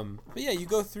 But yeah, you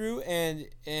go through and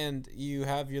you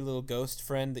have your little ghost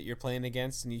friend that you're playing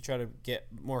against, and you try to get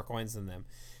more coins than them.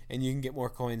 And you can get more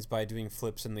coins by doing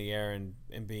flips in the air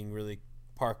and being really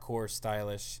parkour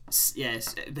stylish.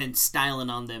 Yes, been styling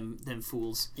on them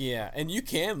fools. Yeah, and you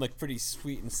can look pretty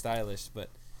sweet and stylish, but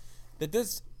that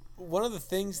does one of the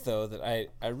things though that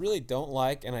I really don't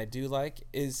like and I do like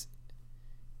is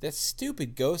that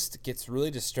stupid ghost gets really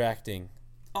distracting.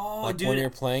 Oh, Like dude, when you're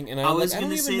playing, and I I'm was like, I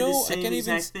gonna don't say even know. the I same can't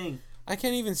even. exact thing. I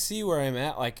can't even see where I'm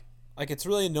at. Like it's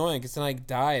really annoying because then I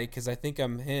die because I think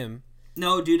I'm him.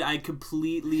 No, dude, I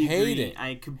completely Hate agree. it. I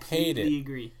Hate completely it.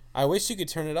 agree. I wish you could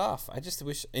turn it off. I just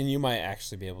wish, and you might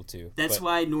actually be able to. That's but,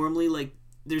 why normally like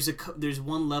there's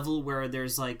one level where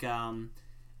there's like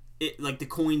like the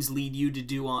coins lead you to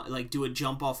do a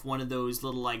jump off one of those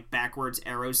little like backwards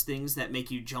arrows things that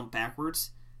make you jump backwards.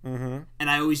 Mm-hmm. And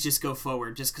I always just go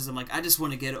forward just because I'm like, I just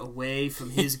want to get away from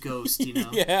his ghost, you know?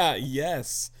 Yeah.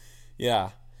 Yes. Yeah.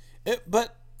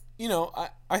 But you know,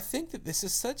 I think that this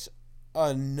is such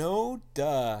a no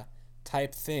duh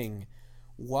type thing.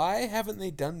 Why haven't they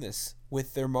done this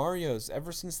with their Marios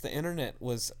ever since the internet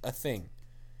was a thing?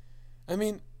 I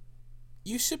mean,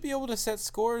 you should be able to set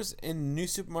scores in New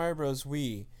Super Mario Bros.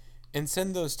 Wii and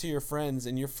send those to your friends,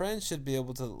 and your friends should be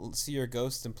able to see your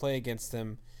ghost and play against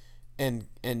them, and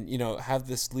you know, have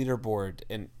this leaderboard,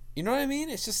 and you know what I mean?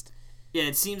 It's just Yeah,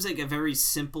 it seems like a very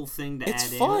simple thing to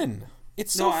it's add fun.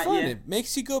 It's so No, fun. yeah. It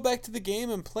makes you go back to the game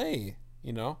and play.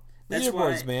 You know, That's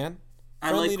leaderboards, why man.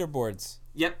 I Fun like- leaderboards.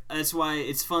 Yep, that's why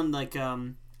it's fun. Like,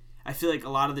 I feel like a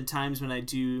lot of the times when I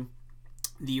do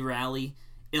the rally,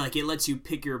 it lets you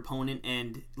pick your opponent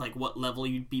and like what level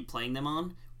you'd be playing them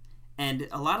on, And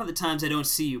a lot of the times I don't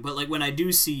see you, but like when I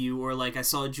do see you, or like I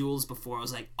saw Jules before, I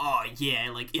was like, oh yeah,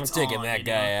 like it's I'm taking on, that you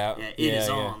guy know? out. Yeah, it Yeah, is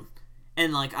yeah. on.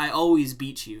 And like I always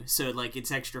beat you, so like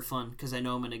it's extra fun because I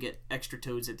know I'm gonna get extra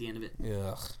toads at the end of it.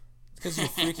 Ugh. Because you're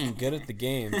freaking good at the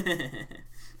game.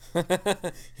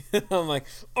 I'm like,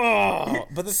 oh.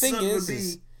 But the thing Son of a is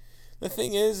bee. the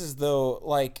thing is though,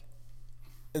 like,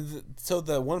 so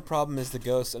the one problem is the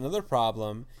ghost. Another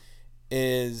problem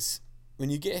is when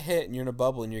you get hit and you're in a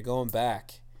bubble and you're going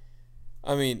back.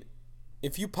 I mean,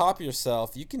 if you pop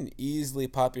yourself, you can easily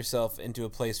pop yourself into a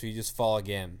place where you just fall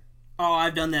again. Oh,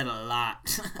 I've done that a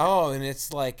lot. Oh, and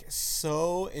it's like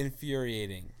so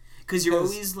infuriating. Because you're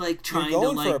 'Cause always like You're trying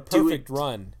going to for a like do perfect it.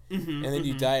 run, and then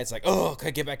you die. It's like, oh,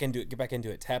 okay, get back into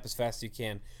it. Tap as fast as you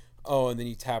can. Oh, and then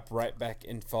you tap right back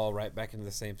and fall right back into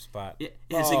the same spot. Yeah,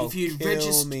 it's like if you'd kill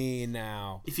registered. me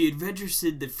now. If you had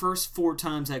registered the first 4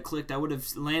 times I clicked, I would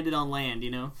have landed on land.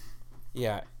 You know.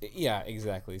 Yeah,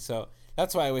 exactly. So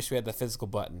that's why I wish we had the physical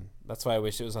button. That's why I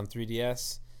wish it was on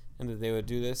 3DS and that they would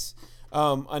do this.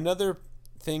 Another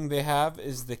thing they have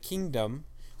is the Kingdom,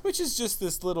 which is just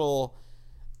this little.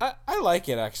 I like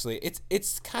it actually.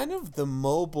 It's kind of the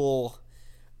mobile.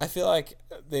 I feel like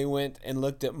they went and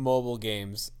looked at mobile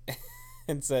games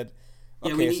and said,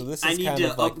 Yeah, okay, so this I is need kind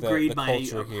to of like upgrade the my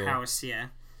culture here. house. Yeah.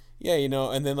 Yeah,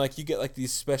 and then like you get like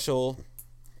these special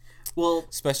Well,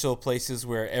 places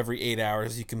where every 8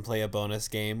 hours you can play a bonus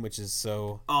game, which is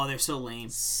so oh, they're so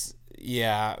lame.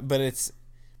 yeah, but it's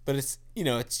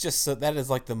it's just so that is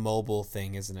like the mobile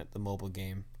thing, isn't it? The mobile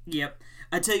game. Yep.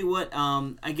 I tell you what,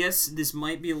 I guess this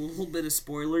might be a little bit of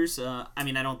spoilers. I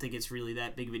mean, I don't think it's really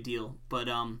that big of a deal, but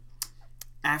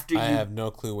after I you have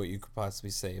no clue what you could possibly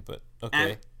say, but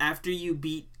okay. after you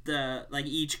beat the like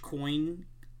each coin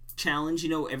challenge,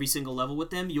 every single level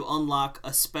with them, you unlock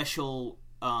a special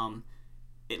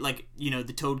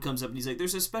the toad comes up and he's like,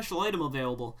 "There's a special item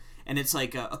available," and it's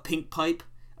like a pink pipe,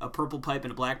 a purple pipe,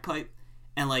 and a black pipe,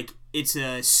 and like it's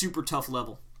a super tough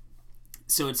level.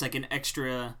 So it's like an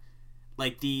extra.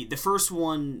 Like the first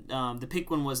one, the pink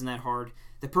one wasn't that hard.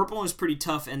 The purple one was pretty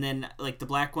tough, and then like the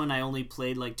black one, I only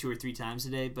played like 2 or 3 times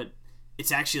a day. But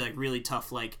it's actually like really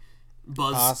tough. Like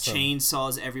buzz Awesome.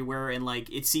 chainsaws everywhere, and like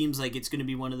it seems like it's going to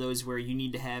be one of those where you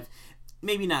need to have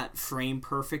maybe not frame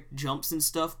perfect jumps and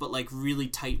stuff, but like really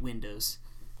tight windows.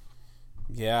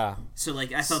 Yeah. So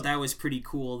like I thought that was pretty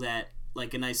cool. That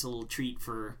like a nice little treat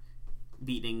for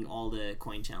beating all the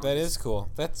coin challenges. That is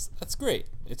cool. That's great.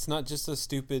 It's not just a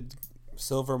stupid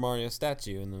silver Mario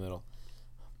statue in the middle.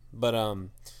 But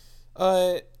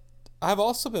I've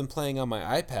also been playing on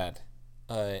my iPad.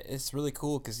 It's really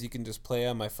cool because you can just play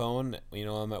on my phone.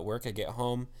 I'm at work. I get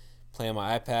home, play on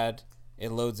my iPad. It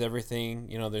loads everything.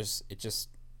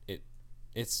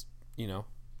 It's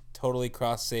totally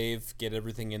cross save. Get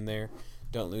everything in there.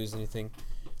 Don't lose anything.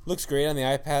 Looks great on the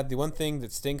iPad. The one thing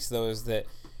that stinks though is that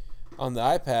on the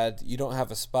iPad you don't have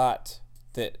a spot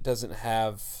that doesn't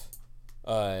have.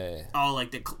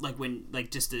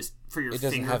 Just this for your It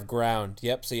doesn't finger. have ground.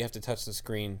 Yep, so you have to touch the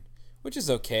screen, which is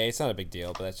okay. It's not a big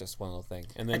deal, but that's just one little thing.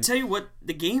 And I then tell you what,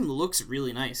 the game looks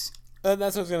really nice.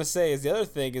 that's what I was gonna say. Is the other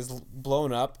thing is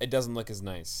blown up. It doesn't look as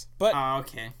nice, but Oh,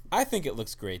 okay. I think it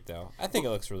looks great though. I think it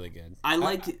looks really good. I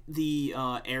like the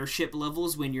airship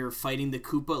levels when you're fighting the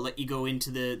Koopa. Like you go into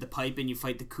the pipe and you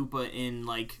fight the Koopa in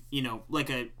like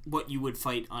what you would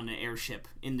fight on an airship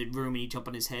in the room, and you jump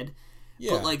on his head.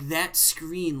 Yeah. But like that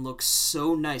screen looks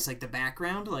so nice, like the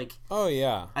background. Like Oh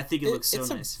yeah. I think it looks so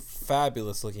it's nice. a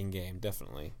fabulous looking game,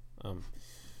 definitely.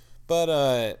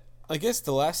 But I guess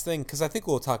the last thing, because I think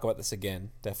we'll talk about this again,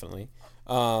 definitely.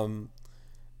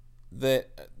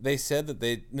 That they said that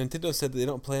Nintendo said that they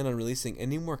don't plan on releasing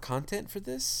any more content for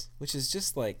this, which is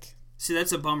just like See,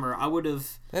 that's a bummer. I would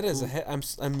have. that is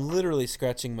I'm literally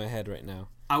scratching my head right now.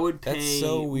 I would That's pay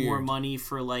so more weird. money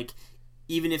for like.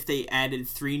 Even if they added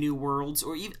 3 new worlds,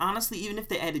 or honestly, even if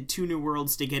they added 2 new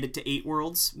worlds to get it to 8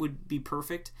 worlds, would be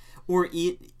perfect. Or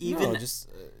even No, just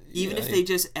if they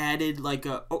just added like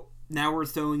now we're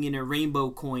throwing in a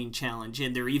rainbow coin challenge,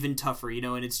 and they're even tougher,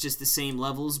 and it's just the same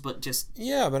levels, but just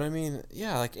Yeah, but I mean,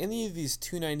 yeah, like any of these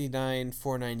 $2.99,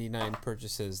 $4.99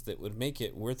 purchases that would make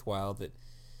it worthwhile. It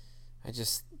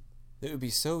would be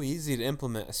so easy to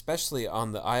implement, especially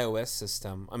on the iOS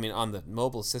system. I mean, on the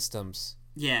mobile systems.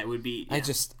 yeah, it would be. Yeah.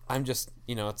 I'm just,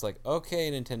 it's like, okay,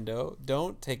 Nintendo,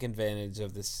 don't take advantage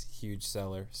of this huge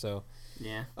seller. So,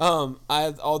 yeah.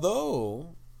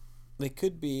 although they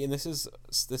could be, and this is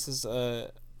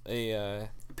a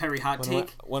Perry hot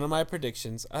take. one of my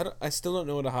predictions. I still don't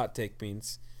know what a hot take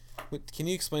means. Can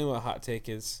you explain what a hot take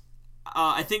is?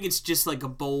 I think it's just like a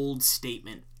bold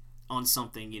statement on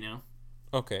something,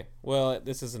 Okay. Well,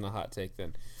 this isn't a hot take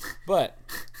then, but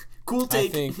Cool I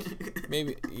take. think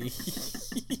maybe.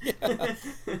 Yeah.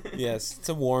 Yes, it's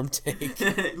a warm take.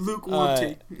 Lukewarm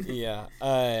take. Yeah.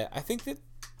 I think that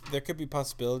there could be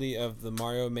possibility of the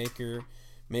Mario Maker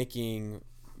making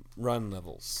run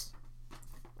levels.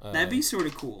 That'd be sort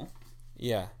of cool.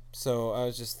 Yeah. So I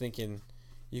was just thinking,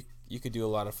 you could do a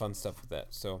lot of fun stuff with that.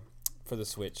 So for the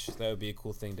Switch, that would be a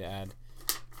cool thing to add.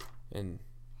 And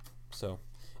so,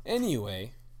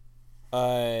 anyway,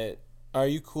 are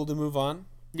you cool to move on?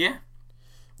 Yeah.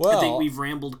 Well, I think we've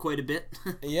rambled quite a bit.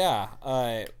 yeah.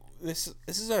 This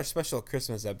is our special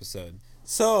Christmas episode.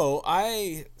 So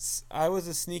I was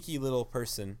a sneaky little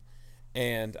person,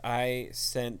 and I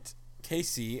sent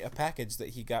Casey a package that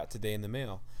he got today in the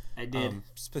mail. I did.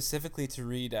 Specifically to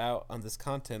read out on this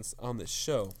contents on this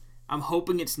show. I'm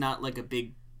hoping it's not like a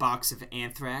big box of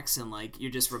anthrax and like you're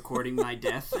just recording my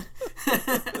death.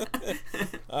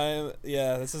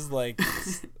 This is like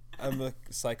I'm a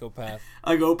psychopath.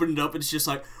 I opened it up, it's just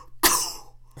like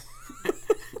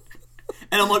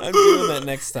and I'm like I'm doing that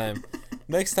next time.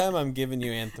 Next time I'm giving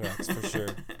you anthrax for sure.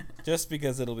 Just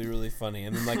because it'll be really funny.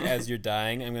 And then like as you're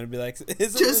dying, I'm gonna be like,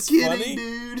 isn't just this kidding, funny?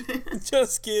 dude.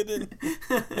 Just kidding.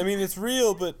 I mean it's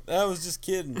real, but I was just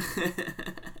kidding.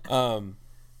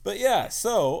 But yeah,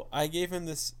 so I gave him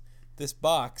this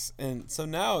box, and so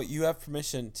now you have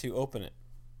permission to open it.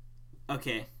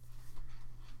 Okay.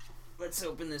 Let's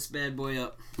open this bad boy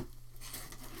up.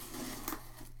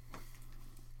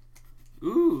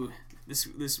 Ooh, this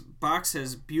box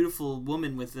has beautiful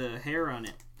woman with hair on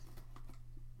it.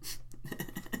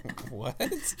 What?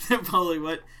 Probably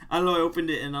what? I don't know. I opened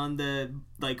it and on the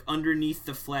like underneath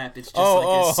the flap, it's just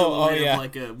a silhouette yeah. of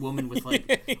like a woman with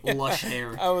like Yeah. lush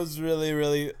hair. I was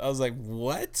really. I was like,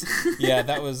 what? Yeah,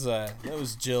 that was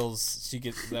Jill's.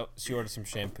 She ordered some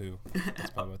shampoo.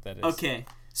 That's probably what that is. Okay,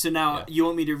 so now Yeah. you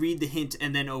want me to read the hint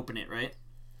and then open it, right?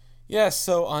 Yeah.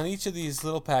 So on each of these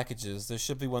little packages, there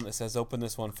should be one that says "Open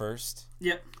this one first."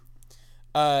 Yep.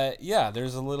 Yeah.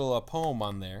 There's a little poem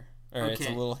on there, or it's a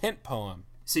Okay. little hint poem.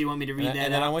 So you want me to read that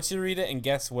And then I out? want you to read it and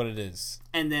guess what it is.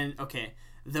 And then, okay.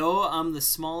 Though I'm the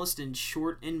smallest and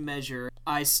short in measure,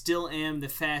 I still am the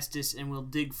fastest and will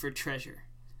dig for treasure.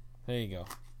 There you go.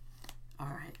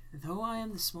 Alright. Though I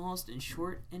am the smallest and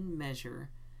short in measure,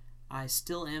 I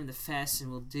still am the fastest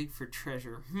and will dig for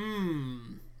treasure.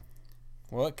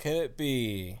 What could it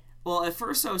be? Well, at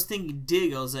first I was thinking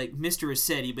dig. I was like, Mr.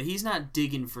 Rossetti, but he's not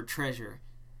digging for treasure.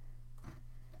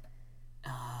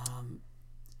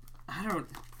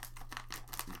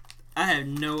 I have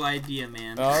no idea,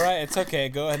 man. All right, it's okay.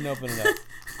 Go ahead and open it up.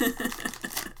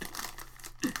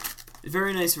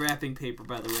 Very nice wrapping paper,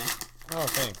 by the way. Oh,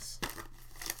 thanks.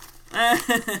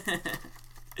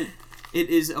 It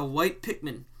is a white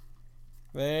Pikmin.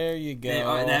 There you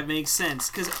go. That makes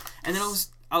sense. And then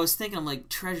I was thinking, I'm like,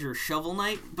 treasure shovel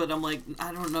knight, but I'm like,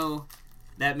 I don't know.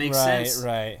 That makes sense.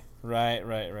 Right.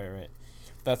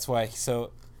 That's why.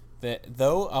 So,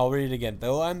 I'll read it again.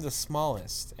 Though I'm the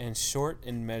smallest and short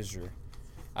in measure,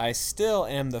 I still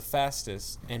am the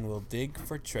fastest and will dig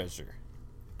for treasure.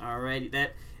 Alrighty,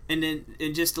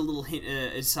 and just a little hint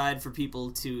aside for people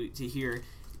to hear.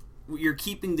 You're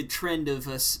keeping the trend of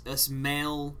us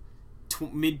male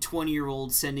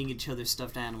mid-20-year-olds sending each other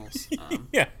stuffed animals.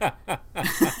 Yeah.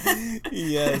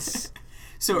 Yes.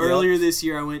 So earlier this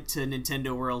year, I went to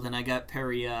Nintendo World and I got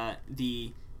Perry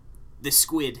the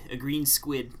squid, a green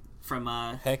squid from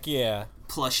Heck yeah.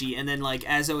 plushie. And then like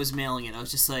as I was mailing it, I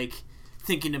was just like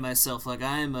thinking to myself, like,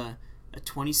 I am a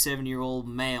 27-year-old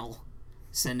male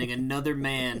sending another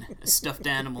man a stuffed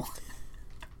animal.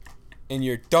 And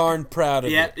you're darn proud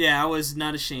of it. Yeah, I was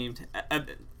not ashamed.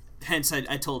 Hence,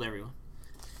 I told everyone.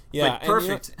 Yeah, Like,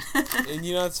 perfect. And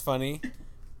you know what's funny?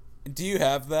 Do you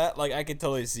have that? Like, I could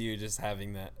totally see you just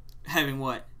having that. Having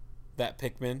what? That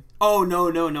Pikmin. Oh, no,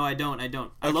 I don't. I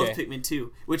love Okay. Pikmin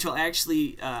 2, which will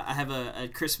actually, I have a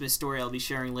Christmas story I'll be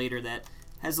sharing later that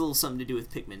has a little something to do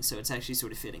with Pikmin, so it's actually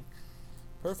sort of fitting.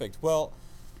 Perfect. Well,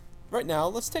 right now,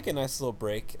 let's take a nice little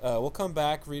break. We'll come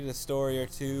back, read a story or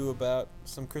two about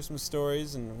some Christmas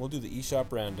stories, and we'll do the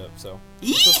eShop Roundup. So,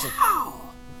 Yeehaw!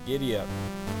 giddy up.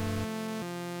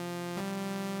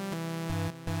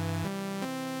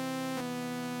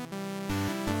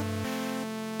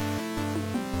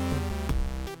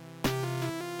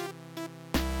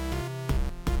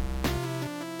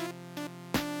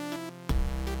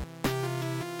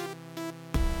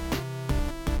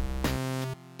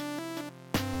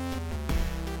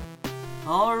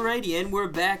 Alrighty, and we're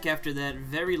back after that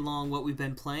very long what we've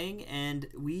been playing, and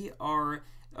we are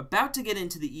about to get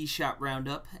into the eShop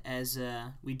roundup as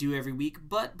we do every week.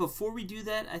 But before we do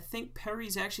that, I think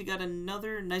Perry's actually got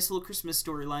another nice little Christmas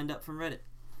story lined up from Reddit.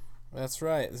 That's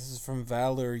right. This is from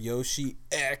Valor Yoshi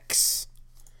X.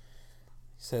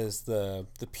 He says the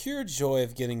pure joy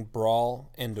of getting Brawl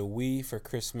and a Wii for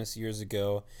Christmas years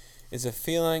ago is a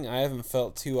feeling I haven't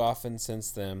felt too often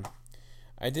since then.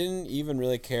 I didn't even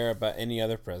really care about any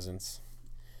other presents.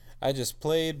 I just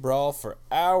played Brawl for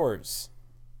hours.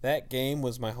 That game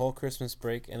was my whole Christmas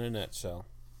break in a nutshell.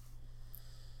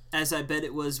 As I bet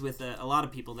it was with a lot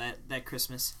of people that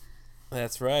Christmas.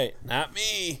 That's right. Not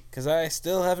me, because I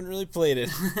still haven't really played it.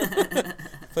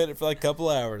 Played it for like a couple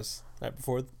hours right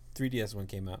before the 3DS one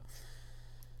came out.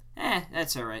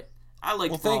 That's all right. I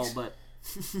like Brawl, but...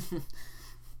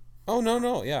 Oh,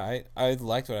 no. Yeah, I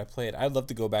liked what I played. I'd love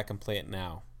to go back and play it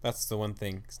now. That's the one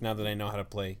thing, 'cause now that I know how to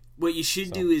play. What you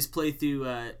should do is play through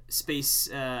Space...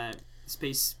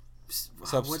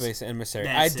 Subspace Emissary.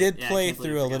 I did play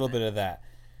through a little bit of that.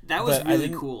 That was really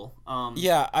cool.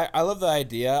 Yeah, I love the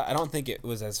idea. I don't think it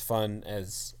was as fun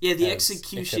as the as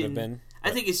execution. It should have been.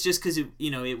 I think it's just because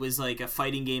it was like a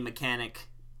fighting game mechanic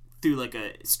through like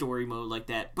a story mode like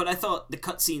that. But I thought the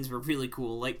cutscenes were really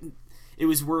cool. Like it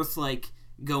was worth like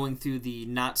going through the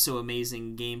not so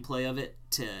amazing gameplay of it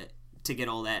to get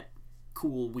all that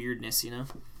cool weirdness.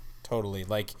 Totally.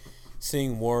 Like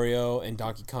seeing Wario and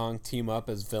Donkey Kong team up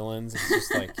as villains. It's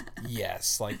just like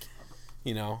yes, like.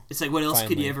 It's like, what else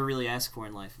could you ever really ask for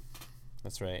in life?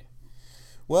 That's right.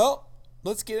 Well,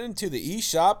 let's get into the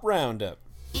eShop Roundup.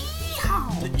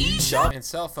 The eShop and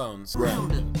cell phones.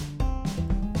 Roundup.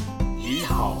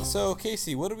 Yeehaw. So,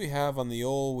 Casey, what do we have on the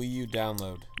old Wii U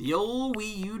download? The old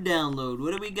Wii U download.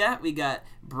 What do we got? We got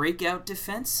Breakout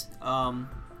Defense, a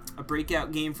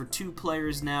breakout game for 2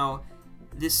 players now.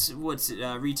 This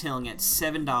retailing at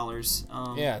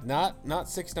 $7. Yeah, not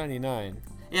 $6.99.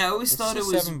 Yeah, I always thought it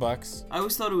was $7. I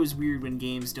always thought it was weird when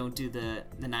games don't do the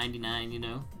 99.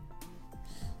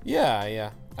 Yeah.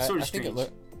 Sort of I think strange.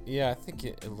 I think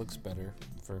it looks better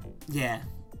for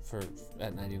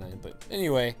at 99. But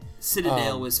anyway,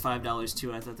 Citadel was $5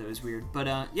 too. I thought that was weird, but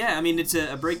yeah, I mean it's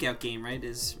a breakout game, right?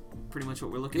 Is pretty much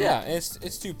what we're looking at. Yeah,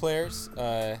 it's 2 players.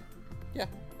 Yeah,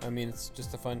 I mean it's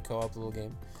just a fun co-op little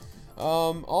game.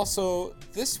 Also,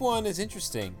 this one is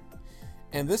interesting,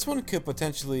 and this one could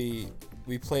potentially.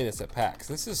 We play this at PAX.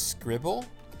 This is Scribble,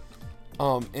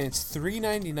 and it's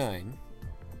 $3.99.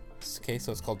 Okay,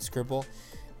 so it's called Scribble.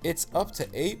 It's up to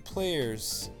 8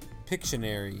 players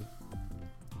Pictionary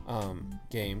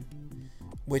game,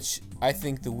 which I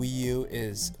think the Wii U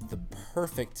is the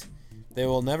perfect. There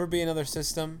will never be another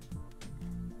system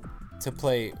to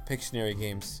play Pictionary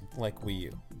games like Wii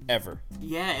U ever.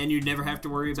 Yeah, and you'd never have to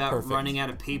worry about running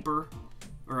out of paper.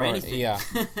 Or anything. Yeah.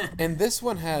 And this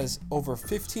one has over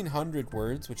 1,500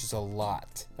 words, which is a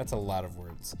lot. That's a lot of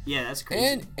words. Yeah, that's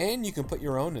crazy. And you can put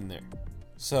your own in there.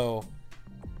 So.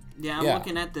 Yeah, I'm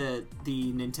looking at the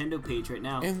Nintendo page right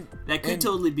now. That could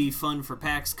totally be fun for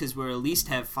PAX because we'll at least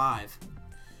have 5.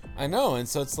 I know, and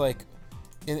so it's like.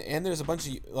 And there's a bunch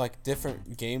of like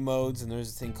different game modes, and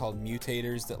there's a thing called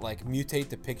mutators that like mutate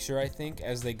the picture, I think,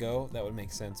 as they go. That would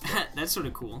make sense. That's sort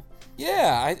of cool.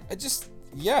 Yeah,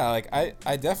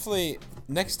 I definitely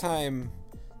next time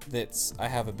I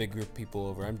have a big group of people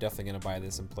over, I'm definitely gonna buy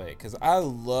this and play it because I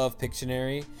love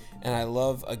Pictionary and I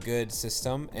love a good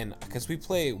system, and because we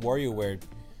play WarioWare,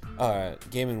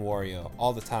 Game and Wario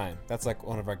all the time. That's like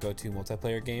one of our go-to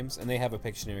multiplayer games, and they have a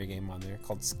Pictionary game on there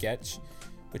called Sketch,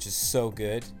 which is so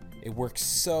good. It works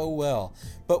so well,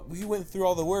 but we went through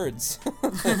all the words,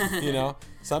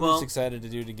 So I'm just excited to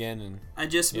do it again. And I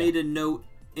just made a note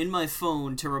in my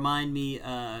phone to remind me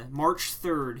March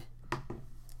 3rd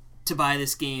to buy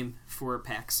this game for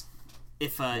PAX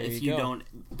if you don't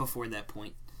before that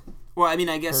point. Well, I mean,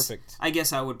 I guess Perfect. I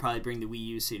guess I would probably bring the Wii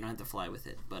U so you don't have to fly with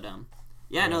it. But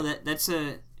no, that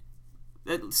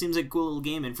seems like a cool little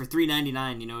game, and for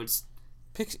 $3.99,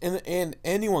 it's and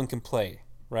anyone can play,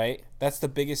 right? That's the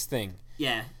biggest thing.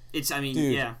 Yeah, it's It's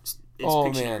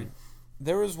Pictionary. Man,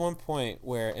 there was one point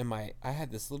where I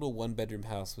had this little 1-bedroom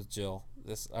house with Jill.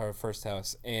 This our first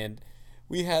house, and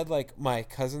we had like my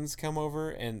cousins come over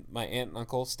and my aunt and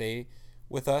uncle stay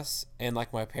with us, and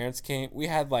like my parents came. We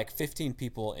had like 15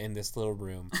 people in this little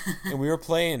room, and we were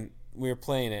playing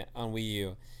it on Wii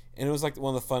U, and it was like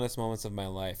one of the funnest moments of my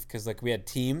life because like we had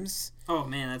teams. Oh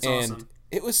man, that's and awesome.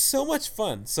 It was so much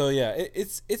fun. So yeah,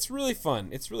 it's really fun.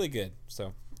 It's really good.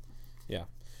 So yeah,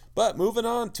 but moving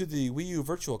on to the Wii U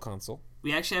Virtual Console.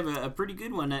 We actually have a pretty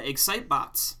good one,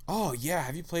 Excitebots. Oh yeah,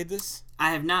 have you played this?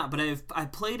 I have not, but I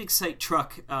played Excite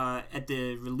Truck at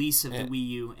the release of the Wii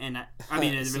U, and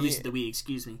the release of the Wii,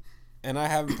 excuse me. and I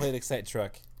haven't played Excite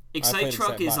Truck. Excite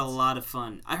Truck is a lot of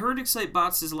fun. I heard Excite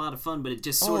Bots is a lot of fun, but it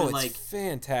just sort of like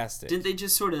fantastic. Didn't they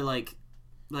just sort of like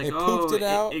pooped it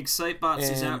out, Excite Bots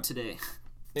is out today.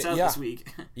 It's out this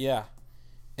week. Yeah.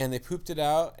 And they pooped it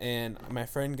out, and my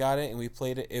friend got it, and we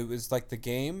played it. It was like the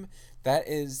game that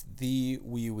is the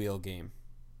Wii Wheel game.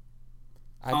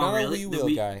 I'm not a Wii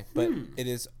Wheel guy, but it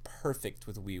is perfect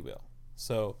with Wii Wheel.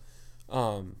 So,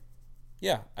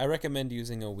 yeah, I recommend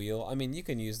using a wheel. I mean, you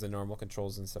can use the normal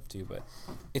controls and stuff too, but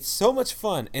it's so much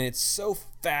fun, and it's so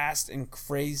fast and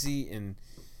crazy, and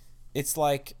it's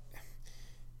like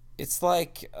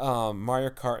Mario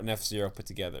Kart and F-Zero put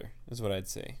together, is what I'd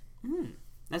say.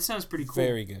 That sounds pretty cool.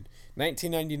 Very good.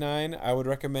 $19.99. I would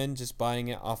recommend just buying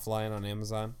it offline on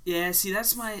Amazon. Yeah, see,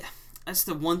 that's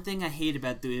the one thing I hate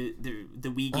about the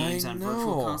Wii games on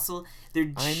Virtual Console. They're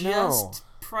just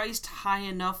priced high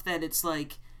enough that it's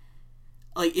like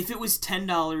if it was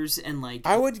 $10 and like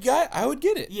I would get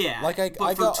it. Yeah, like I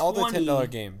got all the $10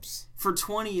 games. For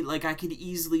 $20, like I could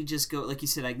easily just go, like you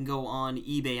said, I can go on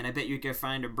eBay and I bet you could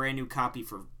find a brand new copy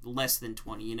for less than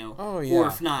 $20, you know. Oh yeah. Or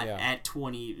if not at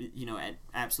 $20, you know, at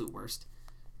absolute worst.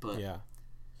 But yeah,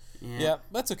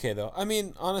 that's okay though. I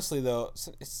mean, honestly though,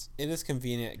 it is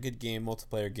convenient, good game,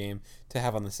 multiplayer game to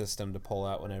have on the system to pull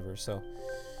out whenever. So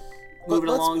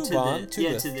moving along to the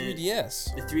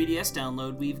 3DS. The 3DS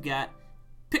download, we've got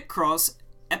Picross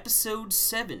Episode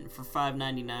 7 for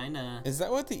 $5.99. Is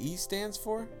that what the E stands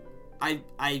for? I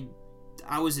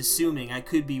was assuming. I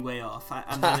could be way off.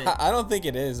 I'm not I don't think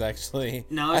it is actually.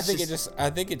 No, I think it just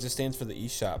stands for the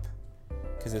eShop,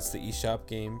 because it's the eShop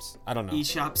games. I don't know.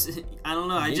 eShops. I don't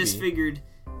know. Maybe. I just figured.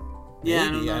 Yeah,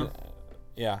 maybe. I don't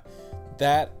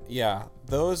know.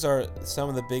 Those are some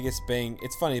of the biggest bang.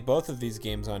 It's funny, both of these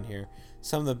games on here,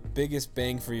 some of the biggest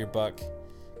bang for your buck,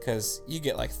 because you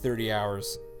get like 30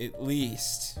 hours at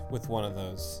least with one of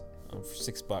those for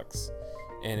 $6.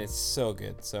 And it's so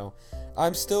good. So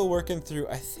I'm still working through.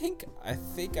 I think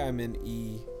I'm in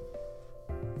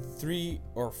E3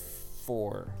 or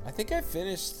 4. I think I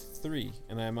finished 3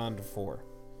 and I'm on to 4.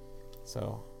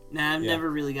 So nah, I've never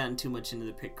really gotten too much into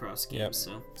the Picross games.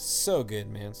 So good,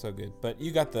 man, so good. But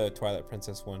you got the Twilight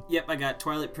Princess one. Yep, I got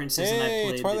Twilight Princess, and I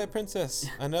played Twilight Princess.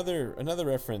 Another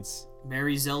reference.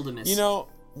 Merry Zeldamus. You know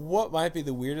what might be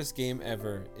the weirdest game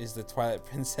ever is the Twilight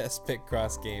Princess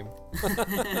Picross game.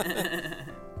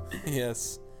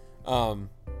 Yes.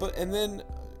 But then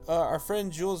our friend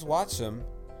Jules Watcham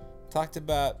talked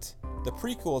about the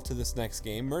prequel to this next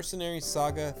game, Mercenary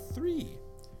Saga 3.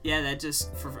 Yeah, that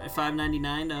just for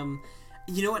 $5.99.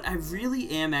 You know what? I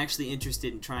really am actually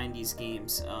interested in trying these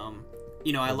games.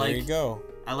 You know, there you go.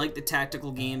 I like the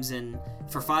tactical games, and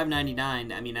for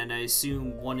 $5.99, I mean, and I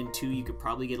assume 1 and 2 you could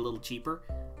probably get a little cheaper,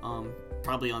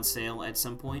 probably on sale at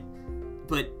some point.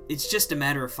 But it's just a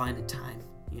matter of finding time,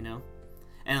 you know.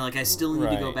 And like, I still need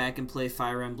to go back and play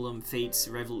Fire Emblem Fates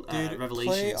Revelations.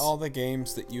 Play all the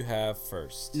games that you have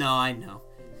first. No, I know.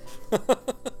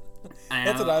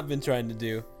 That's what I've been trying to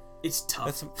do. It's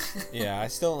tough. I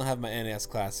still don't have my NES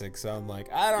Classic, so I'm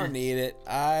like, I don't need it.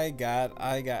 I got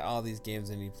all these games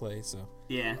I need to play. So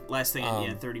yeah, last thing I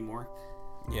need 30 more.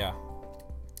 Yeah.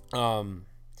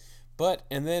 But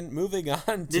and then moving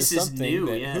on to something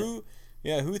is new,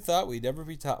 that who thought we'd ever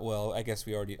be taught? Well, I guess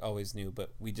we always knew,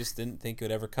 but we just didn't think it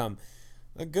would ever come.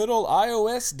 A good old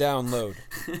iOS download.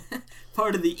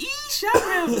 Part of the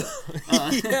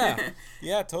eShop.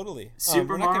 Yeah, totally.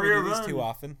 Super we're not Mario gonna do Run. these too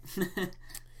often.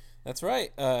 That's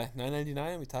right.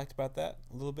 $9.99. We talked about that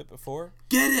a little bit before.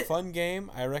 Get it. Fun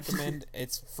game. I recommend.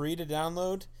 It's free to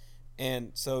download,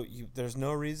 and so there's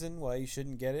no reason why you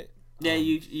shouldn't get it. Yeah,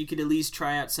 you could at least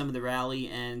try out some of the rally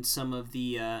and some of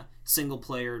the single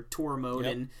player tour mode,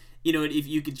 and you know, if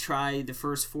you could try the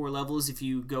first 4 levels, if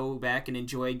you go back and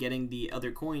enjoy getting the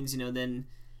other coins, you know, then,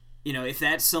 you know, if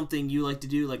that's something you like to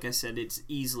do, like I said, it's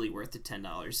easily worth the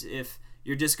 $10. If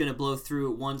you're just gonna blow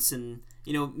through it once, and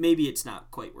you know, maybe it's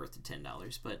not quite worth the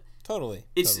 $10, but totally,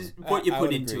 it's what you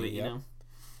put into it, you know.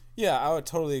 Yeah, I would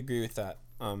totally agree with that.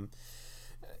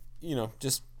 You know,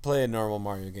 just play a normal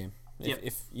Mario game,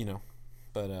 if you know.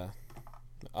 But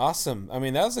awesome. I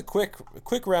mean, that was a quick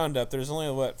roundup. There's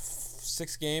only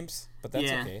 6 games, but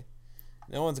that's okay.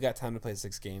 No one's got time to play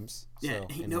 6 games. Yeah,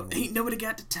 so, ain't nobody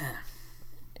got the time.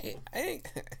 Ain't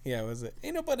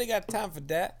nobody got time for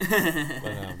that.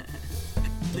 The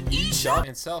eShop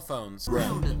and cell phones.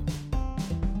 Roundup.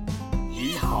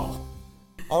 Yeehaw.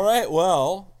 All right,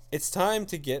 well, it's time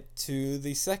to get to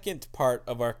the second part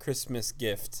of our Christmas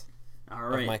gift. All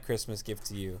right. Of my Christmas gift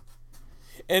to you.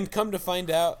 And come to find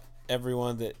out,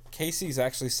 everyone, that Casey's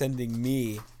actually sending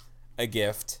me a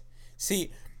gift.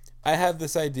 See, I have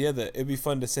this idea that it'd be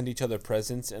fun to send each other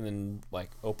presents and then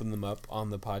like open them up on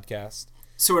the podcast.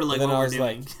 Sort of like But then what I we're was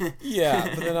doing. like,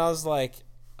 yeah. But then I was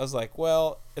like,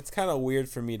 well, it's kind of weird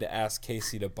for me to ask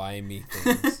Casey to buy me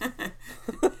things.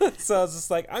 So I was just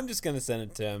like, I'm just gonna send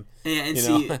it to him. Yeah, and you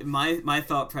see, know? my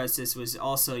thought process was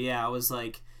also, I was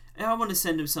like, I want to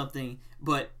send him something,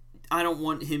 but I don't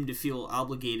want him to feel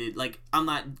obligated. Like, I'm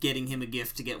not getting him a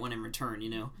gift to get one in return,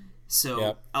 So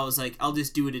Yep. I was like, I'll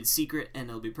just do it in secret, and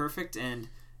it'll be perfect. And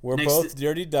We're next both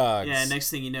dirty dogs. yeah, next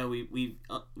thing you know,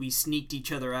 we sneaked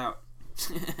each other out.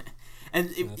 And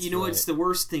That's what's right. the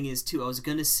worst thing is too? I was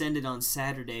gonna send it on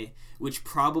Saturday, which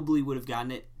probably would have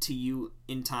gotten it to you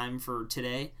in time for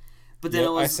today. But then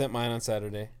Yep, I I sent mine on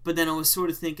Saturday. was sort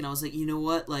of thinking, I was like, you know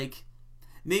what, like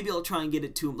maybe I'll try and get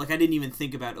it to him. Like I didn't even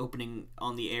think about opening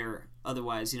on the air.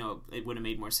 Otherwise, it would have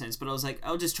made more sense. But I was like,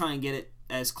 I'll just try and get it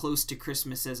as close to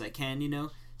Christmas as I can,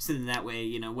 So then that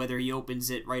way, whether he opens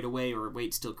it right away or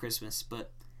waits till Christmas.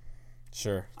 But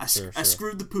Sure. I sure.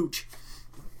 screwed the pooch.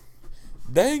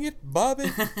 Dang it, Bobby.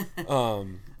 All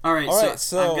right,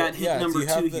 so I've got hit do number you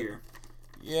have 2 the- here.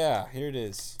 Yeah, here it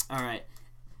is. All right.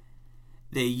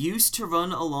 They used to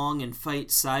run along and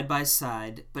fight side by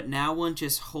side, but now one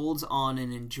just holds on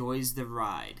and enjoys the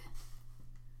ride.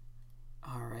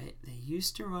 All right. They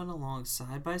used to run along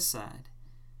side by side,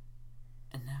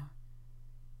 and now.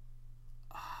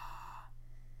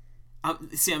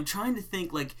 I'm trying to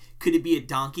think, like, could it be a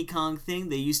Donkey Kong thing?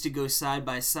 They used to go side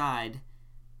by side.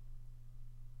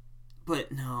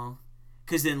 But no.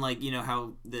 Because then, like,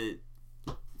 how the...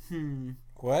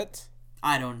 What?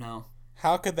 I don't know.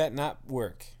 How could that not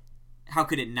work? How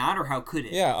could it not, or how could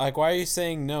it? Yeah, like why are you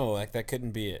saying no? Like that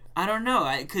couldn't be it. I don't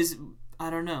know. Because I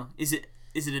don't know. Is it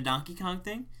a Donkey Kong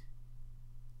thing?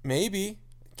 Maybe.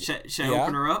 Should I Yeah.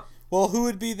 open her up? Well, who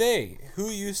would be they? Who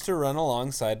used to run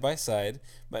along side by side,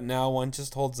 but now one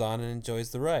just holds on and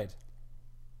enjoys the ride?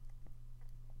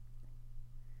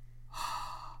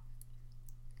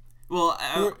 Well,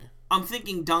 Who are- I'm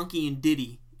thinking Donkey and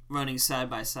Diddy running side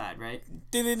by side, right?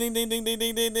 Ding ding ding ding ding ding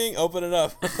ding ding ding. Open it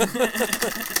up.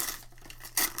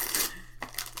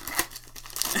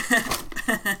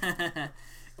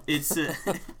 It's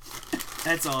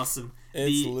that's awesome.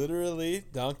 It's literally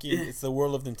Donkey. It's the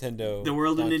world of Nintendo. The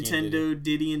world of Donkey and Diddy. Nintendo,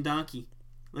 Diddy and Donkey.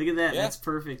 Look at that. Yeah. That's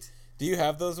perfect. Do you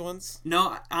have those ones?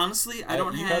 No, honestly, I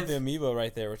don't You have. have the amiibo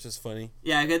right there, which is funny.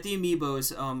 Yeah, I got the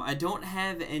amiibos. I don't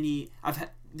have any.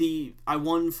 I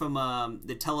won from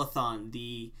the telethon,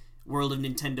 the World of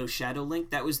Nintendo Shadow Link.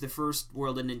 That was the first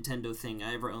World of Nintendo thing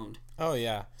I ever owned. Oh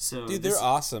yeah, So dude, this- they're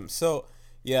awesome. So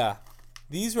yeah,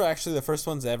 these were actually the first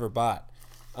ones I ever bought.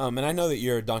 And I know that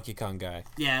you're a Donkey Kong guy.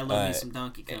 Yeah, I love me some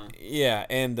Donkey Kong. Yeah,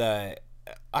 and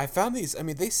I found these. I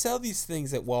mean, they sell these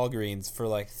things at Walgreens for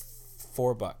like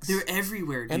 $4. They're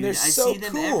everywhere, dude. And they're I so see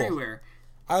them cool. everywhere.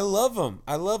 I love them.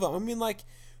 I mean, like,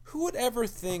 who would ever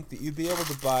think that you'd be able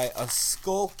to buy a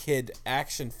Skull Kid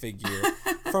action figure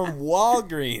from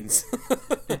Walgreens?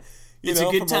 It's a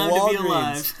good from time to be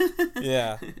Walgreens.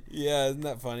 alive. Yeah, isn't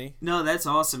that funny? No, that's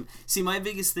awesome. See, my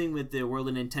biggest thing with the World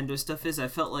of Nintendo stuff is I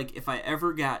felt like if I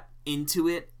ever got into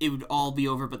it, it would all be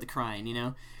over but the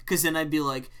crying, Because then I'd be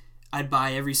like, I'd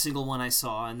buy every single one I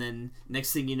saw, and then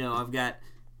next thing you know, I've got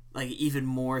like even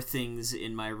more things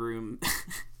in my room.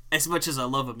 As much as I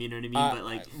love them, you know what I mean? But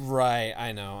like, right,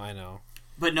 I know.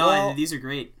 but no, Well- these are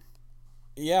great.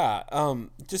 Yeah,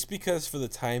 just because for the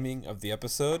timing of the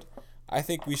episode, I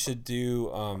think we should do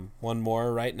one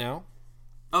more right now.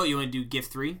 Oh, you want to do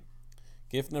gift 3?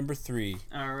 Gift number 3.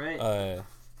 All right.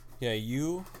 Yeah,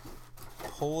 you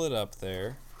pull it up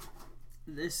there.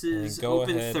 This is go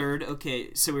open ahead. third.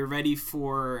 Okay, so we're ready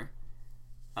for.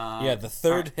 Yeah, the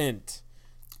third hint.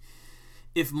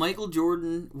 If Michael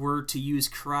Jordan were to use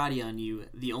karate on you,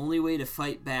 the only way to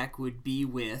fight back would be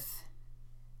with.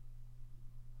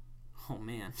 Oh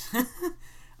man.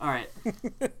 All right.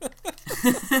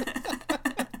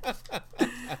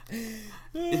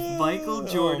 If Michael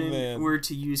Jordan man. were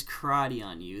to use karate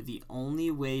on you, the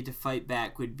only way to fight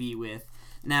back would be with.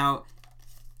 Now,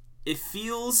 it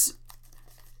feels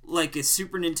like a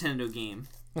Super Nintendo game.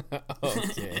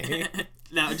 Okay.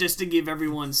 Now, just to give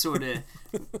everyone sort of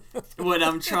what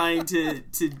I'm trying to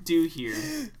do here.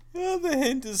 Oh, the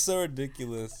hint is so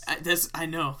ridiculous. I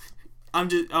know.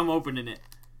 I'm opening it.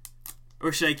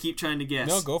 Or should I keep trying to guess?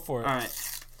 No, go for it. All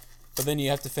right. But then you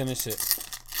have to finish it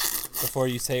before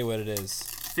you say what it is.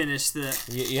 Finish the.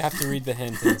 You have to read the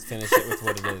hint and finish it with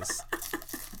what it is.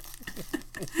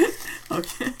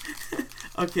 Okay.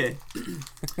 Okay.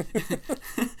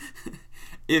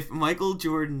 If Michael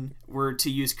Jordan were to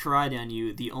use karate on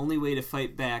you, the only way to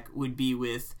fight back would be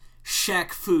with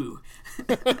Shaq Fu.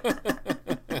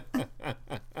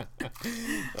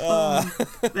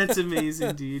 That's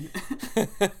amazing, dude.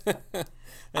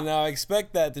 And now I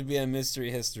expect that to be a mystery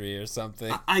history or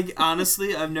something. I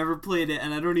honestly, I've never played it,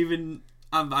 and I don't even.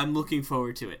 I'm looking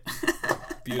forward to it.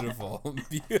 Beautiful,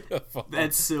 beautiful.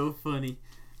 That's so funny.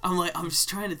 I'm just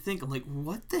trying to think. I'm like,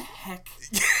 what the heck?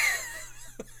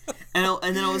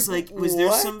 And then I was like, was there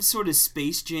What? some sort of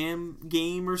Space Jam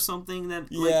game or something that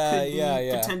could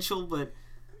be potential? But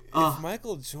if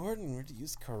Michael Jordan were to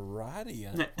use karate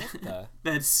on it, what the?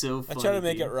 That's so I funny. try to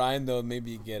make dude. it rhyme though,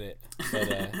 maybe you get it,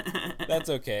 but that's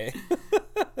okay.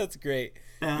 That's great.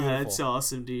 That's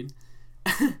awesome, dude.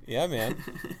 Yeah, man.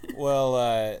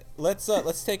 Well,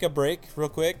 let's take a break real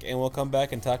quick, and we'll come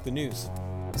back and talk the news.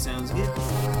 Sounds good.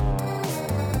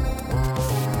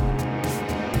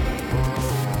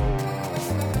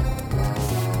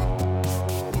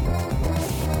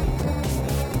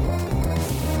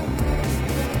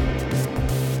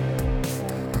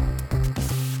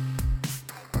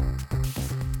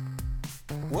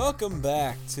 Welcome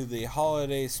back to the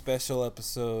holiday special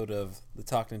episode of the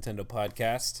Talk Nintendo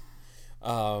podcast.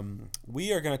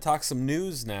 We are going to talk some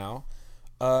news now.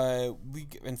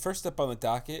 And first up on the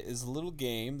docket is a little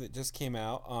game that just came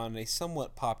out on a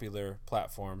somewhat popular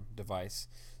platform device,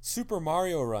 Super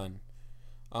Mario Run,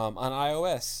 on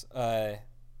iOS.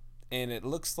 And it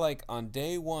looks like on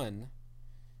day one,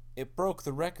 it broke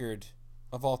the record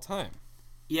of all time.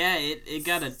 Yeah, it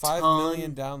got a 5 ton.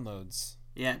 million downloads.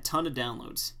 Yeah, a ton of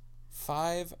downloads.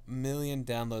 5 million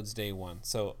downloads day one.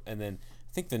 So, and then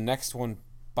I think the next one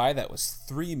by that was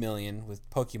 3 million with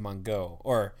Pokemon Go.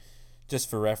 Or, just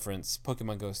for reference,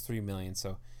 Pokemon Go is 3 million.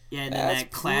 So, yeah, and then that's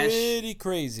that Clash, pretty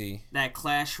crazy. that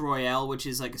Clash Royale, which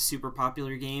is like a super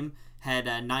popular game, had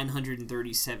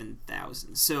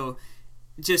 937,000. So,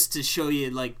 just to show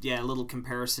you, like, a little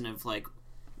comparison of like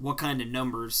what kind of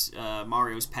numbers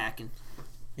Mario's packing.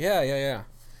 Yeah.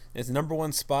 It's the number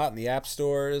one spot in the app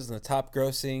stores and the top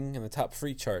grossing and the top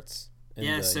free charts in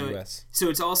the US. So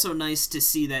it's also nice to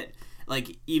see that,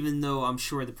 like, even though I'm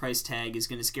sure the price tag is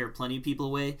going to scare plenty of people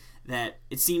away, that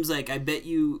it seems like I bet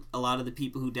you a lot of the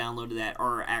people who downloaded that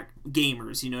are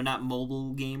gamers, not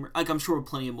mobile gamer. Like, I'm sure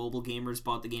plenty of mobile gamers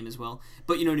bought the game as well.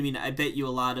 But you know what I mean? I bet you a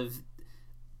lot of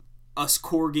us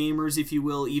core gamers, if you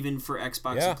will, even for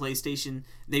Xbox and PlayStation,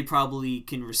 they probably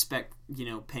can respect,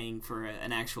 paying for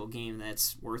an actual game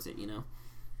that's worth it,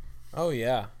 Oh,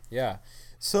 yeah.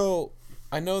 So,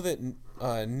 I know that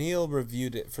Neil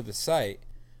reviewed it for the site,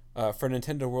 for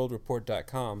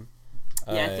NintendoWorldReport.com.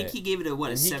 Yeah, I think he gave it a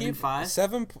 7.5?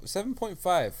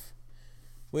 7.5,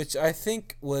 which I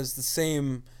think was the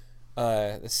same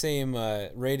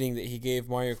rating that he gave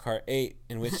Mario Kart 8,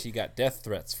 in which he got death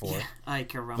threats for. Yeah, ay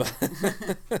caramba.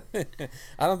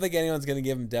 I don't think anyone's going to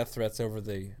give him death threats over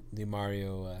the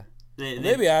Mario.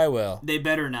 Maybe I will. They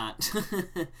better not.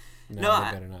 No,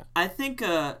 they better not. I think,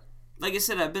 like I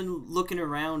said, I've been looking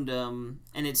around, and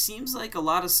it seems like a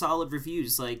lot of solid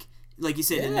reviews. Like you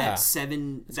said, in that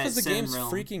seven, it's that because the game's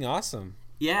realm. freaking awesome.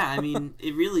 Yeah, I mean,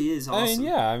 it really is awesome.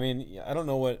 I don't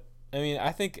know what.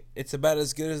 I think it's about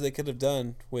as good as they could have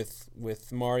done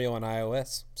with Mario on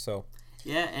iOS. So.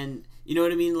 Yeah, and you know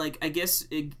what I mean? Like, I guess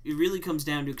it really comes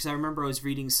down to, because I remember I was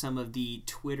reading some of the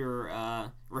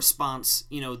Twitter response,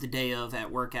 the day of at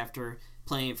work after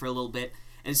playing it for a little bit,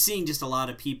 and seeing just a lot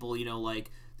of people, like,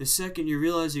 the second you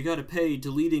realize you got to pay,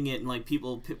 deleting it, and like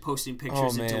people posting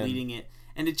pictures and deleting it,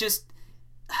 and it just.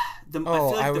 I feel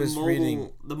like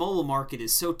the mobile market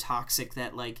is so toxic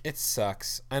that, like, it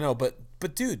sucks. I know, but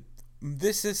dude,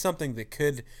 this is something that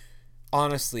could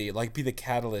honestly, like, be the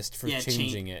catalyst for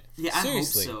changing it. Yeah,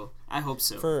 seriously. I hope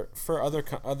so. For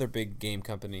other big game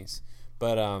companies.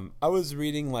 But I was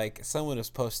reading, like, someone was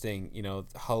posting,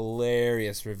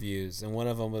 hilarious reviews, and one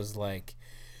of them was like,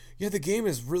 yeah, the game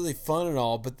is really fun and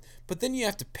all, but then you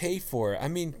have to pay for it. I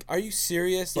mean, are you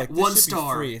serious? Like, this 1 should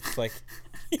star. be free. It's like,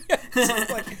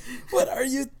 it's like, what are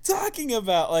you talking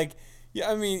about? Like, yeah,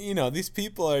 I mean, these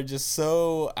people are just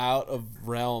so out of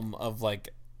realm of, like,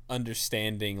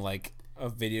 understanding, like,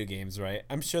 of video games, right?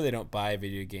 I'm sure they don't buy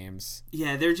video games.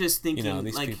 Yeah, they're just thinking,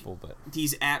 these like, people, but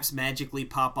these apps magically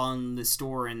pop on the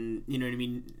store, and you know what I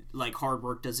mean. Like, hard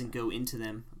work doesn't go into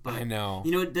them. But I know.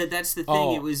 That's the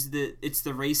thing. It's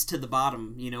the race to the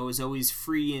bottom. It was always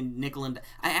free and nickel and.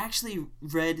 I actually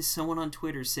read someone on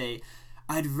Twitter say,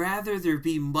 "I'd rather there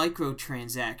be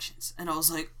microtransactions," and I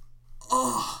was like,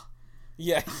 "Oh."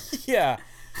 Yeah.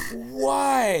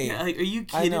 Why? Yeah, like, are you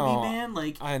kidding me, man?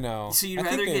 Like, I know. So I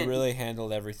think they really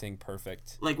handled everything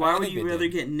perfect. Like, why would you rather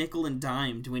get nickel and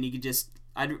dimed when you could just?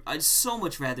 I'd so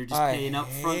much rather just pay an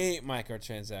upfront. I hate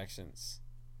microtransactions.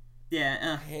 Yeah.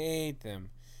 I hate them.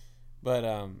 But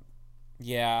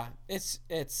Yeah, it's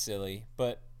silly,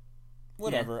 but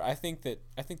whatever. I think that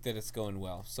it's going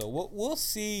well. So we'll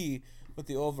see what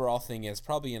the overall thing is.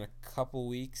 Probably in a couple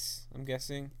weeks, I'm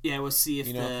guessing. Yeah, we'll see if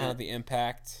kind of the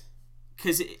impact.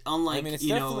 Because unlike, I mean, it's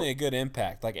definitely a good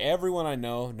impact. Like everyone I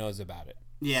know knows about it.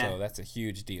 Yeah. So that's a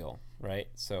huge deal, right?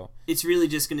 So it's really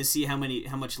just going to see how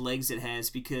much legs it has,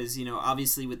 because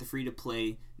obviously with the free to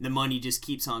play, the money just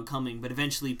keeps on coming. But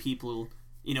eventually, people,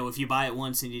 if you buy it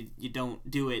once and you don't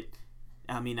do it,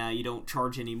 you don't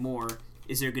charge anymore.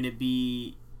 Is there going to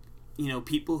be,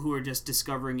 people who are just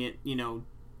discovering it,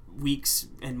 weeks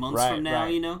and months from now?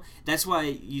 Right. That's why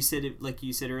you said it, like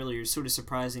you said earlier. It's sort of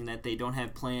surprising that they don't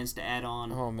have plans to add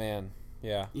on. Oh man,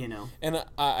 yeah. And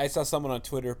I saw someone on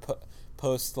Twitter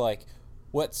post like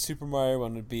what Super Mario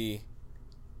one would be,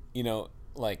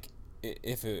 like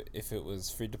if it was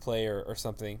free to play or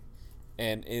something,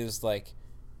 and it was like.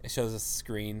 It shows a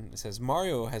screen. It says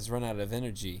Mario has run out of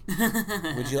energy.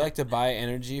 Would you like to buy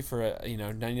energy for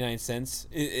 99 cents?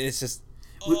 It's just.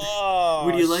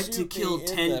 Would you like to kill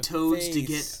 10 toads to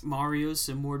get Mario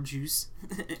some more juice?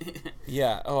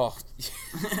 Yeah. Oh.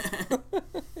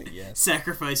 Yes.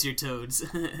 Sacrifice your toads.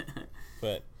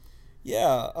 But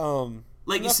yeah.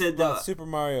 Like you said, though. Super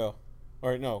Mario.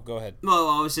 Or no, go ahead. Well,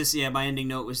 I was just my ending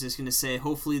note was just gonna say,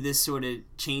 hopefully this sort of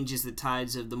changes the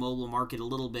tides of the mobile market a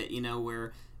little bit.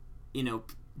 Where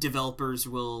developers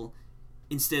will,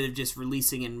 instead of just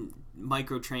releasing in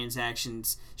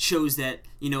microtransactions, shows that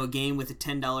a game with a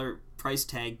 $10 price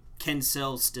tag can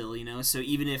sell still. So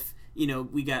even if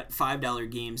we got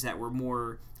 $5 games that were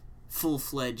more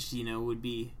full-fledged, would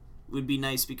be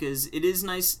nice, because it is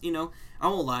nice. I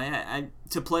won't lie, I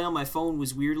to play on my phone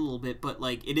was weird a little bit, but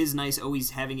like it is nice always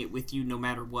having it with you no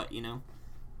matter what.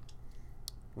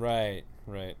 Right.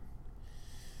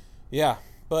 Yeah,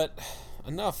 but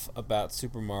enough about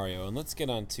Super Mario, and let's get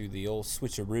on to the old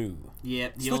switcheroo.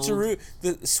 Yep,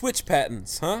 the Switch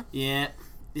patents, huh? Yeah.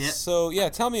 Yep. So yeah,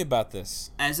 tell me about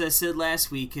this. As I said last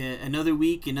week,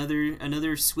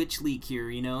 another Switch leak here,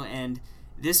 and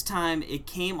this time it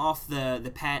came off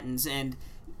the patents, and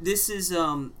this is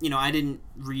I didn't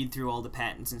read through all the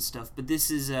patents and stuff, but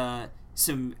this is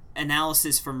some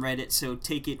analysis from Reddit, so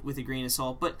take it with a grain of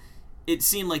salt. But it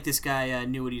seemed like this guy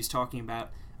knew what he was talking about.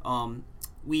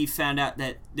 We found out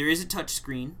that there is a touch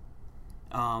screen.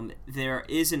 There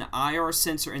is an IR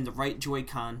sensor in the right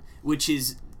Joy-Con, which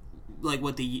is like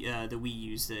what the Wii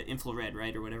used, the infrared,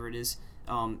 right, or whatever it is.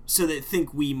 So that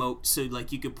think Wiimote, so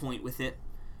like you could point with it.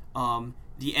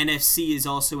 The NFC is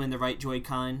also in the right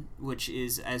Joy-Con, which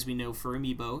is, as we know, for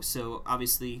Amiibo. So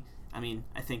obviously, I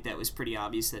think that was pretty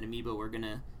obvious that Amiibo were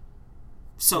gonna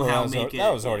somehow make it.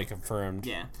 That was already confirmed.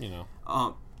 Yeah.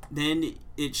 Then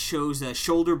it shows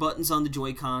shoulder buttons on the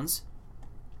Joy-Cons,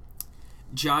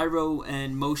 gyro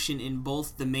and motion in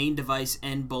both the main device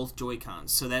and both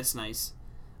Joy-Cons, so that's nice.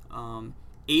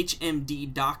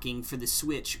 HMD docking for the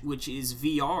Switch, which is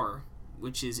VR,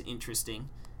 which is interesting.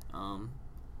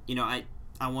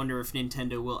 I wonder if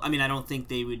Nintendo will. I don't think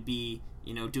they would be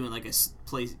doing like a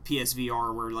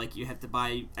PSVR where like you have to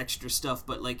buy extra stuff,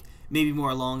 but like maybe more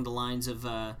along the lines of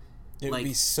it would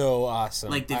be so awesome.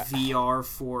 Like the VR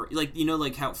for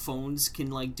like how phones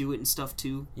can like do it and stuff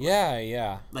too.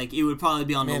 Yeah. Like it would probably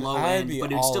be on the low end,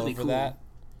 but it would still be cool. That.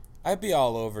 I'd be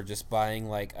all over just buying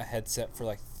like a headset for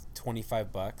like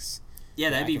 $25.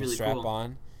 Yeah, that'd be really strap cool.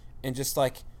 On, and just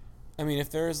like, if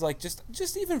there's like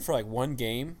just even for like one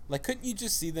game, like couldn't you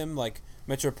just see them like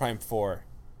Metro Prime 4?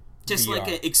 Just VR? Like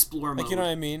an explore mode. Like, you know what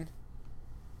I mean?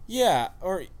 Yeah,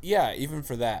 even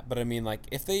for that. But like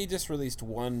if they just released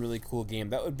one really cool game,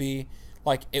 that would be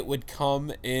like it would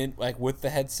come in like with the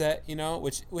headset,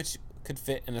 which could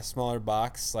fit in a smaller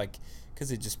box, like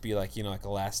because it'd just be like like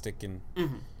elastic and.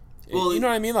 Mm-hmm. Well, you know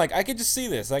what I mean? Like I could just see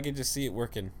this. I could just see it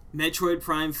working. Metroid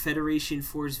Prime Federation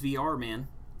Force VR, man.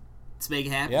 Let's make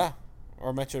it happen. Yeah,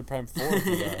 or Metroid Prime 4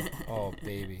 VR. Oh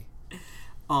baby.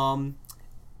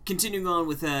 Continuing on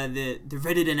with the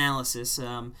Reddit analysis.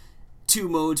 2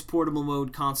 modes, portable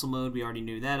mode, console mode. We already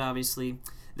knew that, obviously.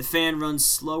 The fan runs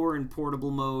slower in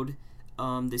portable mode.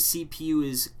 The CPU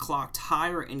is clocked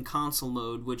higher in console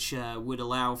mode, which would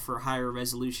allow for higher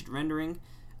resolution rendering.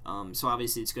 So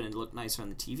obviously it's going to look nicer on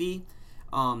the TV.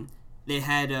 They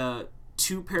had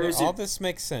 2 pairs all this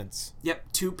makes sense.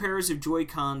 Yep, 2 pairs of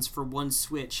Joy-Cons for one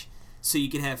Switch. So you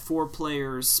could have 4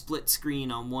 players split screen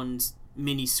on one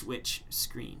mini Switch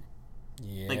screen.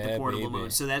 Yeah, like the portable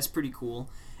mode. So that's pretty cool.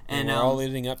 And we're all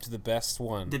leading up to the best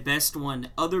one. The best one.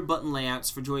 Other button layouts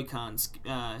for Joy-Cons,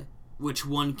 which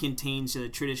one contains a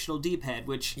traditional D-pad,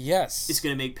 which is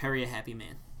going to make Perry a happy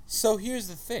man. So here's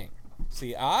the thing.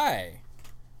 See, I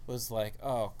was like,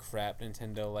 oh crap,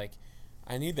 Nintendo, like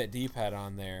I need that D-pad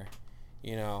on there,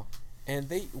 you know. And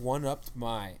they one-upped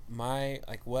my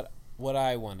like what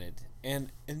I wanted,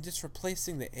 and just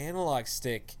replacing the analog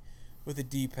stick with a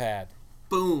D-pad,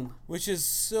 Boom. which is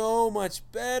so much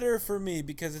better for me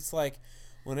because it's like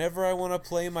whenever I want to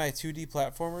play my 2D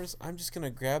platformers, I'm just gonna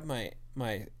grab my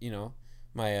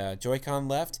Joy-Con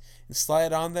left and slide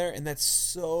it on there, and that's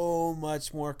so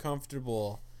much more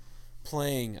comfortable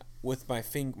playing with my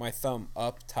thumb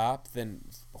up top than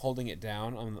holding it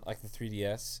down on like the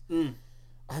 3DS.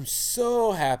 I'm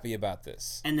so happy about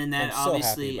this. And then that I'm so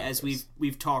obviously, happy about as this.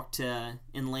 we've talked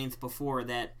in length before,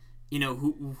 that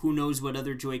who knows what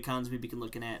other Joy-Cons we'd be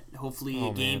looking at. Hopefully a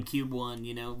Oh, man. GameCube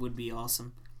one, would be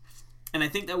awesome. And I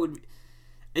think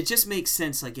it just makes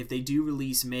sense. Like if they do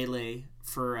release Melee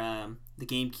for the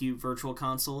GameCube Virtual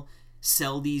Console,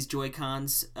 sell these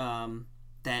Joy-Cons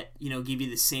that give you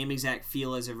the same exact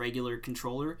feel as a regular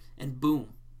controller, and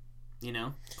boom,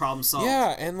 problem solved.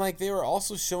 Yeah, and like they were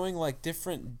also showing like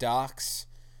different docks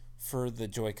for the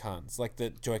Joy-Cons, like the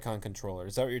Joy-Con controller.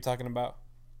 Is that what you're talking about?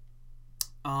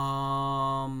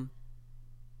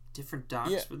 Different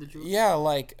docks for the Joy. Yeah,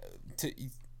 like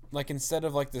instead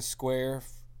of like the square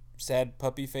sad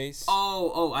puppy face.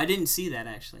 Oh, I didn't see that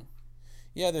actually.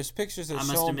 Yeah, there's pictures that I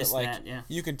must show have them that missed like that, yeah.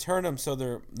 you can turn them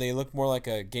so they look more like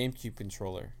a GameCube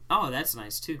controller. Oh, that's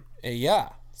nice too.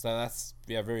 Yeah, so that's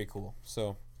very cool.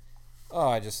 So,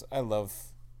 I love.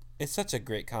 It's such a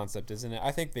great concept, isn't it?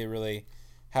 I think they really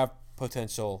have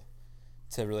potential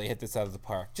to really hit this out of the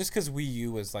park. Just because Wii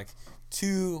U was like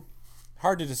too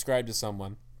hard to describe to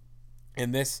someone,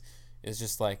 and this is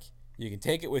just like you can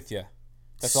take it with you.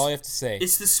 That's all you have to say.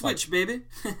 It's the Switch, baby.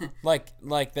 Like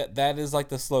that is like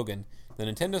the slogan. The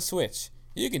Nintendo Switch.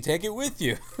 You can take it with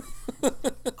you.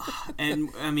 And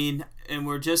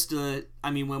we're just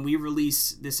when we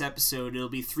release this episode, it'll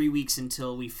be 3 weeks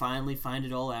until we finally find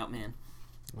it all out, man.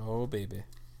 Oh baby.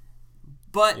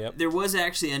 But there was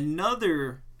actually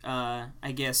another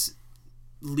I guess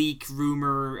leak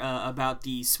rumor about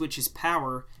the Switch's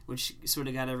power, which sort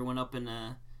of got everyone up in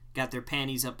got their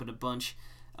panties up in a bunch.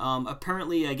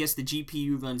 Apparently, I guess the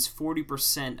GPU runs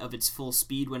 40% of its full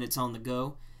speed when it's on the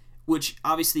go, which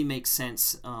obviously makes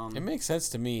sense. It makes sense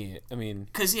to me. I mean,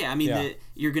 because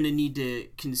you're gonna need to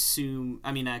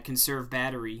conserve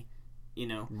battery,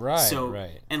 Right. So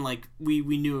right. and like we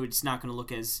knew it's not gonna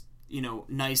look as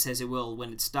nice as it will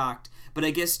when it's docked. But I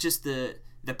guess just the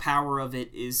power of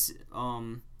it is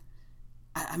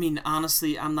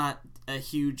honestly, I'm not a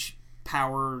huge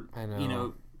power I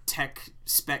know. Tech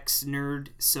specs nerd,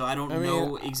 so I don't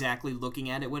know exactly looking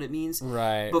at it what it means.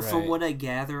 Right. But from what I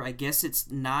gather, I guess it's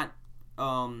not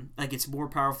it's more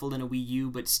powerful than a Wii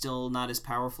U, but still not as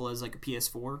powerful as like a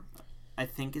PS4. I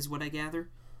think is what I gather.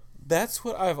 That's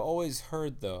what I've always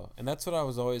heard though, and that's what I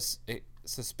was always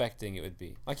suspecting it would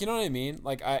be. Like, you know what I mean?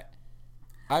 Like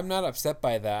I'm not upset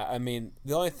by that. I mean,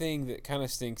 the only thing that kind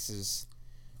of stinks is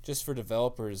just for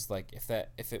developers, like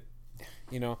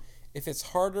if it's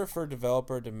harder for a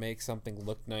developer to make something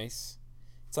look nice,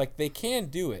 it's like they can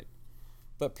do it,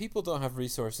 but people don't have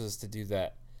resources to do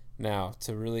that now,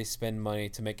 to really spend money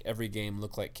to make every game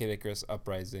look like Kid Icarus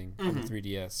Uprising on the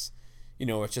 3DS.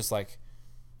 It's just like,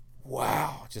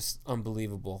 wow, just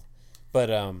unbelievable. But,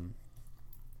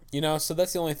 so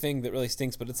that's the only thing that really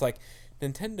stinks, but it's like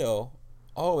Nintendo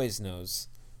always knows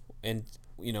and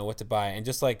what to buy. And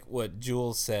just like what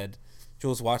Jules said,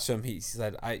 Jules watched him, he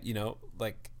said,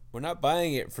 we're not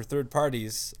buying it for third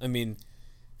parties. I mean,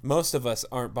 most of us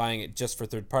aren't buying it just for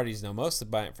third parties now. Most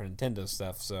of buying it for Nintendo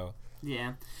stuff. So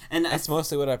yeah, and that's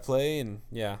mostly what I play. And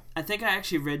yeah, I think I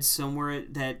actually read somewhere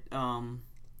that don't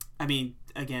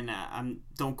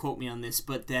quote me on this,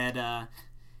 but that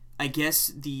I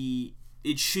guess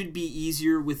it should be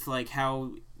easier with like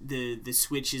how the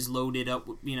Switch is loaded up.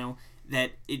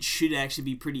 That it should actually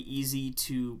be pretty easy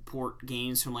to port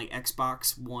games from like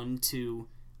Xbox One to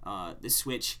the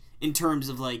Switch, in terms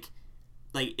of like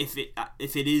if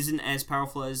it isn't as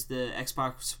powerful as the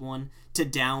Xbox One, to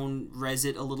down res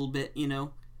it a little bit,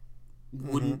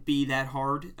 wouldn't be that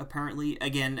hard. Apparently,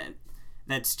 again,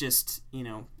 that's just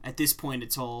at this point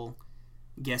it's all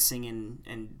guessing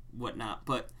and whatnot.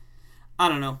 But I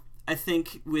don't know. I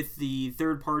think with the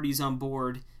third parties on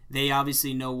board, they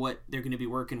obviously know what they're going to be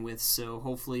working with. So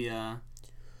hopefully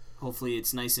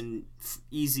it's nice and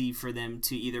easy for them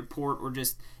to either port or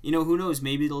just, who knows,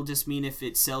 maybe it'll just mean if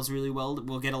it sells really well,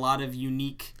 we'll get a lot of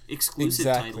unique exclusive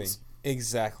titles.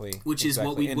 Exactly. Which is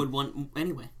what we would want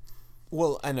anyway.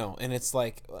 Well, I know, and it's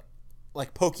like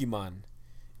Pokemon.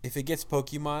 If it gets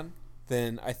Pokemon,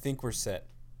 then I think we're set.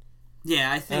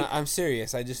 Yeah, I think... I'm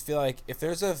serious. I just feel like if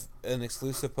there's an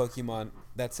exclusive Pokemon,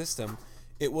 that system,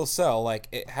 it will sell. Like,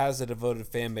 it has a devoted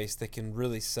fan base that can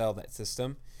really sell that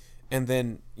system. And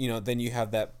then, then you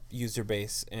have that user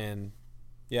base. And,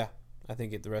 yeah, I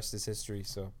think the rest is history,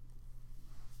 so.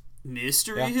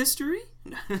 Mystery history?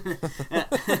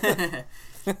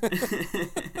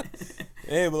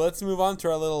 Hey, well, let's move on to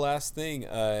our little last thing.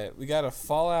 We got a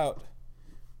Fallout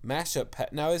mashup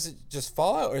pack. Now, is it just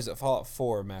Fallout or is it Fallout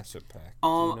 4 mashup pack? Do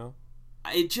you know?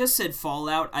 It just said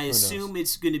Fallout. I assume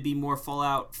it's going to be more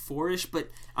Fallout 4-ish, but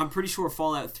I'm pretty sure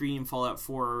Fallout 3 and Fallout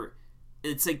 4,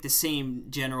 it's like the same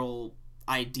general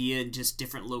idea in just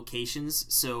different locations.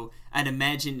 So I'd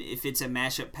imagine if it's a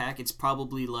mashup pack, it's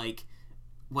probably like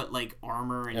what like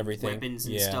armor and weapons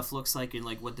and stuff looks like, and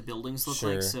like what the buildings look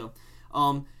like. So,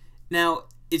 now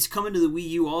it's coming to the Wii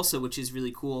U also, which is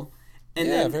really cool. And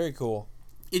then very cool.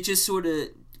 It just sort of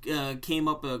came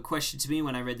up a question to me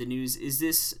when I read the news. Is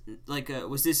this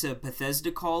was this a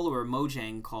Bethesda call or a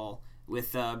Mojang call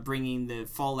with bringing the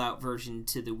Fallout version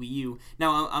to the Wii U?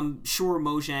 Now I'm sure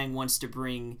Mojang wants to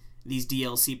bring these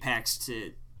DLC packs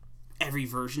to every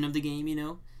version of the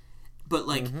game, but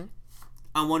like. Mm-hmm.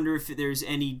 I wonder if there's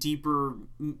any deeper,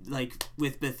 like,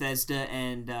 with Bethesda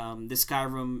and the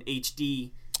Skyrim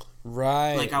HD.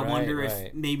 Right. Like, I wonder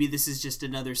if maybe this is just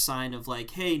another sign of,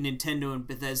 like, hey, Nintendo and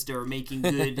Bethesda are making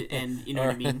good, and you know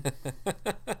what I mean?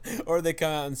 Or they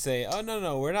come out and say, oh,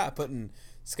 no, we're not putting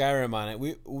Skyrim on it.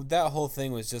 That whole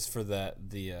thing was just for the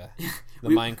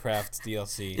Minecraft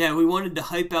DLC. Yeah, we wanted to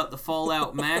hype out the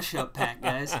Fallout mashup pack,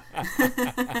 guys.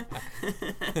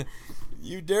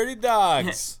 You dirty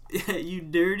dogs. Yeah, you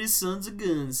dirty sons of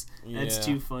guns. That's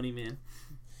too funny, man.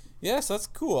 Yes, that's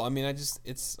cool. I mean,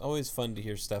 it's always fun to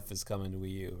hear stuff is coming to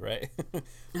Wii U, right?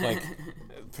 Like,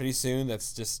 pretty soon,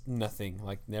 that's just nothing.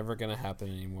 Like, never gonna happen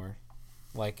anymore.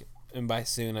 Like, and by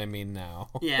soon, I mean now.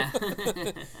 Yeah.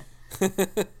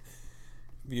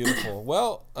 Beautiful.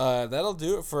 Well, that'll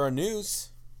do it for our news.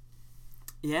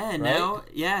 Yeah, right? Now,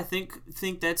 I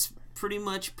think that's pretty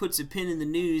much puts a pin in the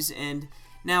news. And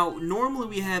now, normally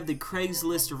we have the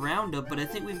Craigslist roundup, but I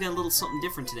think we've got a little something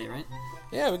different today, right?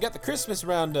 Yeah, we got the Christmas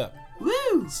roundup.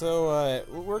 Woo! So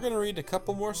we're going to read a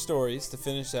couple more stories to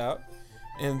finish out,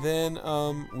 and then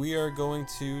we are going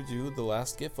to do the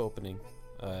last gift opening.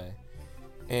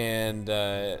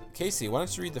 Casey, why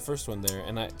don't you read the first one there?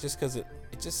 And just because it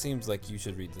just seems like you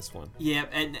should read this one. Yeah,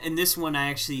 and this one I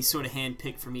actually sort of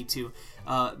handpicked for me too.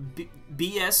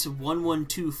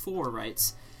 BS1124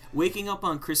 writes, waking up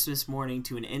on Christmas morning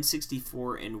to an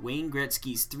N64 and Wayne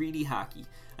Gretzky's 3D hockey.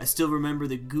 I still remember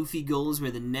the goofy goals where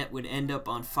the net would end up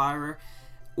on fire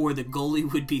or the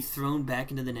goalie would be thrown back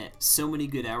into the net. So many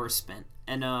good hours spent.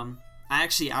 And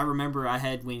I remember I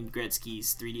had Wayne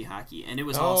Gretzky's 3D hockey, and it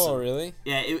was awesome. Oh, really?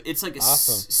 Yeah, it's like a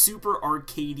super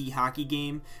arcadey hockey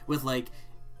game with like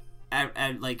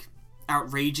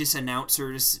outrageous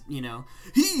announcers,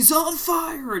 he's on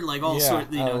fire, and like all sort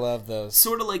of, I love those.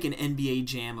 Sort of like an NBA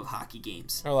Jam of hockey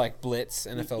games. Or like Blitz,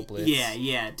 NFL Blitz.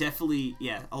 Yeah, definitely,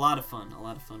 a lot of fun.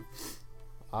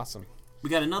 Awesome. We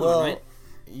got another one, right?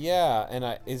 Yeah,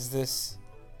 and is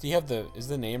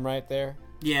the name right there?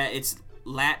 Yeah, it's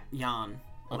Latyan.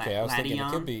 Okay, I was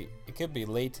thinking it could be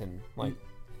Leighton, like.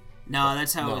 No,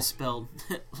 that's how it was spelled.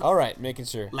 All right, making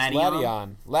sure.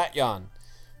 Latyan.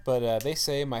 But they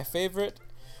say, my favorite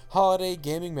holiday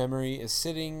gaming memory is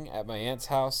sitting at my aunt's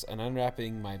house and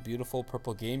unwrapping my beautiful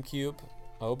purple GameCube.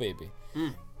 Oh, baby.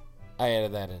 I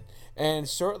added that in. And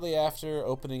shortly after,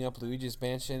 opening up Luigi's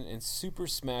Mansion and Super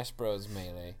Smash Bros.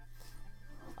 Melee.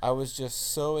 I was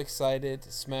just so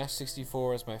excited. Smash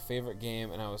 64 is my favorite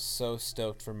game, and I was so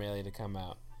stoked for Melee to come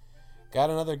out.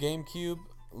 Got another GameCube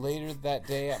later that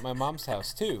day at my mom's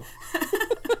house, too.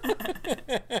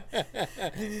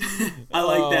 I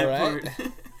like that part.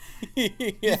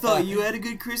 You thought you had a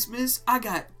good Christmas? I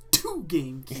got 2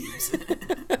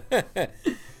 GameCubes.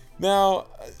 Now,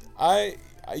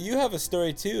 you have a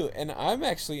story too, and I'm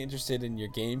actually interested in your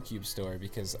GameCube story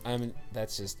because I'm a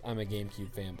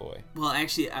GameCube fanboy. Well,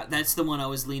 actually, that's the one I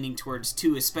was leaning towards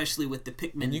too, especially with the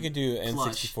Pikmin. And you can do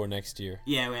plush. N64 next year.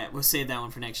 Yeah, we'll save that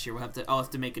one for next year. I'll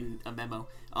have to make a memo.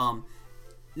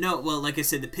 No, well, like I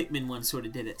said, the Pikmin one sort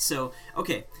of did it. So,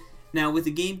 okay, now with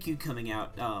the GameCube coming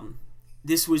out,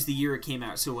 this was the year it came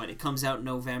out. So what? It comes out in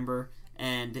November,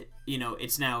 and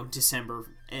it's now December,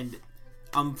 and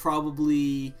I'm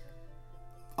probably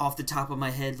off the top of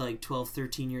my head like 12,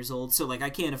 13 years old. So like I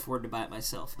can't afford to buy it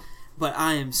myself, but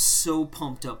I am so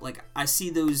pumped up. Like I see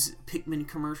those Pikmin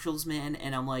commercials, man,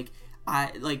 and I'm like,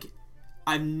 I've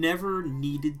never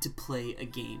needed to play a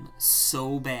game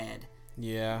so bad.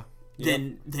 Yeah.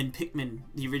 Than Pikmin,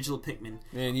 the original Pikmin.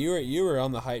 Man, you were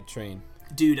on the hype train.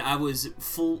 Dude, I was the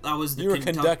You were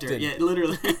conductor. conducting. Yeah,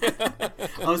 literally.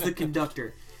 I was the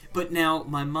conductor. But now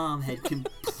my mom had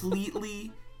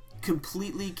completely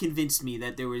convinced me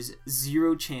that there was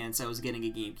zero chance I was getting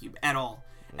a GameCube at all.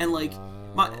 And like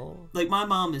my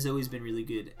mom has always been really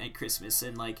good at Christmas,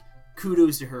 and like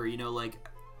kudos to her, you know, like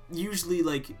usually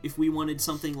like if we wanted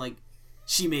something, like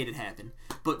she made it happen.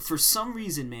 But for some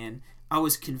reason, man, I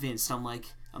was convinced. I'm like,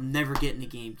 I'm never getting a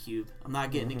GameCube. I'm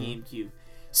not getting a GameCube.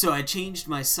 So I changed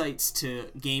my sights to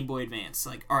Game Boy Advance.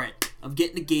 Like, all right, I'm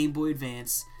getting a Game Boy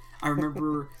Advance. I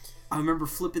remember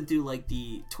flipping through like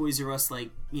the Toys R Us,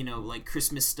 like, you know, like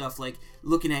Christmas stuff, like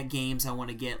looking at games I want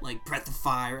to get, like Breath of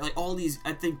Fire, like all these.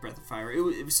 I think Breath of Fire. It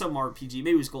was some RPG.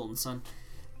 Maybe it was Golden Sun.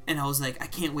 And I was like, I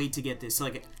can't wait to get this.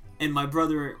 Like, and my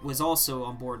brother was also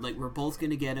on board. Like, we're both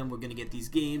gonna get them. We're gonna get these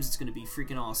games. It's gonna be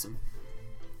freaking awesome.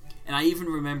 And I even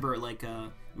remember like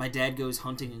my dad goes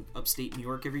hunting upstate New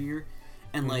York every year,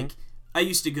 and like I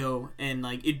used to go, and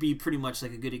like it'd be pretty much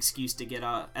like a good excuse to get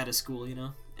out of school, you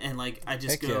know. And like I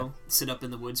just sit up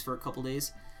in the woods for a couple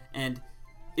days, and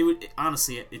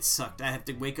honestly it sucked. I have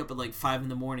to wake up at like 5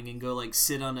 a.m. and go like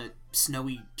sit on a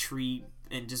snowy tree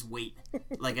and just wait.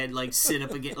 Like I'd like sit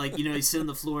up against, like, you know, you sit on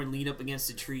the floor and lean up against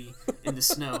a tree in the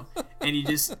snow, and you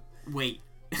just wait.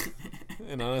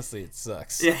 And honestly, it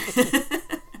sucks. Yeah.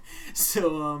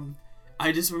 So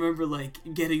I just remember like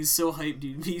getting so hyped,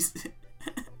 dude.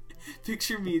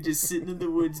 Picture me just sitting in the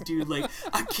woods, dude, like,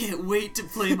 I can't wait to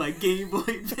play my Game Boy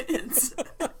Advance.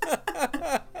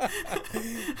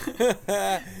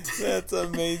 That's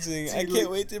amazing. Dude, I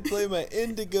can't wait to play my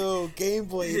Indigo Game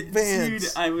Boy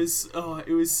Advance. Dude,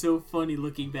 it was so funny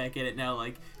looking back at it now,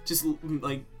 like just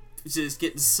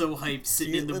getting so hyped,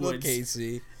 sitting Cute in the little woods.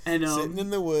 Casey, And sitting in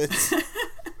the woods.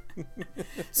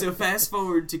 So fast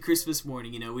forward to Christmas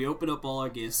morning, you know, we open up all our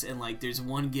gifts, and like there's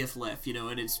one gift left, you know,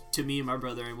 and it's to me and my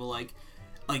brother, and we're like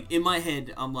in my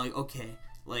head I'm like, okay,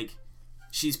 like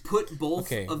she's put both of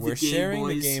the Game Boys. We're sharing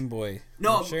the Game Boy.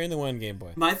 No, we're sharing the one Game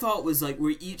Boy. My thought was like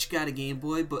we each got a Game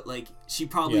Boy, but like she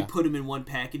probably put them in one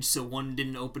package so one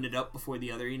didn't open it up before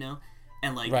the other, you know,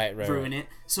 and like ruin it.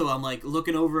 So I'm like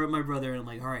looking over at my brother, and I'm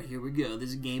like, all right, here we go. This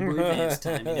is Game Boy Advance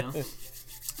time, you know.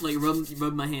 Like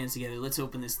rub my hands together. Let's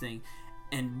open this thing,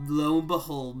 and lo and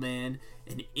behold, man,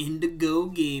 an Indigo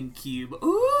GameCube.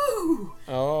 Ooh!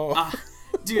 Oh,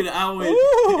 dude, I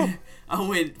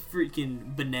went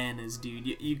freaking bananas, dude.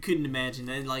 You couldn't imagine.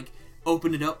 And like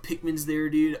open it up, Pikmin's there,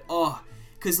 dude. Oh,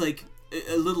 cause like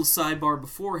a little sidebar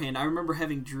beforehand, I remember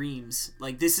having dreams.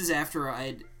 Like this is after I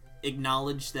had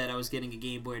acknowledged that I was getting a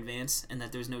Game Boy Advance and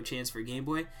that there's no chance for a Game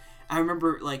Boy. I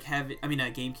remember like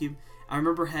GameCube. I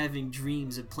remember having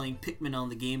dreams of playing Pikmin on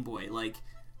the Game Boy, like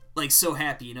so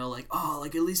happy, you know, like, oh,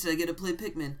 like at least I get to play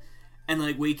Pikmin, and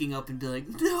like waking up and be like,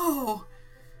 no,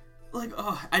 like,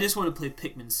 oh, I just want to play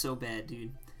Pikmin so bad,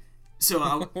 dude.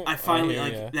 So I finally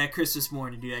like that Christmas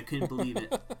morning, dude, I couldn't believe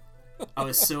it. I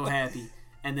was so happy,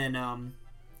 and then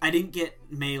I didn't get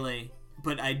Melee,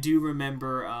 but I do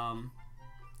remember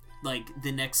like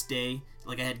the next day.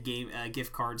 Like I had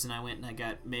gift cards, and I went and I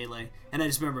got Melee, and I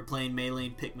just remember playing Melee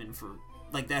and Pikmin for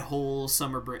like that whole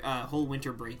whole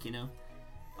winter break, you know.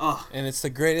 Oh, and it's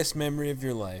the greatest memory of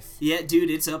your life. Yeah,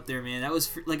 dude, it's up there, man. That was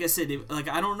like I said, like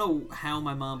I don't know how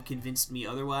my mom convinced me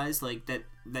otherwise, like that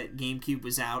GameCube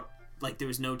was out, like there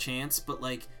was no chance, but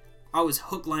like I was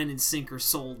hook, line, and sinker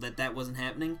sold that wasn't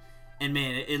happening, and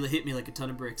man, it hit me like a ton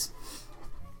of bricks.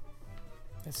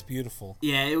 That's beautiful.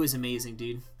 Yeah, it was amazing,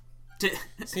 dude.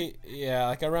 See, yeah,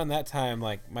 like around that time,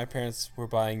 like my parents were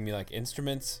buying me like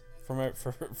instruments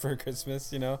for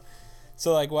Christmas, you know.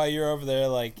 So like while you're over there,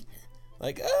 like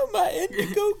oh, my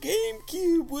Indigo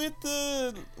GameCube with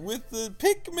the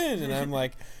Pikmin, and I'm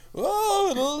like, whoa,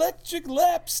 an electric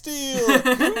lap steel,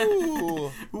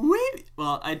 cool. Wait,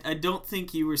 well, I don't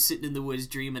think you were sitting in the woods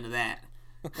dreaming of that.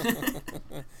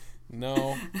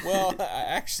 No. Well,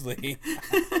 actually,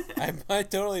 I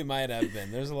totally might have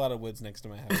been. There's a lot of woods next to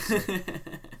my house. So,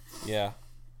 yeah.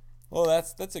 Well,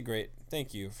 that's a great.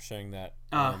 Thank you for sharing that.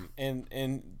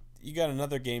 And you got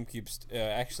another GameCube.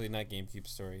 Actually, not GameCube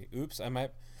story. Oops, I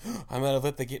might have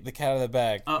let the cat out of the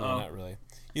bag. Uh-oh. No, not really.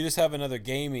 You just have another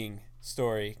gaming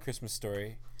story, Christmas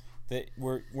story, that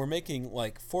we're making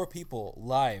like 4 people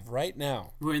live right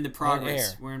now. We're in the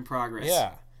progress. We're in progress.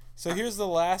 Yeah. So here's the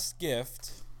last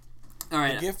gift. All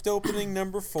right. The gift opening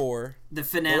number 4. The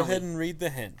finale. Go ahead and read the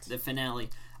hint. The finale.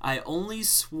 I only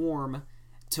swarm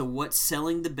to what's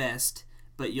selling the best,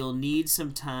 but you'll need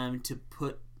some time to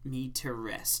put me to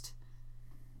rest.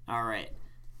 All right.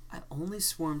 I only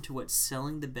swarm to what's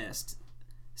selling the best.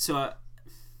 So.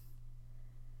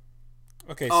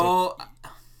 Okay. So. Oh.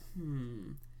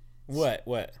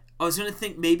 What? I was gonna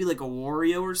think maybe like a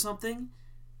Wario or something.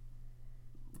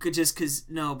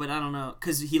 No, but I don't know.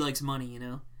 Because he likes money, you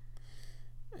know?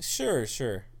 Sure.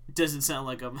 Doesn't sound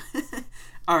like him.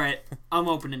 Alright, I'm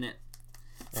opening it.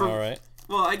 All right.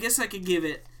 Well, I guess I could give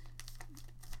it...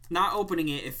 Not opening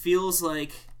it, it feels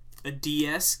like a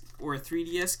DS or a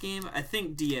 3DS game. I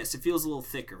think DS. It feels a little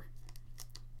thicker.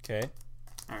 Okay.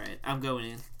 Alright, I'm going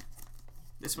in.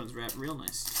 This one's wrapped real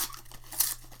nice.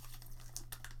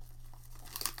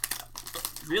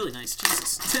 Really nice,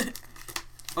 Jesus.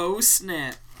 Oh,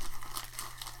 snap.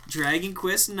 Dragon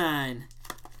Quest IX.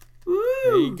 Woo!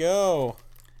 There you go.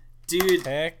 Dude.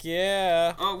 Heck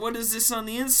yeah. Oh, what is this on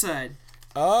the inside?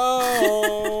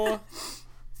 Oh.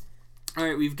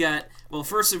 Alright, we've got... Well,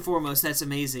 first and foremost, that's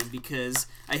amazing because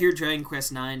I hear Dragon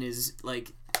Quest IX is,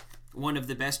 like, one of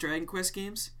the best Dragon Quest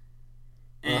games.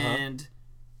 And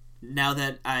now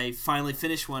that I finally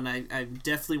finished one, I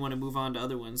definitely want to move on to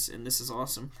other ones, and this is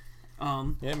awesome.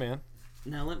 Yeah, man.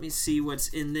 Now let me see what's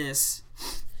in this.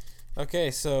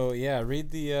 Okay, so yeah, read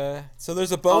the. So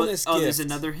there's a bonus gift. There's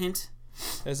another hint.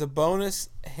 There's a bonus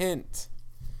hint.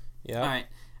 Yeah. All right.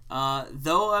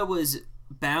 Though I was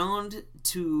bound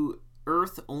to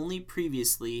Earth only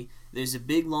previously, there's a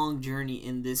big long journey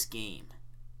in this game.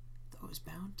 Though I was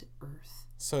bound to Earth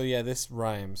So yeah, this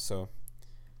rhymes. So.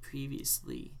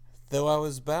 previously. Though I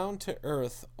was bound to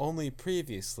Earth only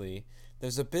previously,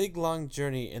 there's a big long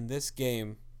journey in this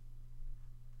game.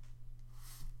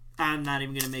 I'm not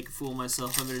even gonna make a fool of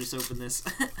myself. I'm gonna just open this.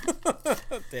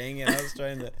 Dang it! I was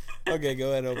trying to. Okay,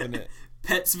 go ahead, open it.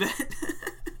 Pets Vet.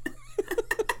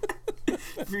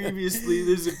 Previously,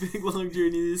 there's a big long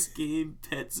journey in this game.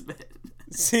 Pets Vet.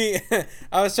 See,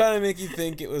 I was trying to make you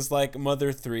think it was like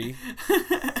Mother 3.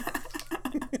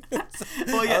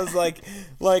 Well, yeah. I was like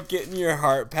getting your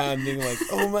heart pounding, like,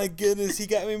 oh my goodness, he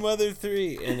got me Mother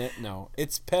 3, and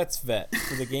it's Pets Vet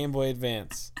for the Game Boy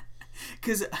Advance.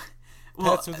 Because,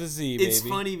 well, Pets with a Z, baby. It's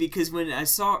funny because when I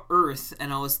saw Earth,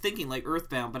 and I was thinking like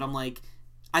Earthbound, but I'm like,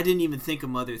 I didn't even think of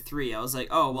Mother 3. I was like,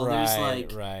 oh well, there's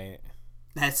like, right.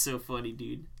 That's so funny,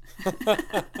 dude.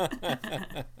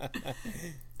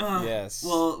 Yes.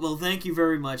 Well, thank you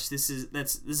very much. This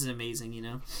is amazing. You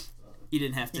know, you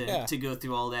didn't have to go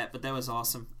through all that, but that was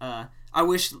awesome. I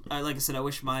wish, like I said, I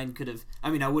wish mine could have. I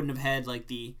mean, I wouldn't have had like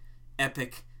the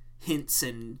epic hints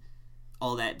and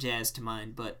all that jazz to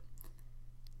mine, but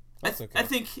That's okay. I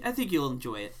think you'll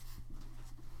enjoy it.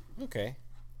 Okay,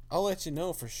 I'll let you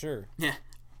know for sure. Yeah,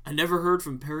 I never heard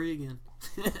from Perry again.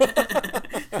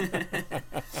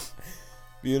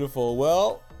 Beautiful.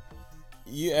 Well,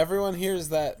 everyone hears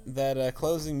that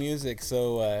closing music,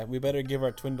 so we better give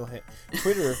our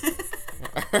Twitter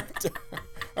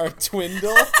our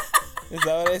Twindle. Is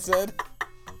that what I said?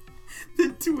 The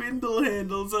Twindle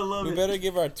handles, I love it. We better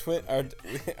give our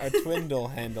Twindle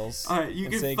handles. All right, you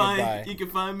can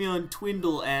find me on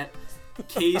Twindle at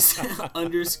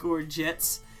case_jets.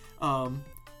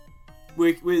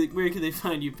 Where can they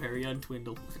find you, Perry, on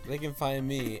Twindle? They can find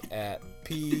me at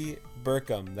P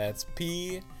Burkum. That's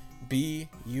PBURKUM,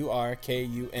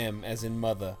 as in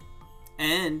mother.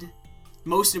 And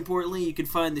most importantly, you can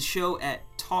find the show at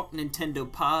Talk Nintendo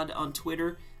Pod on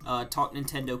Twitter, Talk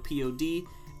Nintendo POD,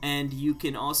 and you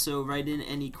can also write in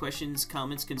any questions,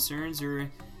 comments, concerns,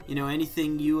 or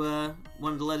anything you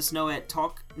wanted to let us know at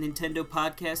Talk Nintendo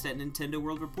Podcast at Nintendo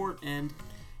World Report. And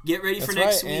get ready for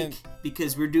next week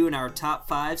because we're doing our top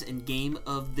 5s and game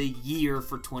of the year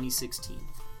for 2016.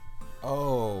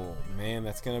 Oh man,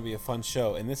 that's gonna be a fun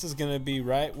show, and this is gonna be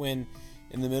right when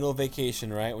in the middle of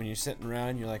vacation, right when you're sitting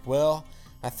around, you're like, well,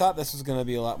 I thought this was gonna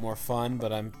be a lot more fun,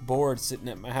 but I'm bored sitting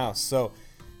at my house. So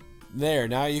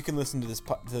now you can listen to the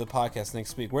podcast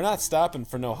next week. We're not stopping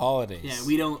for no holidays. Yeah,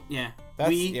 we don't. Yeah,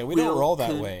 we don't roll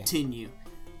that way. Continue.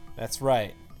 That's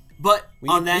right. But we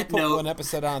put note, one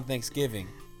episode on Thanksgiving.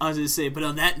 I was gonna say, but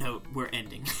on that note, we're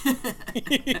ending.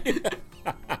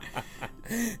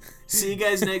 See you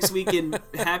guys next week, and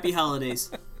happy holidays.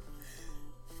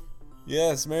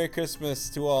 Yes, Merry Christmas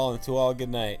to all, and to all good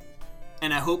night.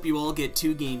 And I hope you all get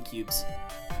 2 GameCubes.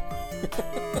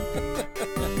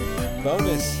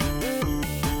 Bonus.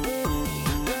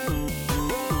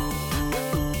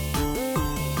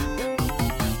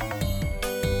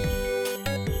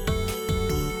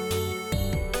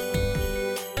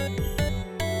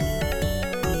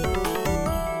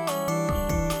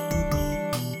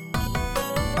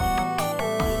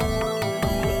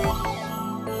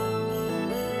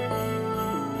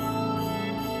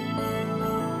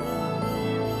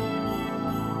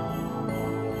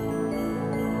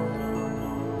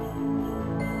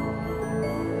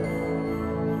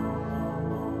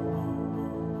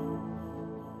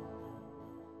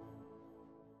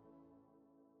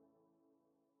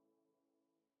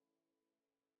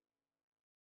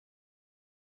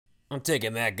 I'm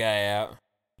taking that guy out.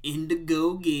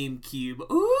 Indigo GameCube.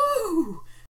 Ooh!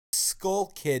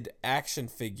 Skull Kid action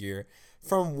figure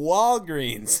from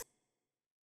Walgreens.